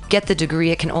 if you get the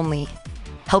degree, it can only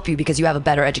help you because you have a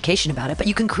better education about it. But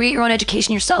you can create your own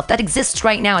education yourself. That exists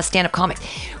right now as stand-up comics.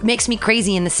 It makes me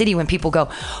crazy in the city when people go,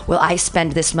 well, I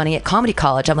spend this money at comedy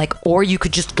college. I'm like, or you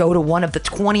could just go to one of the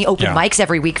 20 open mics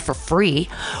every week for free.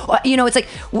 It's like,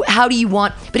 how do you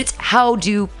want, but it's how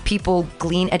do people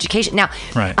glean education? Now,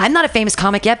 I'm not a famous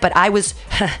comic yet, but I was,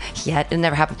 it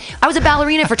never happened. I was a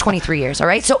ballerina for 23 years, all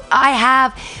right? So I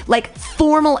have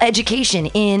formal education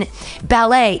in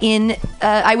ballet,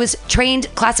 I was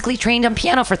classically trained on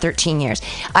piano for 13 years.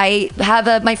 I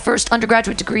have my first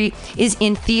undergraduate degree is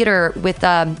in theater with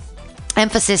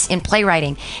emphasis in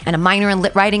playwriting and a minor in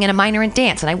lit writing and a minor in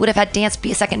dance. And I would have had dance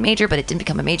be a second major, but it didn't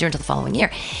become a major until the following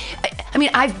year. I mean,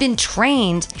 I've been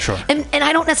trained, and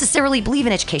I don't necessarily believe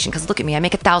in education because look at me, I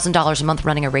make $1,000 a month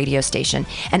running a radio station,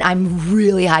 and I'm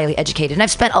really highly educated, and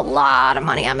I've spent a lot of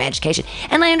money on my education.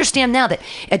 And I understand now that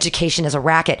education is a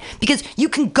racket because you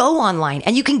can go online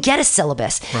and you can get a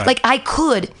syllabus. I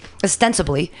could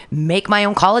ostensibly make my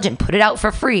own college and put it out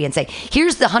for free and say,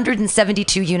 here's the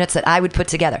 172 units that I would put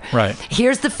together.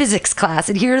 Here's the physics class,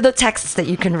 and here are the texts that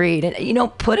you can read,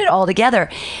 and put it all together.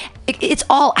 It's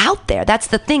all out there. That's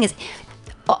the thing is,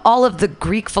 all of the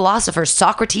Greek philosophers,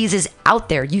 Socrates is out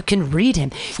there. You can read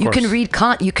him. You can read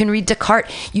Kant. You can read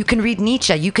Descartes. You can read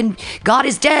Nietzsche. God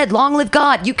is dead. Long live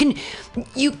God. You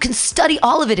can study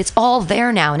all of it. It's all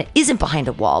there now, and it isn't behind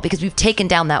a wall because we've taken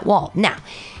down that wall. Now,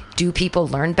 do people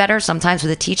learn better sometimes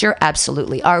with a teacher?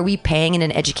 Absolutely. Are we paying in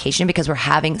an education because we're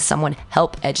having someone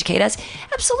help educate us?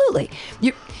 Absolutely.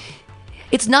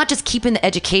 It's not just keeping the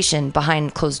education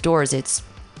behind closed doors. It's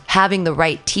having the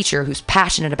right teacher who's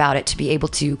passionate about it to be able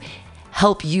to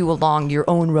help you along your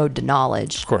own road to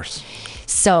knowledge. Of course.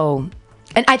 So,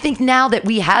 and I think now that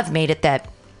we have made it that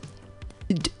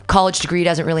college degree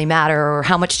doesn't really matter, or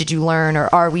how much did you learn,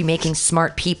 or are we making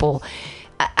smart people?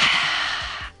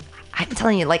 I'm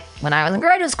telling you, when I was in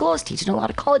graduate school, I was teaching a lot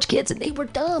of college kids, and they were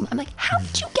dumb. I'm like, how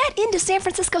did you get into San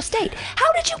Francisco State?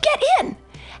 How did you get in?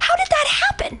 How did that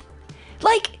happen?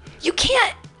 You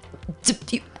can't.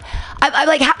 I'm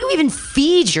like, how do you even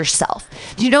feed yourself?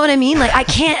 Do you know what I mean? I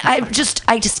can't. I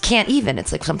just can't even.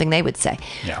 It's like something they would say.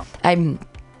 Yeah. I'm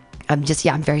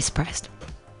very surprised.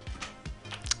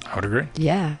 I would agree.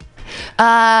 Yeah.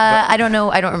 I don't know.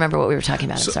 I don't remember what we were talking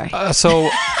about. I'm sorry.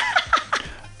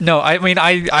 No, I mean,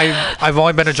 I've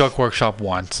only been to Joke Workshop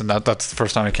once, and that's the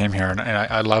first time I came here, and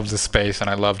I love the space, and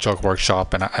I love Joke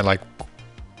Workshop, and I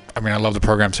love the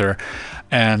programs here,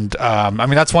 and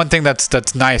that's one thing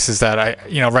that's nice is that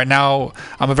right now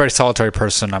I'm a very solitary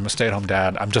person. I'm a stay-at-home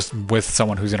dad. I'm just with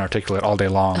someone who's inarticulate all day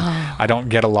long. Oh. I don't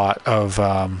get a lot of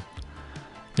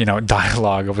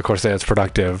dialogue over the course of the day that's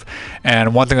productive,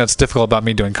 and one thing that's difficult about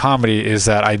me doing comedy is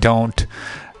that I don't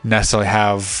necessarily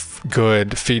have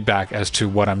good feedback as to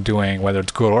what I'm doing, whether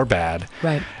it's good or bad.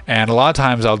 Right. And a lot of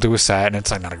times I'll do a set and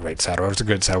it's like not a great set, or it's a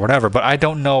good set or whatever, but I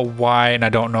don't know why, and I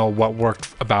don't know what worked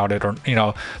about it, or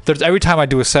there's every time I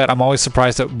do a set, I'm always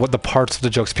surprised at what the parts of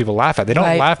the jokes people laugh at. They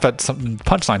don't laugh at some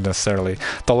punchlines necessarily.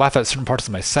 They'll laugh at certain parts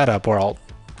of my setup, or I'll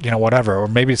whatever, or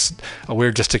maybe it's a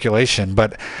weird gesticulation,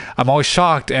 but I'm always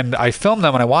shocked, and I film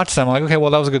them and I watch them. I'm like, okay, well,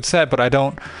 that was a good set, but I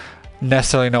don't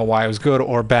necessarily know why it was good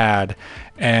or bad.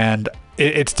 And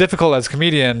it's difficult as a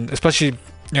comedian, especially,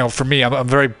 for me, I'm a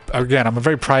very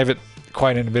private,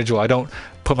 quiet individual. I don't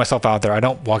put myself out there. I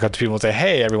don't walk up to people and say,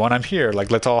 hey, everyone, I'm here.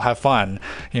 Like, let's all have fun.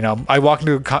 I walk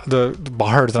into the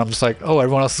bars and I'm just like, oh,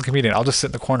 everyone else is a comedian. I'll just sit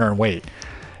in the corner and wait.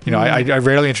 I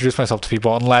rarely introduce myself to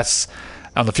people unless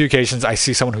on the few occasions I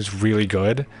see someone who's really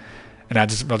good. And I'll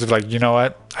just be like, you know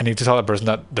what? I need to tell that person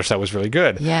that their set was really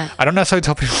good. Yeah. I don't necessarily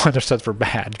tell people when their sets were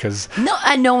bad, because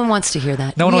no one wants to hear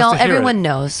that. No one wants to hear everyone it.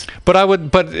 knows. But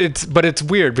it's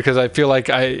weird, because I feel like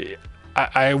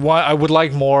I would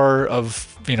like more of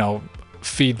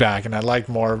feedback, and I like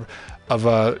more of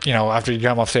after you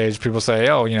come off stage, people say,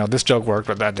 oh, this joke worked,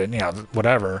 but that didn't,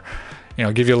 whatever.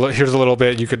 Give you here's a little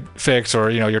bit you could fix, or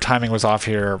your timing was off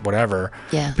here, or whatever.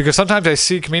 Yeah. Because sometimes I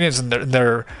see comedians and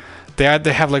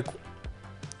they have like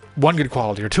one good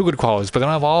quality or two good qualities, but they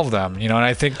don't have all of them, and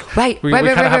I think we kind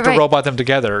of have to robot them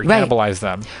together, cannibalize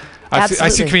them. I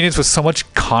see comedians with so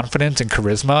much confidence and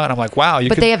charisma, and I'm like, wow.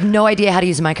 But they have no idea how to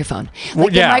use a microphone.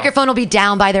 Like, the microphone will be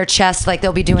down by their chest, like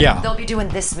they'll be doing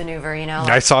this maneuver,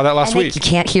 I saw that last week. You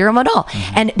can't hear them at all,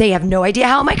 and they have no idea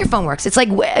how a microphone works. It's like,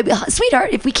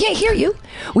 sweetheart, if we can't hear you,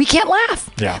 we can't laugh.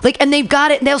 Yeah. Like, and they've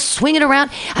got it. They'll swing it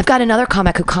around. I've got another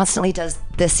comic who constantly does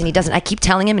this, and he doesn't. I keep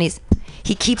telling him, and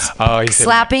he keeps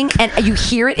slapping, and you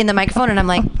hear it in the microphone, and I'm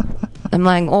like,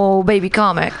 oh, baby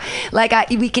comic. Like,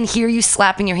 we can hear you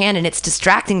slapping your hand, and it's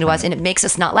distracting to us, and it makes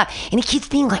us not laugh. And he keeps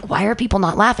being like, why are people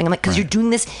not laughing? I'm like, because you're doing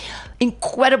this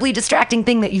incredibly distracting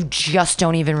thing that you just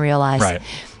don't even realize. Right.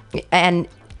 And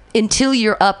until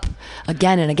you're up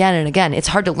again and again and again, it's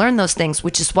hard to learn those things,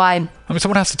 which is why...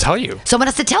 someone has to tell you.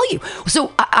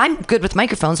 So I'm good with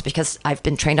microphones because I've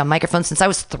been trained on microphones since I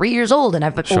was 3 years old, and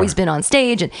I've always been on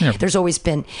stage, and there's always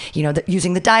been,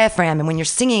 using the diaphragm, and when you're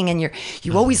singing and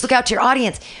you always look out to your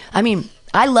audience.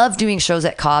 I love doing shows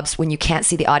at Cobb's when you can't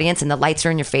see the audience and the lights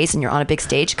are in your face and you're on a big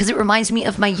stage, because it reminds me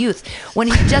of my youth when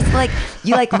you just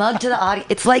you mug to the audience.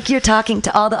 It's like you're talking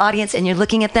to all the audience and you're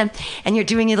looking at them and you're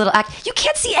doing your little act. You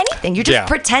can't see anything. You're just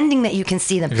pretending that you can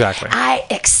see them. Exactly. I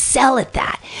excel at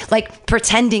that. Like,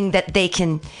 pretending that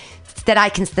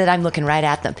that I'm looking right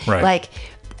at them. Right. Like,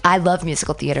 I love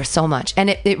musical theater so much, and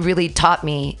it really taught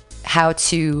me how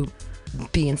to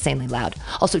be insanely loud.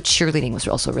 Also, cheerleading was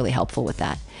also really helpful with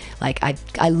that. Like,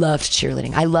 I loved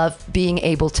cheerleading. I love being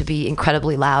able to be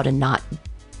incredibly loud and not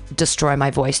destroy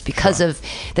my voice because of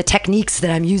the techniques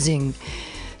that I'm using,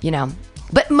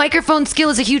 But microphone skill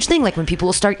is a huge thing. Like, when people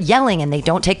will start yelling and they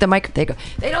don't take the mic, they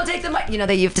don't take the mic. You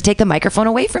have to take the microphone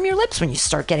away from your lips when you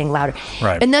start getting louder.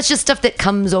 Right. And that's just stuff that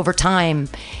comes over time,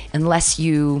 unless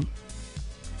you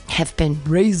have been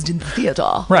raised in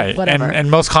theater. Right. Whatever. And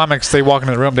most comics, they walk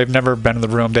into the room, they've never been in the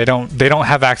room. They don't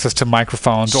have access to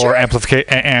microphones or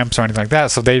amps or anything like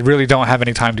that. So they really don't have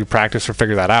any time to practice or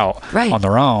figure that out on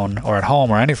their own or at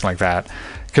home or anything like that.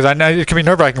 Because I know it can be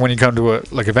nerve-wracking when you come to a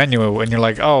venue and you're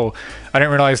like, oh, I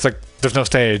didn't realize there's no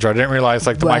stage, or I didn't realize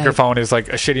the microphone is a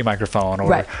shitty microphone,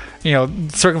 or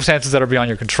circumstances that are beyond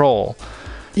your control.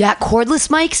 Yeah, cordless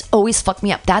mics always fuck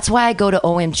me up. That's why I go to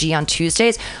OMG on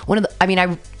Tuesdays.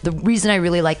 The reason I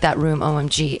really like that room,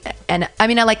 OMG, and I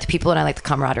like the people and I like the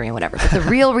camaraderie and whatever, but the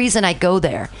real reason I go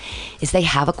there is they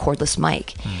have a cordless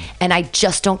mic, and I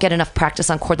just don't get enough practice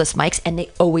on cordless mics, and they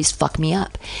always fuck me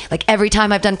up. Like, every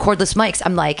time I've done cordless mics,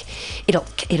 I'm like,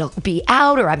 it'll be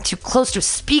out, or I'm too close to a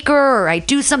speaker, or I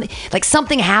do something, like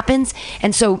something happens.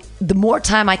 And so the more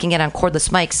time I can get on cordless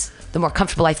mics, the more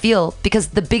comfortable I feel, because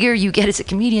the bigger you get as a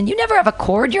comedian, you never have a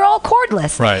cord, you're all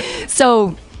cordless. Right.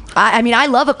 So, I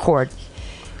love a cord.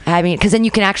 Because then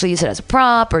you can actually use it as a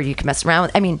prop, or you can mess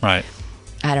around with, right.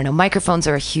 I don't know, microphones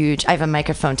are huge. I have a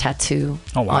microphone tattoo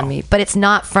on me, but it's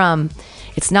not from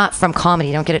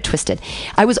comedy. Don't get it twisted.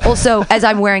 I was also, as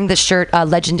I'm wearing this shirt, a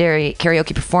legendary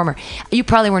karaoke performer. You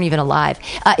probably weren't even alive.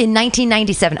 In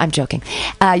 1997, I'm joking.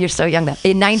 You're so young though.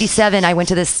 In 97, I went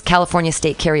to this California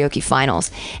State Karaoke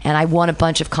Finals, and I won a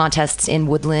bunch of contests in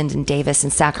Woodland and Davis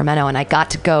and Sacramento, and I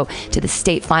got to go to the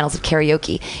state finals of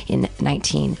karaoke in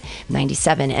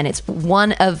 1997, and it's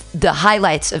one of the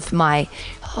highlights of my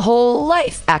whole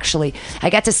life, actually. I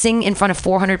got to sing in front of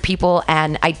 400 people,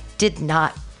 and I did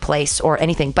not place or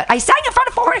anything, but I sang in front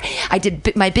of 400. I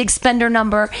did my big spender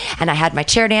number, and I had my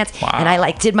chair dance, and I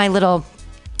like did my little,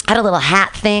 I had a little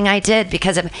hat thing I did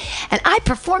because of, and I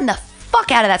performed the fuck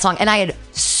out of that song, and I had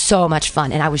so much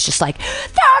fun, and I was just like,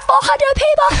 there are 400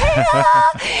 people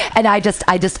here, and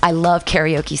I love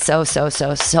karaoke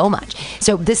so much.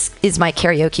 So this is my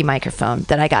karaoke microphone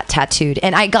that I got tattooed,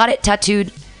 and I got it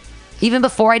tattooed even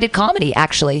before I did comedy,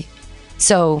 actually.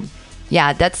 So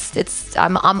yeah,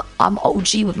 I'm OG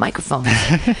with microphones.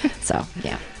 So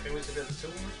yeah.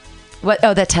 What?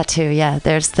 Oh, the tattoo. Yeah,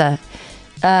 there's the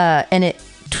and it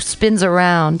spins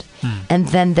around, and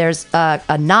then there's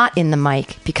a knot in the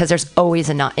mic, because there's always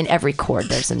a knot in every chord.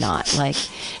 There's a knot, like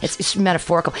it's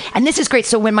metaphorical. And this is great.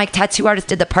 So when my tattoo artist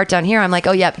did the part down here, I'm like,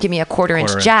 oh yeah, give me a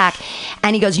quarter-inch jack,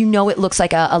 and he goes, you know, it looks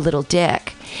like a little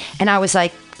dick, and I was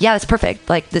like, yeah, that's perfect.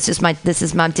 Like this is my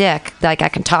dick. Like I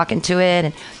can talk into it.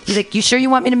 And he's like, you sure you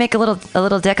want me to make a little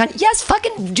dick on? Yes,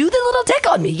 fucking do the little dick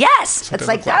on me. Yes. It's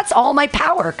like that's all my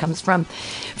power comes from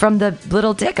the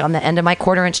little dick on the end of my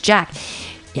quarter-inch jack.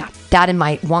 Yeah, that and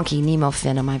my wonky Nemo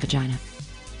fin on my vagina.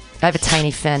 I have a tiny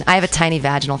fin. I have a tiny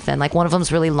vaginal fin. Like one of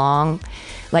them's really long,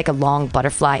 like a long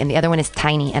butterfly, and the other one is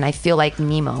tiny, and I feel like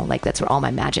Nemo. Like that's where all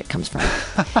my magic comes from.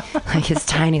 Like his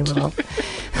tiny little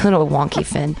wonky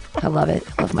fin. I love it.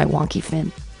 I love my wonky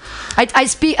fin.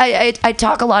 I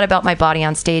talk a lot about my body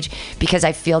on stage because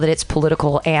I feel that it's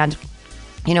political, and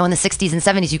you know, in the 60s and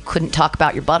 70s, you couldn't talk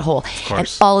about your butthole.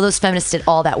 And all of those feminists did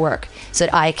all that work so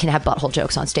that I can have butthole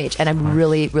jokes on stage. And I'm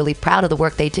really, really proud of the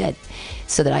work they did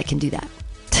so that I can do that.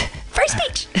 Free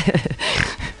speech.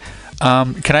 I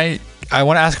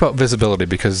want to ask about visibility,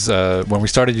 because when we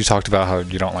started, you talked about how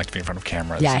you don't like to be in front of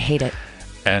cameras. Yeah, I hate it.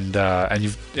 And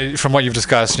from what you've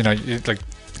discussed, you know, like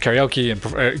karaoke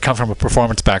and come from a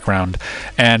performance background.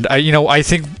 And I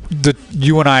think that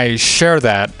you and I share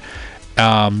that.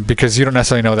 Because you don't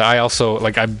necessarily know that I also,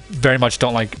 like, I very much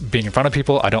don't like being in front of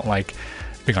people. I don't like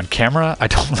being on camera. I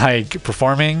don't like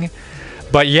performing.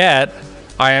 But yet,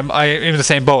 I'm in the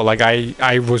same boat. Like,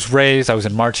 I was raised, I was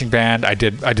in marching band.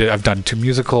 I've done 2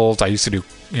 musicals. I used to do,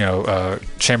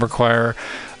 chamber choir,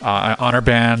 honor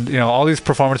band, all these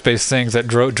performance-based things that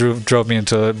drove me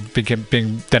into being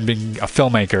a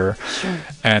filmmaker. Sure.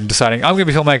 And deciding I'm going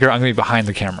to be a filmmaker, I'm going to be behind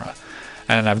the camera.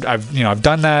 And I've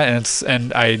done that,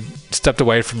 and I stepped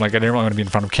away from, like, I didn't want to be in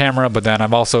front of camera, but then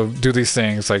I've also do these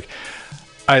things, like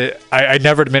I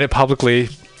never admit it publicly,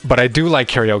 but I do like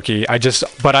karaoke.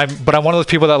 But I'm one of those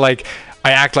people that, like,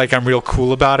 I act like I'm real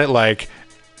cool about it, like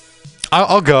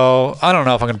I'll go. I don't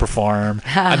know if I'm gonna perform,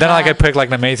 and then like I pick like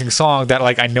an amazing song that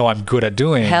like I know I'm good at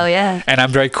doing. Hell yeah! And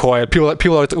I'm very coy. People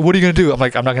are like, "What are you gonna do?" I'm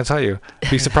like, "I'm not gonna tell you.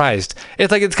 Be surprised."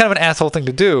 It's kind of an asshole thing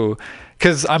to do,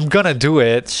 because I'm gonna do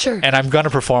it. Sure. And I'm gonna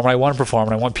perform. I want to perform,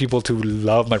 and I want people to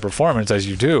love my performance, as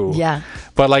you do. Yeah.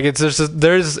 But like and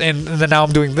then now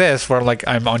I'm doing this where like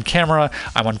I'm on camera,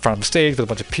 I'm on front of the stage with a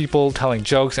bunch of people telling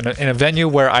jokes in a venue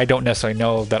where I don't necessarily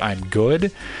know that I'm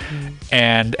good,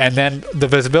 and then the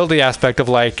visibility aspect of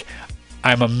like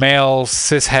I'm a male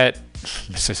cishet.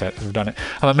 I've done it.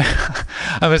 I'm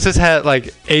a cishet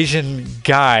like Asian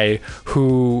guy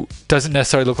who doesn't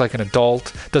necessarily look like an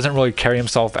adult, doesn't really carry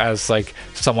himself as like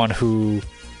someone who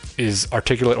is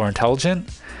articulate or intelligent.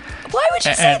 Why would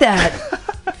you say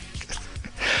that?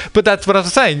 But that's what I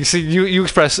was saying. You see, you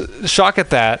express shock at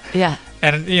that. Yeah.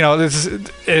 And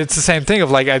it's the same thing of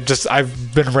like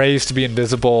I've been raised to be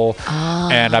invisible,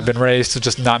 and I've been raised to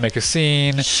just not make a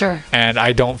scene. Sure. And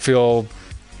I don't feel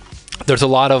there's a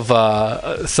lot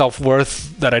of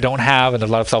self-worth that I don't have, and there's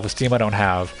a lot of self-esteem I don't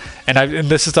have. And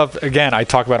this is stuff again I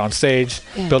talk about on stage,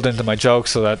 build into my jokes,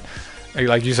 so that,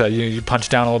 like you said, you punch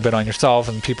down a little bit on yourself,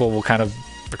 and people will kind of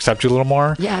accept you a little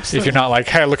more. Yeah, absolutely. If you're not like,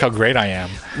 hey, look how great I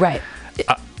am. Right.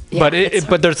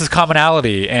 But there's this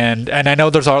commonality, and I know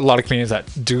there's a lot of comedians that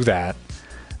do that.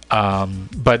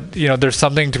 But there's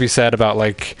something to be said about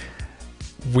like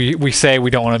we say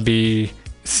we don't want to be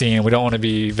seen, we don't want to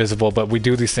be visible, but we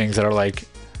do these things that are like,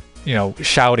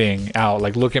 shouting out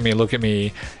like, look at me,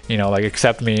 like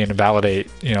accept me and validate,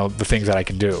 the things that I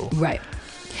can do. Right.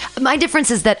 My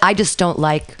difference is that I just don't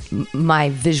like my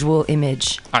visual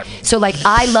image. So like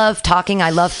I love talking,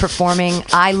 I love performing,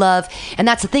 and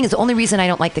that's the thing, is the only reason I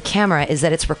don't like the camera is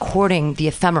that it's recording the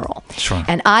ephemeral. Sure.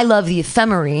 And I love the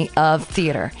ephemery of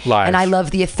theater. Live. And I love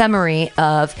the ephemery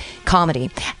of comedy.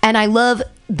 And I love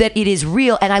that it is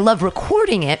real, and I love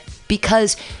recording it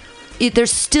because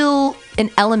there's still an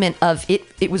element of it.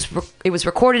 It was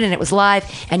recorded and it was live,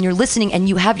 and you're listening and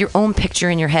you have your own picture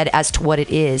in your head as to what it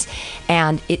is,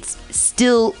 and it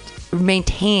still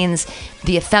maintains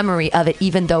the ephemery of it,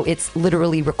 even though it's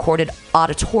literally recorded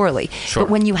auditorily. Sure.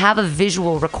 But when you have a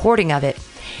visual recording of it,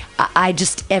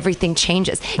 everything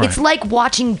changes. Right. It's like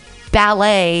watching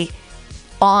ballet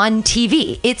on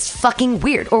TV. It's fucking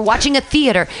weird. Or watching a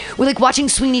theater. We're like watching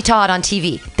Sweeney Todd on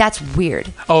TV. That's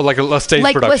weird. Oh, like a stage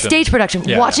production. Like a stage production.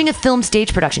 Yeah. Watching a film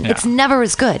stage production. Yeah. It's never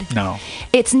as good. No.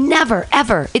 It's never,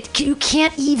 ever. You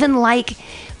can't even like...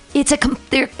 It's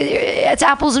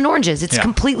apples and oranges. It's a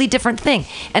completely different thing.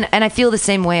 And I feel the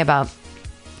same way about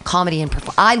comedy and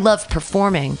I love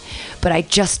performing, but I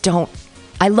just don't.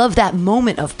 I love that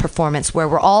moment of performance where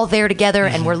we're all there together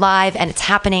and we're live and it's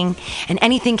happening and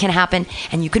anything can happen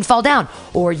and you can fall down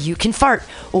or you can fart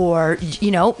or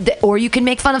or you can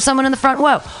make fun of someone in the front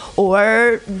row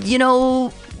or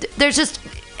there's just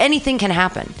anything can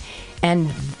happen,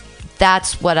 and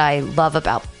that's what I love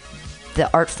about the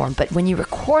art form. But when you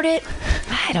record it,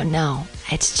 I don't know.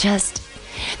 It's just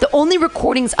the only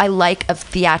recordings I like of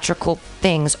theatrical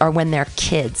things are when they're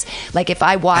kids. Like if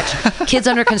I watch Kids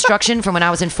Under Construction from when I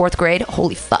was in 4th grade,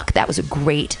 holy fuck, that was a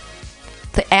great.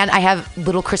 And I have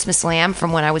Little Christmas Lamb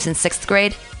from when I was in 6th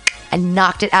grade. I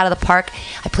knocked it out of the park.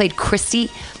 I played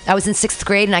Christy. I was in 6th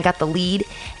grade and I got the lead,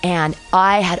 and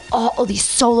I had all these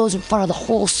solos in front of the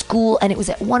whole school, and it was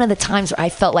at one of the times where I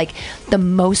felt like the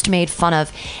most made fun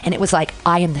of, and it was like,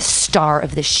 I am the star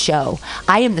of this show.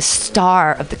 I am the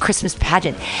star of the Christmas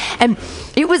pageant. And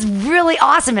it was really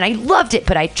awesome and I loved it,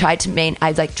 but I tried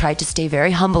to stay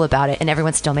very humble about it, and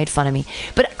everyone still made fun of me.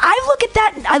 But I look at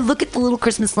that, I look at the Little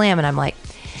Christmas Lamb and I'm like,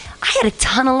 I had a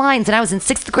ton of lines and I was in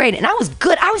 6th grade and I was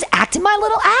good. I was acting my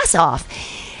little ass off.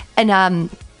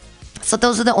 And so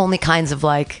those are the only kinds of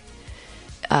like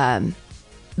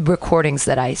recordings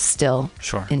that I still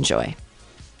enjoy.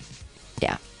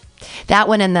 Yeah. That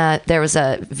one, and there was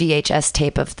a VHS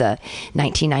tape of the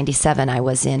 1997. I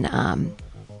was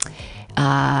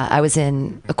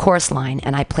in a chorus line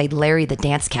and I played Larry the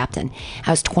dance captain.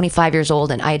 I was 25 years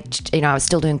old and I was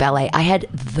still doing ballet. I had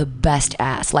the best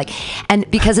ass. And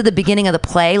because of the beginning of the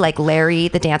play, like Larry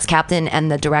the dance captain and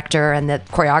the director and the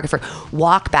choreographer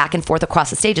walk back and forth across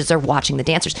the stages. They're watching the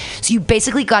dancers. So you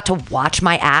basically got to watch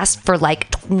my ass for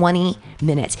like 20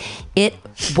 minutes. It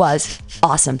was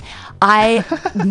awesome. I